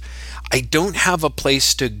don't have a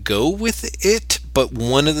place to go with it, but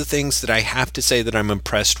one of the things that I have to say that I'm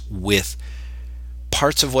impressed with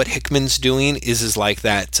parts of what Hickman's doing is like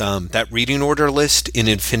that reading order list in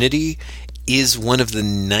Infinity is one of the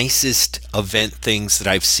nicest event things that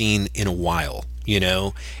I've seen in a while,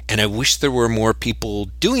 and I wish there were more people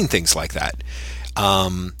doing things like that.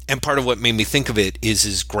 And part of what made me think of it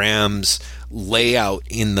is Graham's layout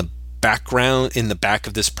in the background, in the back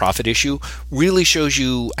of this Prophet issue, really shows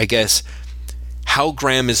you, I guess, how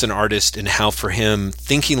Graham is an artist and how for him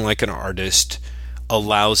thinking like an artist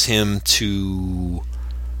allows him to,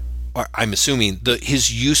 I'm assuming, his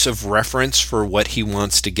use of reference for what he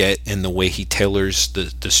wants to get and the way he tailors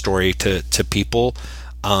the story to people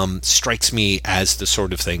strikes me as the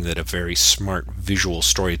sort of thing that a very smart visual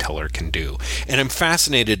storyteller can do. And I'm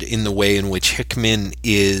fascinated in the way in which Hickman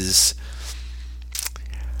is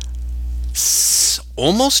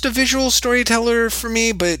almost a visual storyteller for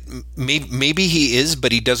me, but maybe he is,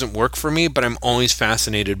 but he doesn't work for me. But I'm always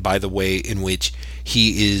fascinated by the way in which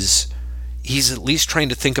he's at least trying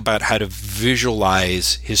to think about how to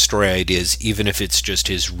visualize his story ideas, even if it's just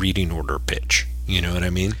his reading order pitch. You know what I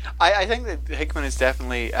mean? I think that Hickman is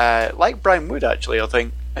definitely like Brian Wood. Actually,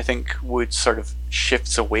 I think Wood sort of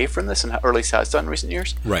shifts away from this, or at least has done in recent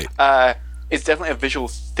years. Right. Is definitely a visual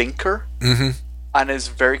thinker. Mm-hmm. And is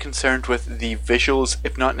very concerned with the visuals,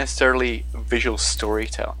 if not necessarily visual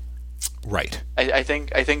storytelling. Right. I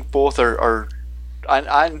think both are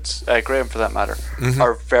and Graham for that matter,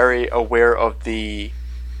 are very aware of the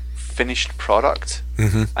finished product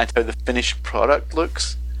and how the finished product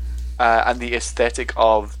looks, and the aesthetic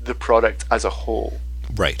of the product as a whole.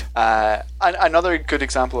 Right. And another good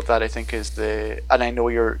example of that, I think, is and I know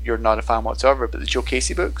you're not a fan whatsoever, but the Joe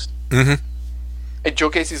Casey books. Mm-hmm. And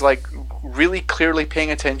Joe Casey's like really clearly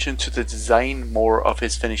paying attention to the design more of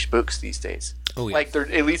his finished books these days. Oh, yeah. Like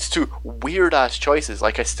it leads to weird ass choices.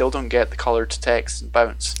 Like I still don't get the color to text and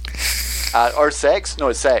bounce, or sex. No,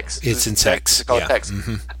 it's sex. It's in sex. The color text.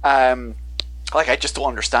 Mm-hmm. Like I just don't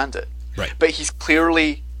understand it. Right. But he's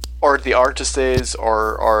clearly, or the artist is,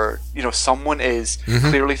 or someone is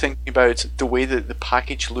clearly thinking about the way that the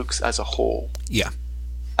package looks as a whole. Yeah.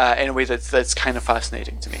 In a way that's kind of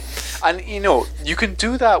fascinating to me. And you can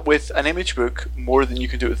do that with an Image book more than you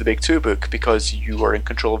can do it with the Big Two book, because you are in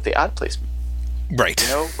control of the ad placement. Right.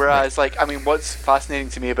 Whereas what's fascinating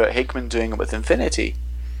to me about Hickman doing it with Infinity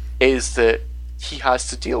is that he has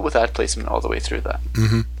to deal with ad placement all the way through that.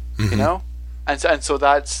 And so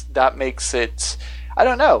that makes it, I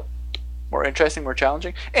don't know, more interesting, more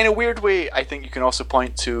challenging. In a weird way, I think you can also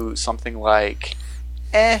point to something like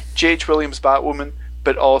J.H. Williams' Batwoman,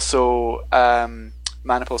 but also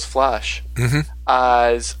Manipul's Flash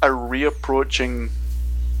as a reapproaching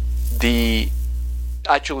the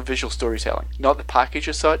actual visual storytelling, not the package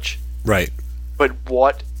as such, right? But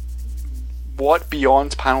what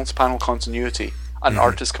beyond panel to panel continuity an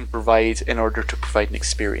artist can provide in order to provide an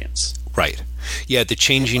experience. Right. Yeah, the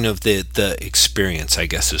changing of the experience, I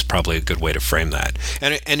guess, is probably a good way to frame that.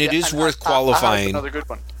 And it is worth qualifying. Another good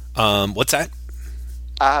one. What's that?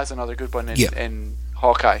 Has another good one in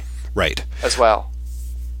Hawkeye. Right. As well.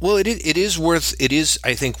 Well, it is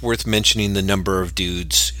I think worth mentioning the number of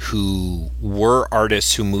dudes who were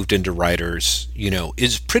artists who moved into writers,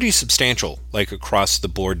 is pretty substantial, like across the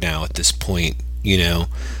board now at this point,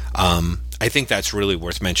 I think that's really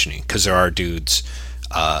worth mentioning because there are dudes,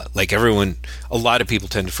 like everyone, a lot of people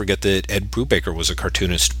tend to forget that Ed Brubaker was a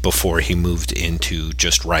cartoonist before he moved into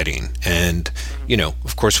just writing. And,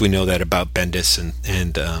 of course we know that about Bendis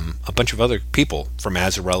and a bunch of other people from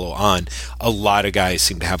Azzarello on. A lot of guys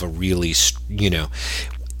seem to have a really,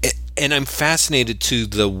 and I'm fascinated to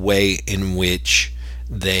the way in which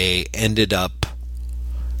they ended up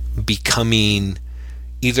becoming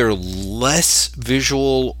either less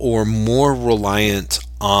visual or more reliant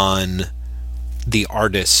on the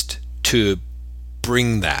artist to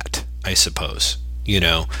bring that, I suppose,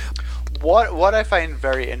 What I find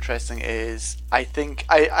very interesting is, I think,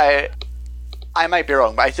 I might be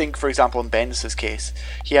wrong, but I think, for example, in Bendis' case,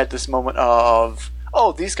 he had this moment of,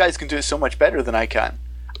 these guys can do it so much better than I can.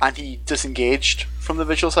 And he disengaged from the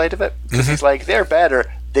visual side of it, because he's like, they're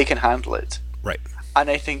better, they can handle it. Right. And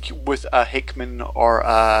I think with a Hickman or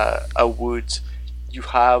a Wood, you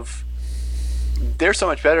have, they're so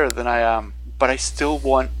much better than I am, but I still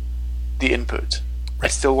want the input. Right. I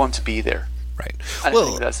still want to be there. Right. And I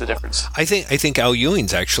think that's the difference. I think Al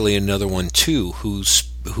Ewing's actually another one too, who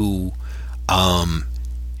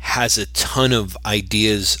has a ton of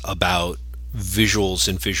ideas about visuals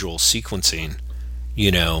and visual sequencing,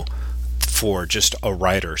 for just a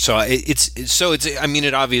writer. So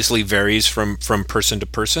it obviously varies from person to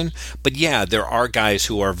person, but yeah, there are guys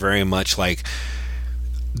who are very much like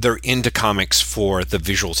they're into comics for the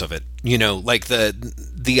visuals of it, like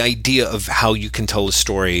the idea of how you can tell a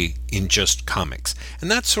story in just comics. And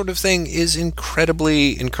that sort of thing is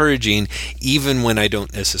incredibly encouraging, even when I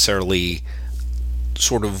don't necessarily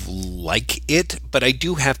sort of like it. But I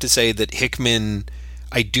do have to say that Hickman,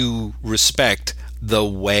 I do respect the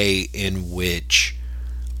way in which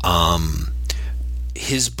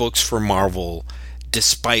his books for Marvel,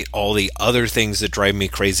 despite all the other things that drive me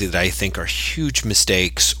crazy that I think are huge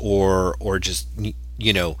mistakes or just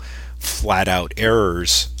flat out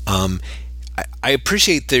errors, I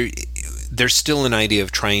appreciate there's still an idea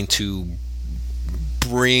of trying to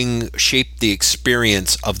shape the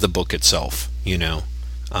experience of the book itself,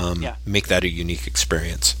 make that a unique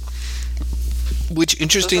experience. Which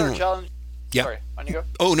interesting. Yeah. Sorry, on you go.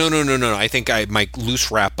 Oh, no. I think my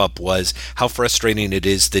loose wrap up was how frustrating it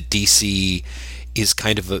is that DC is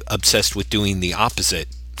kind of obsessed with doing the opposite,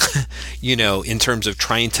 in terms of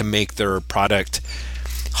trying to make their product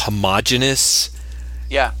homogenous.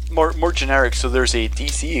 Yeah, more generic, so there's a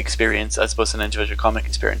DC experience as opposed to an individual comic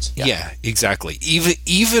experience. Yeah, exactly.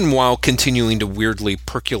 Even while continuing to weirdly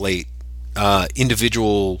percolate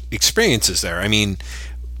individual experiences there. I mean,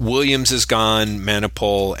 Williams is gone,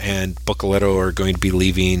 Manipul and Buccellato are going to be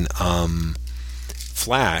leaving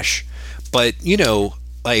Flash, but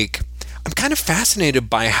I'm kind of fascinated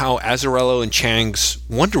by how Azzarello and Chang's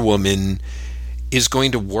Wonder Woman is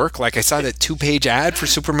going to work. Like, I saw that 2-page ad for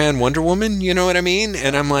Superman Wonder Woman, you know what I mean?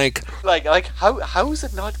 And I'm like how is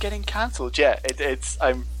it not getting cancelled? Yeah,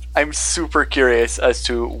 I'm super curious as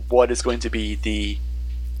to what is going to be the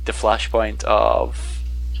flashpoint of,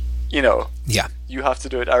 yeah, you have to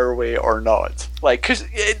do it our way or not. Because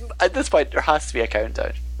at this point there has to be a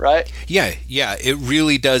countdown, right? Yeah, it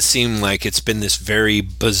really does seem like it's been this very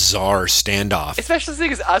bizarre standoff. Especially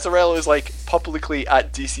because Azzarello is publicly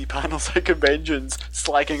at DC panels and conventions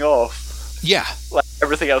slacking off. Yeah,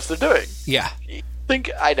 everything else they're doing. Yeah,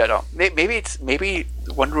 I don't know. Maybe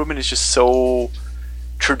Wonder Woman is just so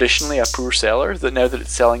traditionally a poor seller that now that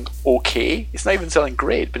it's selling okay, it's not even selling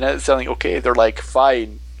great, but now that it's selling okay, they're like,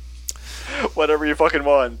 fine, whatever you fucking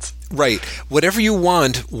want. Right. Whatever you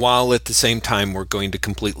want, while at the same time we're going to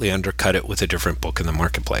completely undercut it with a different book in the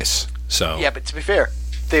marketplace. So yeah, but to be fair,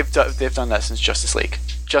 they've done that since Justice League.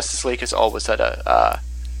 Justice League has always had a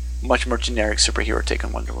much more generic superhero take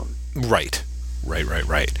on Wonder Woman. Right.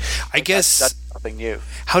 I guess nothing new.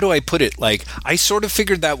 How do I put it? Like, I sort of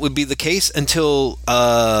figured that would be the case until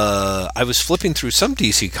I was flipping through some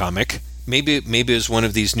DC comic. Maybe it was one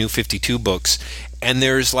of these new 52 books, and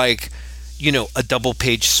there's like, a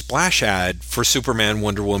double-page splash ad for Superman,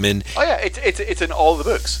 Wonder Woman. Oh yeah, it's in all the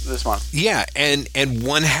books this month. Yeah, and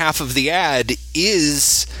one half of the ad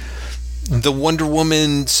is the Wonder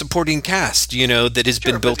Woman supporting cast, that has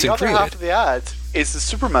been built and created. The other half of the ad is the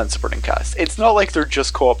Superman supporting cast. It's not like they're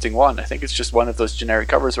just co-opting one. I think it's just one of those generic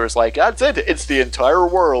covers where it's like, that's it. It's the entire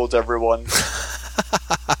world, everyone.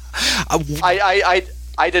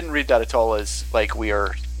 I didn't read that at all as like we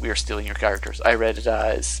are stealing your characters. I read it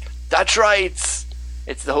as, that's right,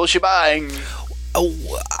 it's the whole shebang.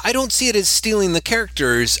 Oh, I don't see it as stealing the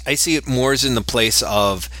characters. I see it more as in the place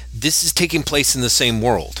of, this is taking place in the same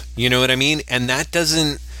world. You know what I mean? And that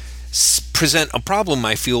doesn't present a problem,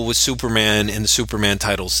 I feel, with Superman and the Superman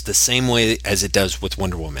titles the same way as it does with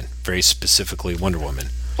Wonder Woman. Very specifically Wonder Woman.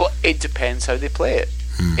 Well, it depends how they play it.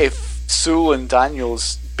 If Sue and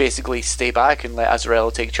Daniels basically stay back and let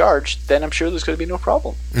Azzarello take charge, then I'm sure there's going to be no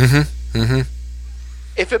problem.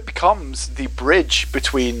 If it becomes the bridge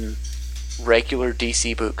between regular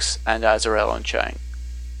DC books and Azzarello and Chiang,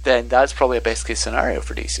 then that's probably a best case scenario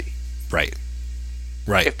for DC. Right.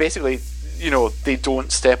 If basically, they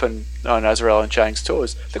don't step on Azzarello and Chiang's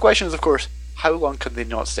toes, the question is, of course, how long can they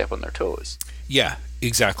not step on their toes? Yeah,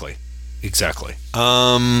 exactly.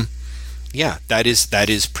 Yeah, that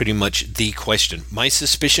is pretty much the question. My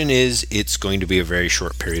suspicion is it's going to be a very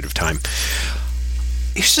short period of time.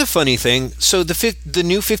 Here's a funny thing. So the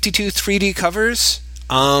new 52 3D covers,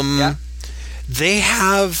 they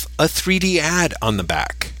have a 3D ad on the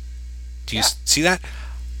back. Do you see that?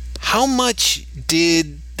 How much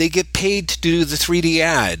did they get paid to do the 3D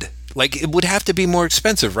ad? Like, it would have to be more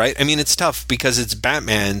expensive, right? I mean, it's tough because it's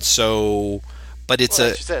Batman, so... But it's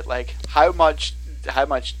like you said, like, how much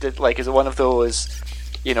did, like, is it one of those,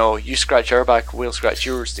 you scratch our back, we'll scratch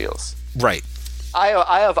yours deals? Right.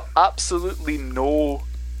 I have absolutely no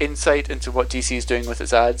insight into what DC is doing with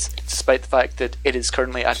its ads, despite the fact that it is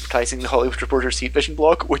currently advertising the Hollywood Reporter's Heat Vision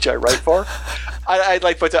blog, which I write for. I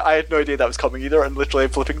had no idea that was coming either, and literally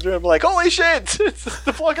flipping through, I'm like, holy shit, it's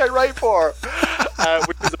the blog I write for,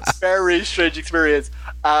 which is a very strange experience.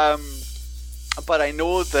 But I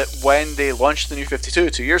know that when they launched the New 52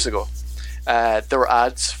 2 years ago, there were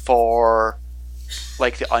ads for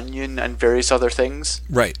like The Onion and various other things.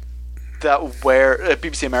 Right. That were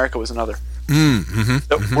BBC America was another.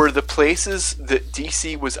 That were the places that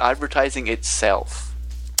DC was advertising itself.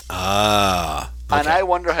 Okay. And I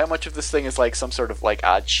wonder how much of this thing is like some sort of like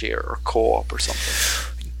ad share or co-op or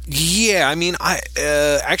something. Yeah, I mean,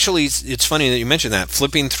 actually, it's funny that you mentioned that.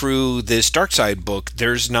 Flipping through this Darkseid book,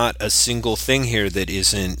 there's not a single thing here that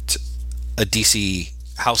isn't a DC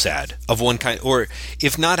house ad of one kind, or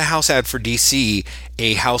if not a house ad for DC,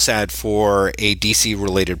 a house ad for a DC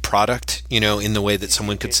related product, in the way that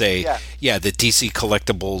someone could say, the DC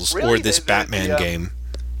collectibles or this Batman game.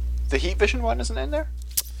 The Heat Vision one isn't in there?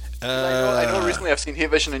 I know recently I've seen Heat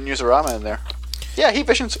Vision and Newsarama in there. Yeah, Heat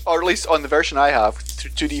Vision's, or at least on the version I have,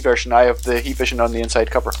 2D version, I have the Heat Vision on the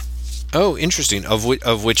inside cover. Oh, interesting. Of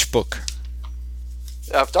which book?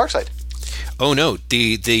 Of Darkseid. Oh no,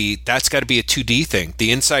 the that's got to be a 2D thing.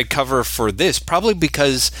 The inside cover for this, probably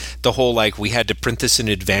because the whole like we had to print this in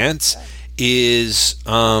advance, is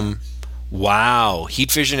wow,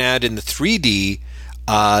 Heat Vision ad in the 3D.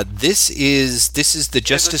 This is the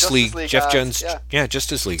Justice League Jeff Johns,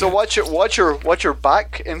 Justice League. So what's your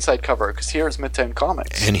back inside cover? Because here it's Midtown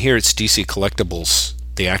Comics, and here it's DC Collectibles,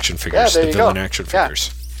 the action figures, the villain action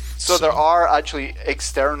figures. So there are actually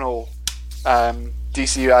external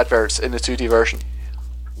DC adverts in the 2D version.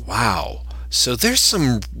 Wow. So there's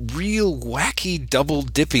some real wacky double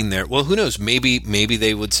dipping there. Well, who knows? Maybe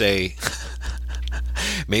they would say,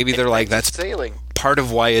 maybe they're like, that's sailing. Part of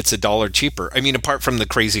why it's $1 cheaper. I mean, apart from the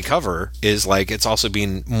crazy cover, is like it's also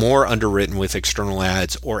being more underwritten with external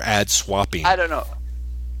ads or ad swapping. I don't know.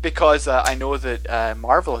 Because I know that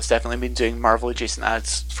Marvel has definitely been doing Marvel adjacent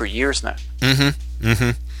ads for years now.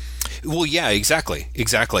 Well, yeah, exactly.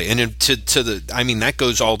 And that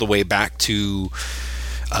goes all the way back to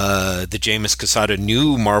the James Quesada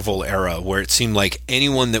new Marvel era, where it seemed like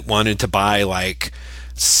anyone that wanted to buy like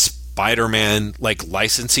Spider-Man like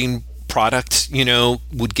licensing product,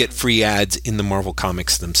 would get free ads in the Marvel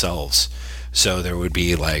comics themselves. So there would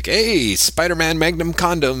be like, hey, Spider-Man Magnum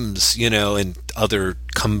condoms, and other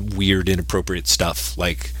weird inappropriate stuff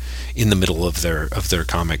like in the middle of their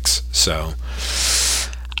comics. So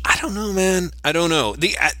I don't know, man. I don't know.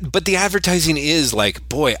 But the advertising is like,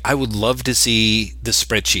 boy, I would love to see the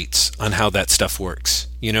spreadsheets on how that stuff works.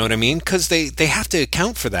 You know what I mean? Because they have to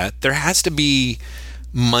account for that. There has to be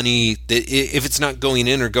money that, if it's not going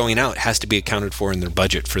in or going out, has to be accounted for in their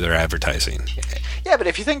budget for their advertising. Yeah, but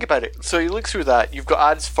if you think about it, so you look through that, you've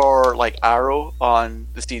got ads for like Arrow on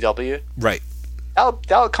the CW. Right.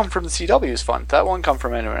 That'll come from the CW's fund. That won't come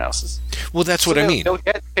from anyone else's. Well, that's what I mean. They'll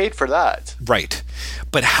get paid for that. Right.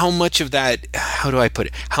 But how much of that, how do I put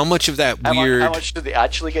it? How much of that weird... How much do they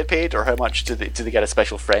actually get paid, or how much do they get a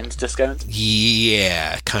special Friends discount?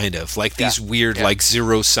 Yeah, kind of. Like these weird, like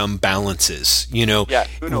zero-sum balances, you know? Yeah,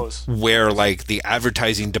 who knows? Where, like, the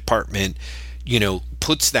advertising department, you know,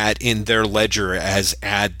 puts that in their ledger as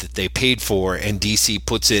ad that they paid for, and DC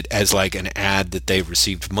puts it as, like, an ad that they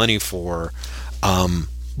received money for,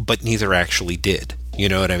 but neither actually did. You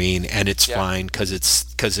know what I mean? And it's fine because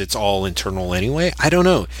it's all internal anyway. I don't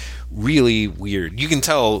know. Really weird. You can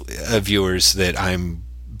tell viewers that I'm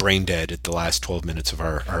brain dead at the last 12 minutes of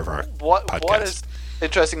our podcast. What is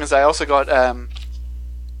interesting is I also got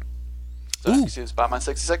Batman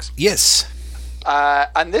 66. Yes.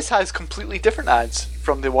 And this has completely different ads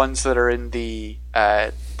from the ones that are in the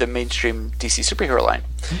mainstream DC superhero line.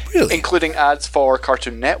 Really? Including ads for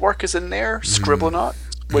Cartoon Network is in there, Scribblenauts,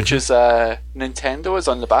 which is Nintendo is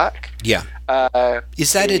on the back. Yeah.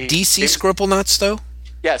 Is that a DC Scribblenauts though?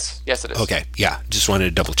 Yes, it is. Okay, yeah. Just wanted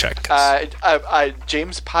to double check.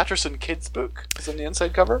 James Patterson Kids book is on the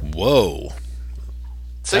inside cover. Whoa.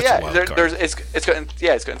 So it's got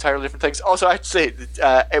entirely different things. Also, I have to say,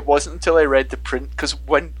 it wasn't until I read the print, because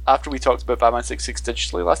after we talked about Batman 66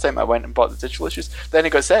 digitally last time, I went and bought the digital issues. Then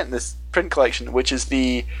it got sent in this print collection, which is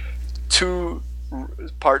the two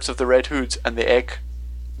parts of the Red Hood and the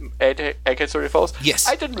Egghead story follows. Yes.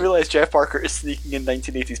 I didn't realize Jeff Parker is sneaking in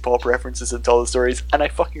 1980s pop references into all the stories, and I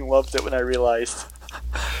fucking loved it when I realized.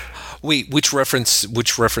 Wait, which references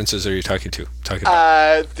are you talking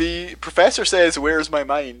about? The professor says, "Where's my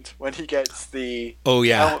mind?" when he gets the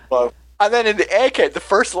helmet glove. And then in the Egghead, the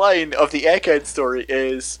first line of the Egghead story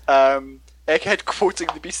is Egghead quoting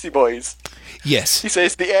the Beastie Boys. Yes. He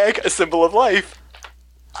says, "The egg, a symbol of life."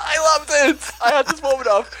 I loved it. I had this moment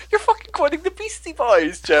of, you're fucking quoting the Beastie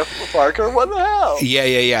Boys, Jeff Parker. What the hell?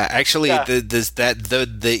 Yeah. Actually,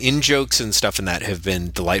 the in jokes and stuff in that have been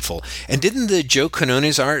delightful. And didn't the Joe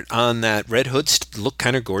Quinones art on that Red Hood look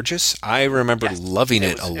kind of gorgeous? I remember loving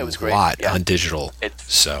it a lot on digital.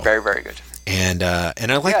 It's very, very good. And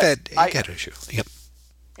I like that Egghead issue. Yep.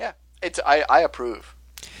 Yeah, I approve.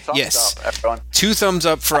 Thumbs up, everyone. 2 thumbs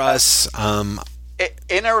up for us.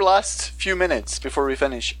 In our last few minutes before we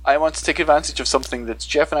finish, I want to take advantage of something that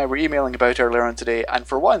Jeff and I were emailing about earlier on today, and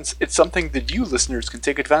for once, it's something that you listeners can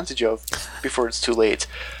take advantage of before it's too late.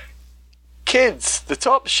 Kids, the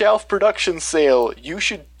Top Shelf production sale. You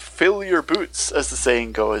should fill your boots, as the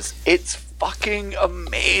saying goes. It's fucking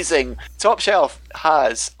amazing. Top Shelf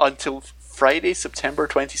has until Friday, September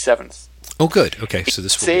 27th. Oh, good. Okay, so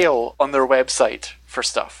this will sale on their website for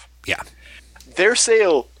stuff. Yeah. Their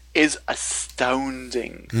sale is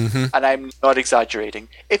astounding, and I'm not exaggerating.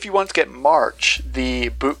 If you want to get March, the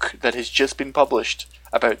book that has just been published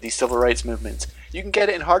about the civil rights movement, you can get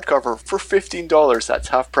it in hardcover for $15. That's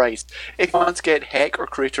half price. If you want to get Heck or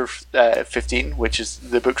Creator 15, which is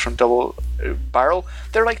the books from Double Barrel,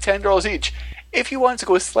 they're like $10 each. If you want to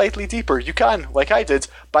go slightly deeper, you can, like I did,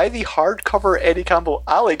 buy the hardcover Eddie Campbell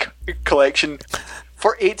Alec collection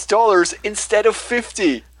for $8 instead of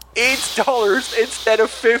 $50. $8 instead of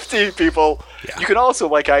 $50, people. Yeah. You can also,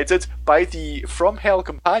 like I did, buy the From Hell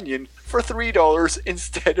Companion for $3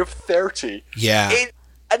 instead of $30. Yeah. It's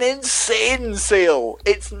an insane sale.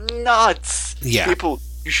 It's nuts. Yeah. People,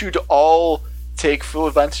 you should all take full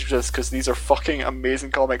advantage of this, because these are fucking amazing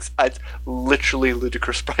comics at literally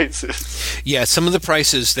ludicrous prices. Yeah, some of the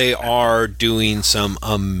prices, they are doing some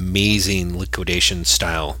amazing liquidation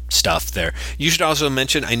style stuff there. You should also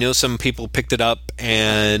mention, I know some people picked it up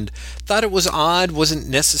and thought it was odd, wasn't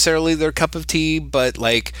necessarily their cup of tea, but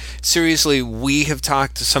like, seriously, we have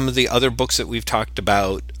talked to some of the other books that we've talked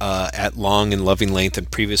about at long and loving length in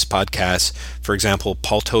previous podcasts. For example,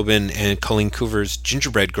 Paul Tobin and Colleen Coover's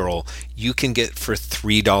Gingerbread Girl, you can get for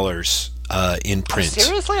 $3 in print. Oh,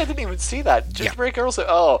 seriously? I didn't even see that. Gingerbread Girls?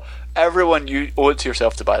 Oh, everyone, you owe it to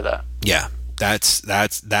yourself to buy that. Yeah,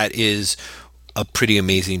 that is a pretty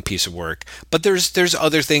amazing piece of work. But there's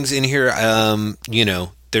other things in here. You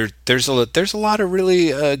know, there's a lot of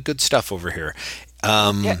really good stuff over here.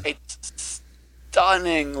 Yeah, it's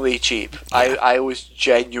stunningly cheap. Yeah. I was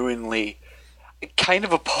genuinely. kind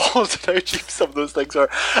of appalled at how cheap some of those things are.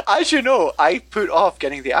 As you know, I put off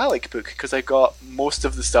getting the Alec book because I got most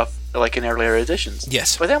of the stuff like in earlier editions.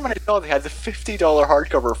 Yes. But then when I saw they had the $50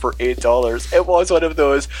 hardcover for $8, it was one of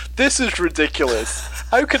those, this is ridiculous.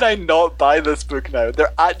 How can I not buy this book now?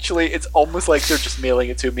 They're actually, it's almost like they're just mailing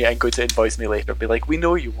it to me and going to invoice me later. Be like, we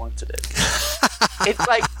know you wanted it. It's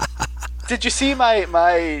like, did you see my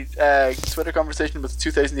Twitter conversation with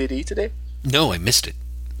 2000 AD today? No, I missed it.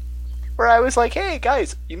 Where I was like, hey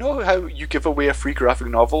guys, you know how you give away a free graphic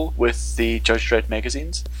novel with the Judge Dredd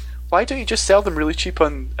magazines? Why don't you just sell them really cheap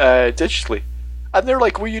on digitally? And they're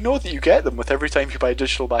like, well, you know that you get them with every time you buy a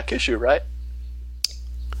digital back issue, right?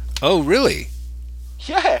 Oh, really?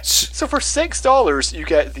 Yeah. So for $6, you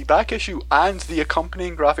get the back issue and the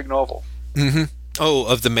accompanying graphic novel. Mm-hmm. Oh,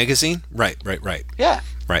 of the magazine? Right. Yeah.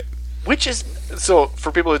 Right. Which is, so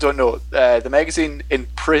for people who don't know, the magazine in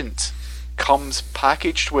print comes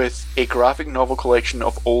packaged with a graphic novel collection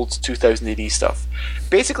of old 2000 AD stuff.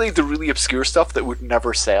 Basically the really obscure stuff that would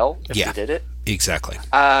never sell if they did it. Exactly.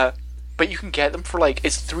 But you can get them for like,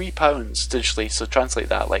 it's £3 digitally, so translate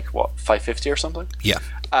that like what, $5.50 or something? Yeah.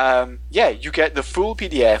 You get the full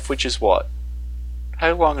PDF, which is what?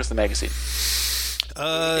 How long is the magazine?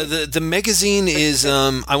 The magazine is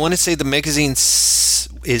I want to say the magazine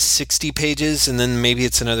is 60 pages, and then maybe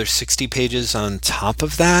it's another 60 pages on top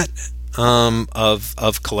of that.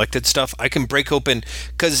 Of collected stuff. I can break open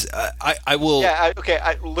because I will. Yeah,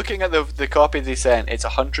 looking at the copy they sent, it's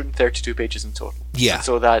 132 pages in total. Yeah. And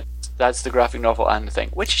so that's the graphic novel and the thing,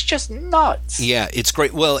 which is just nuts. Yeah, it's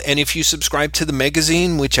great. Well, and if you subscribe to the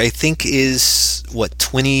magazine, which I think is what,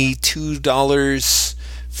 $22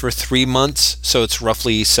 for 3 months, so it's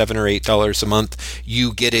roughly $7 or $8 a month,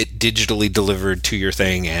 you get it digitally delivered to your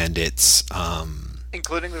thing, and it's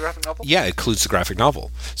including the graphic novel? Yeah, it includes the graphic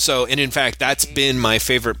novel. So, and in fact, that's been my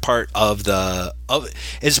favorite part of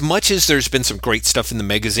as much as there's been some great stuff in the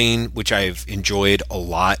magazine, which I've enjoyed a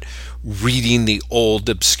lot, reading the old,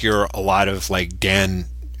 obscure, a lot of like Dan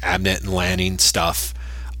Abnett and Lanning stuff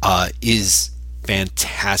is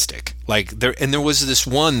fantastic. Like there was this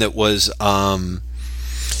one that was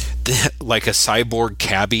like a cyborg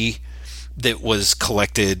cabbie that was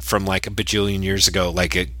collected from like a bajillion years ago,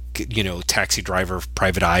 like a taxi driver,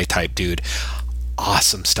 private eye type dude.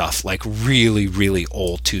 Awesome stuff, like really, really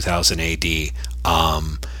old 2000 AD.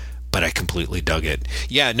 But I completely dug it.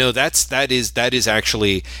 Yeah, no, that is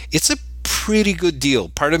actually, it's a pretty good deal.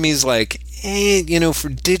 Part of me is like, for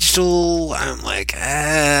digital, I'm like,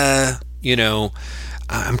 I'm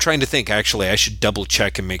trying to think, actually, I should double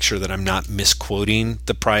check and make sure that I'm not misquoting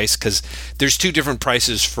the price, because there's two different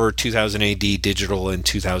prices for 2000 AD digital and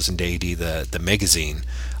 2000 AD the magazine.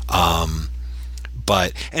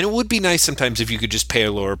 But it would be nice sometimes if you could just pay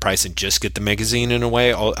a lower price and just get the magazine in a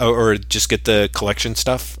way, or just get the collection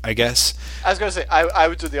stuff, I guess. I was going to say, I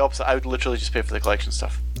would do the opposite. I would literally just pay for the collection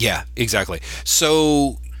stuff. Yeah, exactly.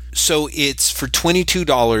 So it's for $22,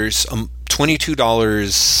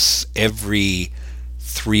 $22 every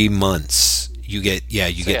 3 months. You get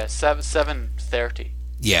 $7.30.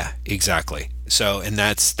 Yeah, exactly. So, and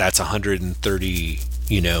that's 130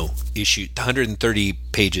 130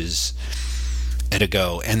 pages at a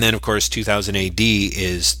go. And then of course 2000 AD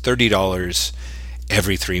is $30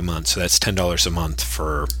 every 3 months. So that's $10 a month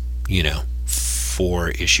for 4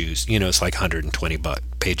 issues. It's like 120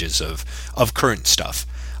 pages of current stuff.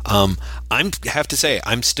 I have to say,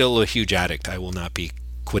 I'm still a huge addict. I will not be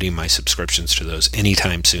quitting my subscriptions to those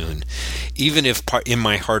anytime soon, even if in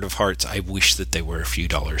my heart of hearts I wish that they were a few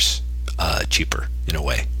dollars cheaper in a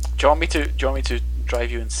way. Do you want me to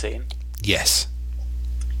drive you insane? Yes.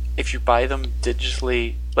 If you buy them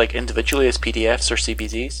digitally, like individually as PDFs or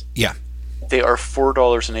CBZs, yeah, they are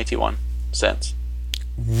 $4.81.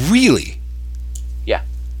 Really? Yeah.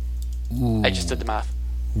 Ooh. I just did the math.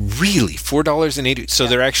 Really? $4.80? So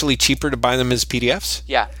they're actually cheaper to buy them as PDFs?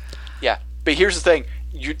 Yeah. But here's the thing.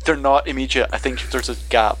 They're not immediate. I think there's a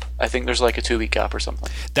gap. I think there's like a 2-week gap or something.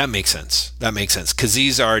 That makes sense. Because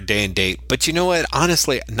these are day and date. But you know what?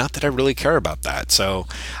 Honestly, not that I really care about that. So,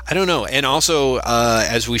 I don't know. And also,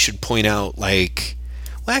 as we should point out,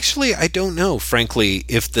 actually, I don't know, frankly,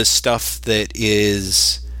 if the stuff that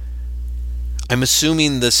is... I'm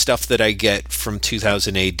assuming the stuff that I get from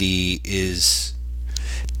 2000 AD is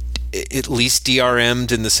at least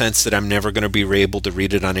DRM'd in the sense that I'm never going to be able to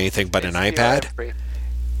read it on anything but an iPad.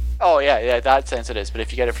 Oh yeah, that sense it is. But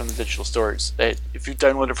if you get it from the digital stores, if you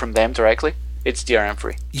download it from them directly, it's DRM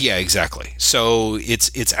free. Yeah, exactly. So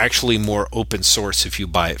it's actually more open source if you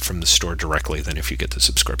buy it from the store directly than if you get the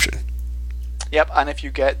subscription. Yep, and if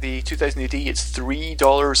you get the 2000 AD, it's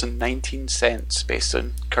 $3.19 based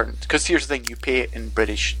on current. Because here's the thing, you pay it in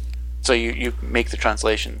British, so you make the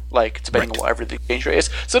translation, like, depending on whatever the exchange rate is.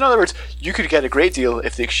 So in other words, you could get a great deal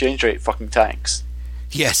if the exchange rate fucking tanks.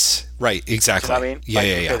 Yes, right, exactly. Do you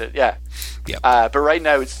know what I mean? Yeah. But right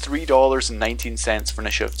now it's $3.19 for an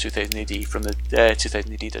issue of 2000 AD from the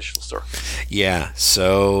 2000 AD digital store. Yeah,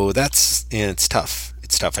 so it's tough.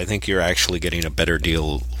 It's tough. I think you're actually getting a better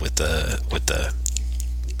deal with the.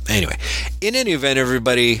 Anyway, in any event,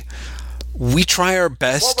 everybody, we try our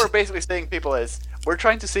best. What we're basically saying, people, is we're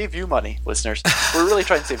trying to save you money, listeners. We're really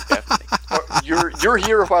trying to save Jeff money. You're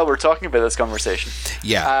here while we're talking about this conversation.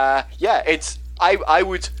 Yeah. I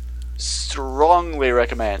would strongly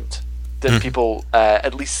recommend that people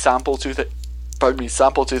at least sample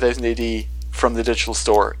 2000 AD from the digital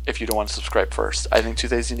store if you don't want to subscribe first. I think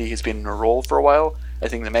 2000 AD has been in a roll for a while. I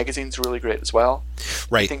think the magazine's really great as well.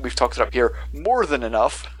 Right. I think we've talked it up here more than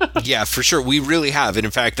enough. Yeah, for sure. We really have. And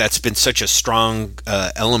in fact, that's been such a strong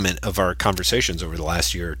element of our conversations over the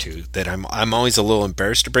last year or two that I'm always a little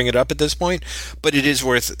embarrassed to bring it up at this point. But it is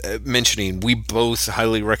worth mentioning. We both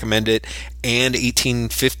highly recommend it. And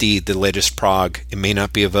 1850, the latest Prague, it may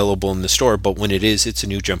not be available in the store, but when it is, it's a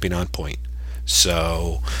new jumping on point.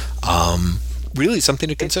 So, really something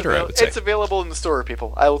to consider, I would say. It's available in the store,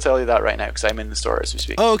 people. I will tell you that right now because I'm in the store as we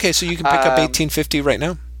speak. Oh, okay. So you can pick up 1850 right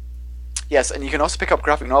now? Yes, and you can also pick up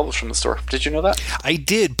graphic novels from the store. Did you know that? I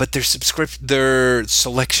did, but their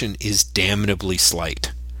selection is damnably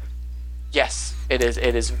slight. Yes, it is.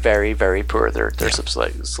 It is very, very poor. Their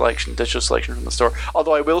selection, digital selection from the store.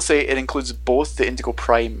 Although I will say it includes both the Indigo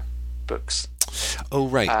Prime books. Oh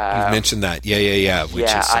right, you mentioned that. Yeah. Which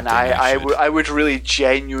is and I would really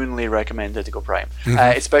genuinely recommend Indigo Prime,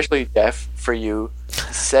 especially Jeff, for you.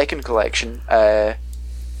 The second collection,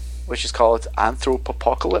 which is called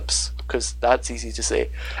Anthropocalypse, because that's easy to say,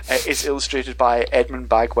 is illustrated by Edmund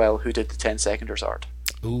Bagwell, who did the 10 Seconders art.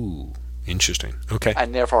 Ooh, interesting. Okay.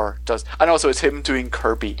 And therefore and also it's him doing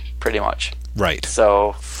Kirby, pretty much. Right.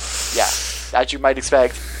 So, yeah, as you might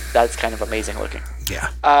expect, that's kind of amazing looking.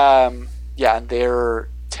 Yeah. Yeah, and they're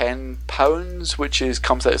 £10, which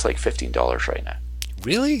comes out as like $15 right now.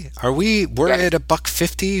 Really? We're at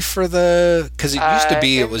 $1.50 for the? Because it used to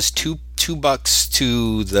be it was $2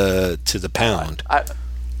 to the pound.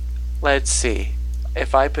 Let's see.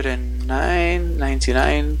 If I put in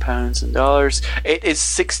 £9.99 in dollars, it is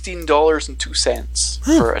 $16.02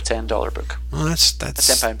 for a $10 book. Well, that's a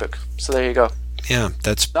 £10 book. So there you go. Yeah,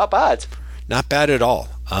 that's not bad. Not bad at all.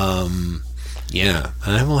 Yeah,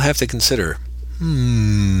 I will have to consider.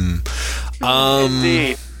 Indeed.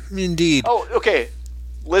 Oh, okay.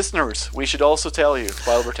 Listeners, we should also tell you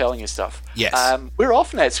while we're telling you stuff. Yes. We're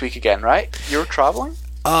off next week again, right? You're traveling?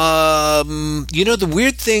 The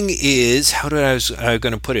weird thing is, how I was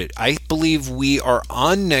going to put it? I believe we are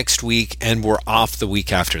on next week and we're off the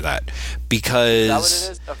week after that. Because... Is that what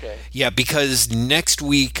it is? Okay. Yeah, because next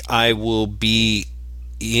week I will be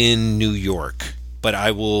in New York, but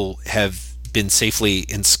I will have been safely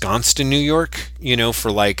ensconced in New York,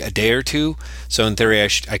 for like a day or two. So in theory, I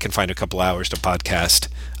can find a couple hours to podcast,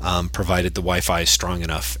 provided the Wi-Fi is strong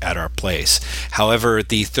enough at our place. However,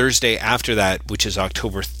 the Thursday after that, which is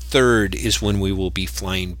October 3rd, is when we will be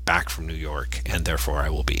flying back from New York, and therefore I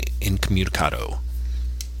will be incommunicado.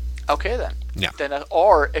 Okay, then. Yeah.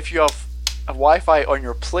 Or if you have a Wi-Fi on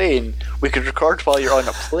your plane, we could record while you're on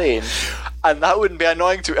a plane, and that wouldn't be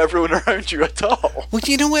annoying to everyone around you at all. Well,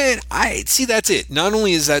 you know what? That's it. Not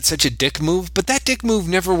only is that such a dick move, but that dick move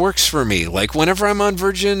never works for me. Like, whenever I'm on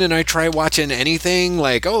Virgin and I try watching anything,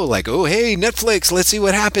 hey, Netflix, let's see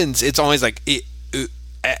what happens. It's always like,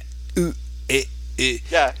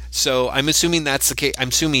 Yeah. So I'm assuming that's the case. I'm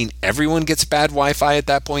assuming everyone gets bad Wi-Fi at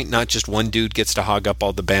that point, not just one dude gets to hog up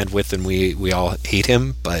all the bandwidth and we all hate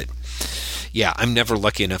him, but... Yeah, I'm never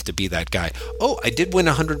lucky enough to be that guy. Oh, I did win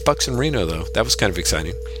 $100 in Reno, though. That was kind of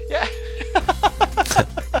exciting. Yeah.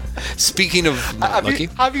 Speaking of not lucky.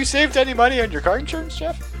 Have you saved any money on your car insurance,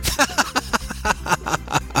 Jeff?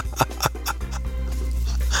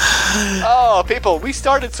 Oh, people, we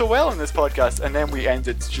started so well in this podcast, and then we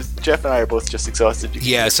ended. Just Jeff and I are both just exhausted.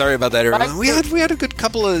 Yeah, sorry about that, everyone. We had a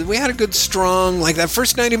good strong. Like that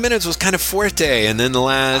first 90 minutes was kind of fuerte, and then the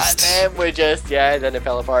last. And then then it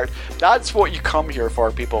fell apart. That's what you come here for,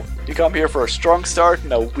 people. You come here for a strong start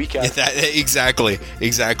and a weak end. Exactly.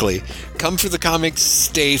 Come for the comics,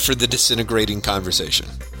 stay for the disintegrating conversation.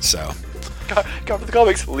 So. Come for the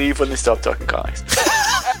comics, leave when they stop talking comics.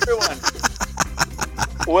 Everyone.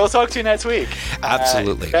 We'll talk to you next week.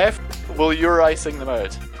 Absolutely. Jeff, will your eye sing them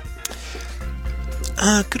out?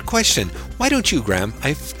 Good question. Why don't you, Graham?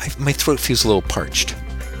 My throat feels a little parched.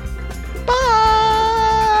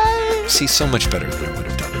 Bye! See, so much better than I would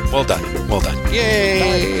have done. Well done. Well done.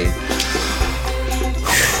 Yay! Bye.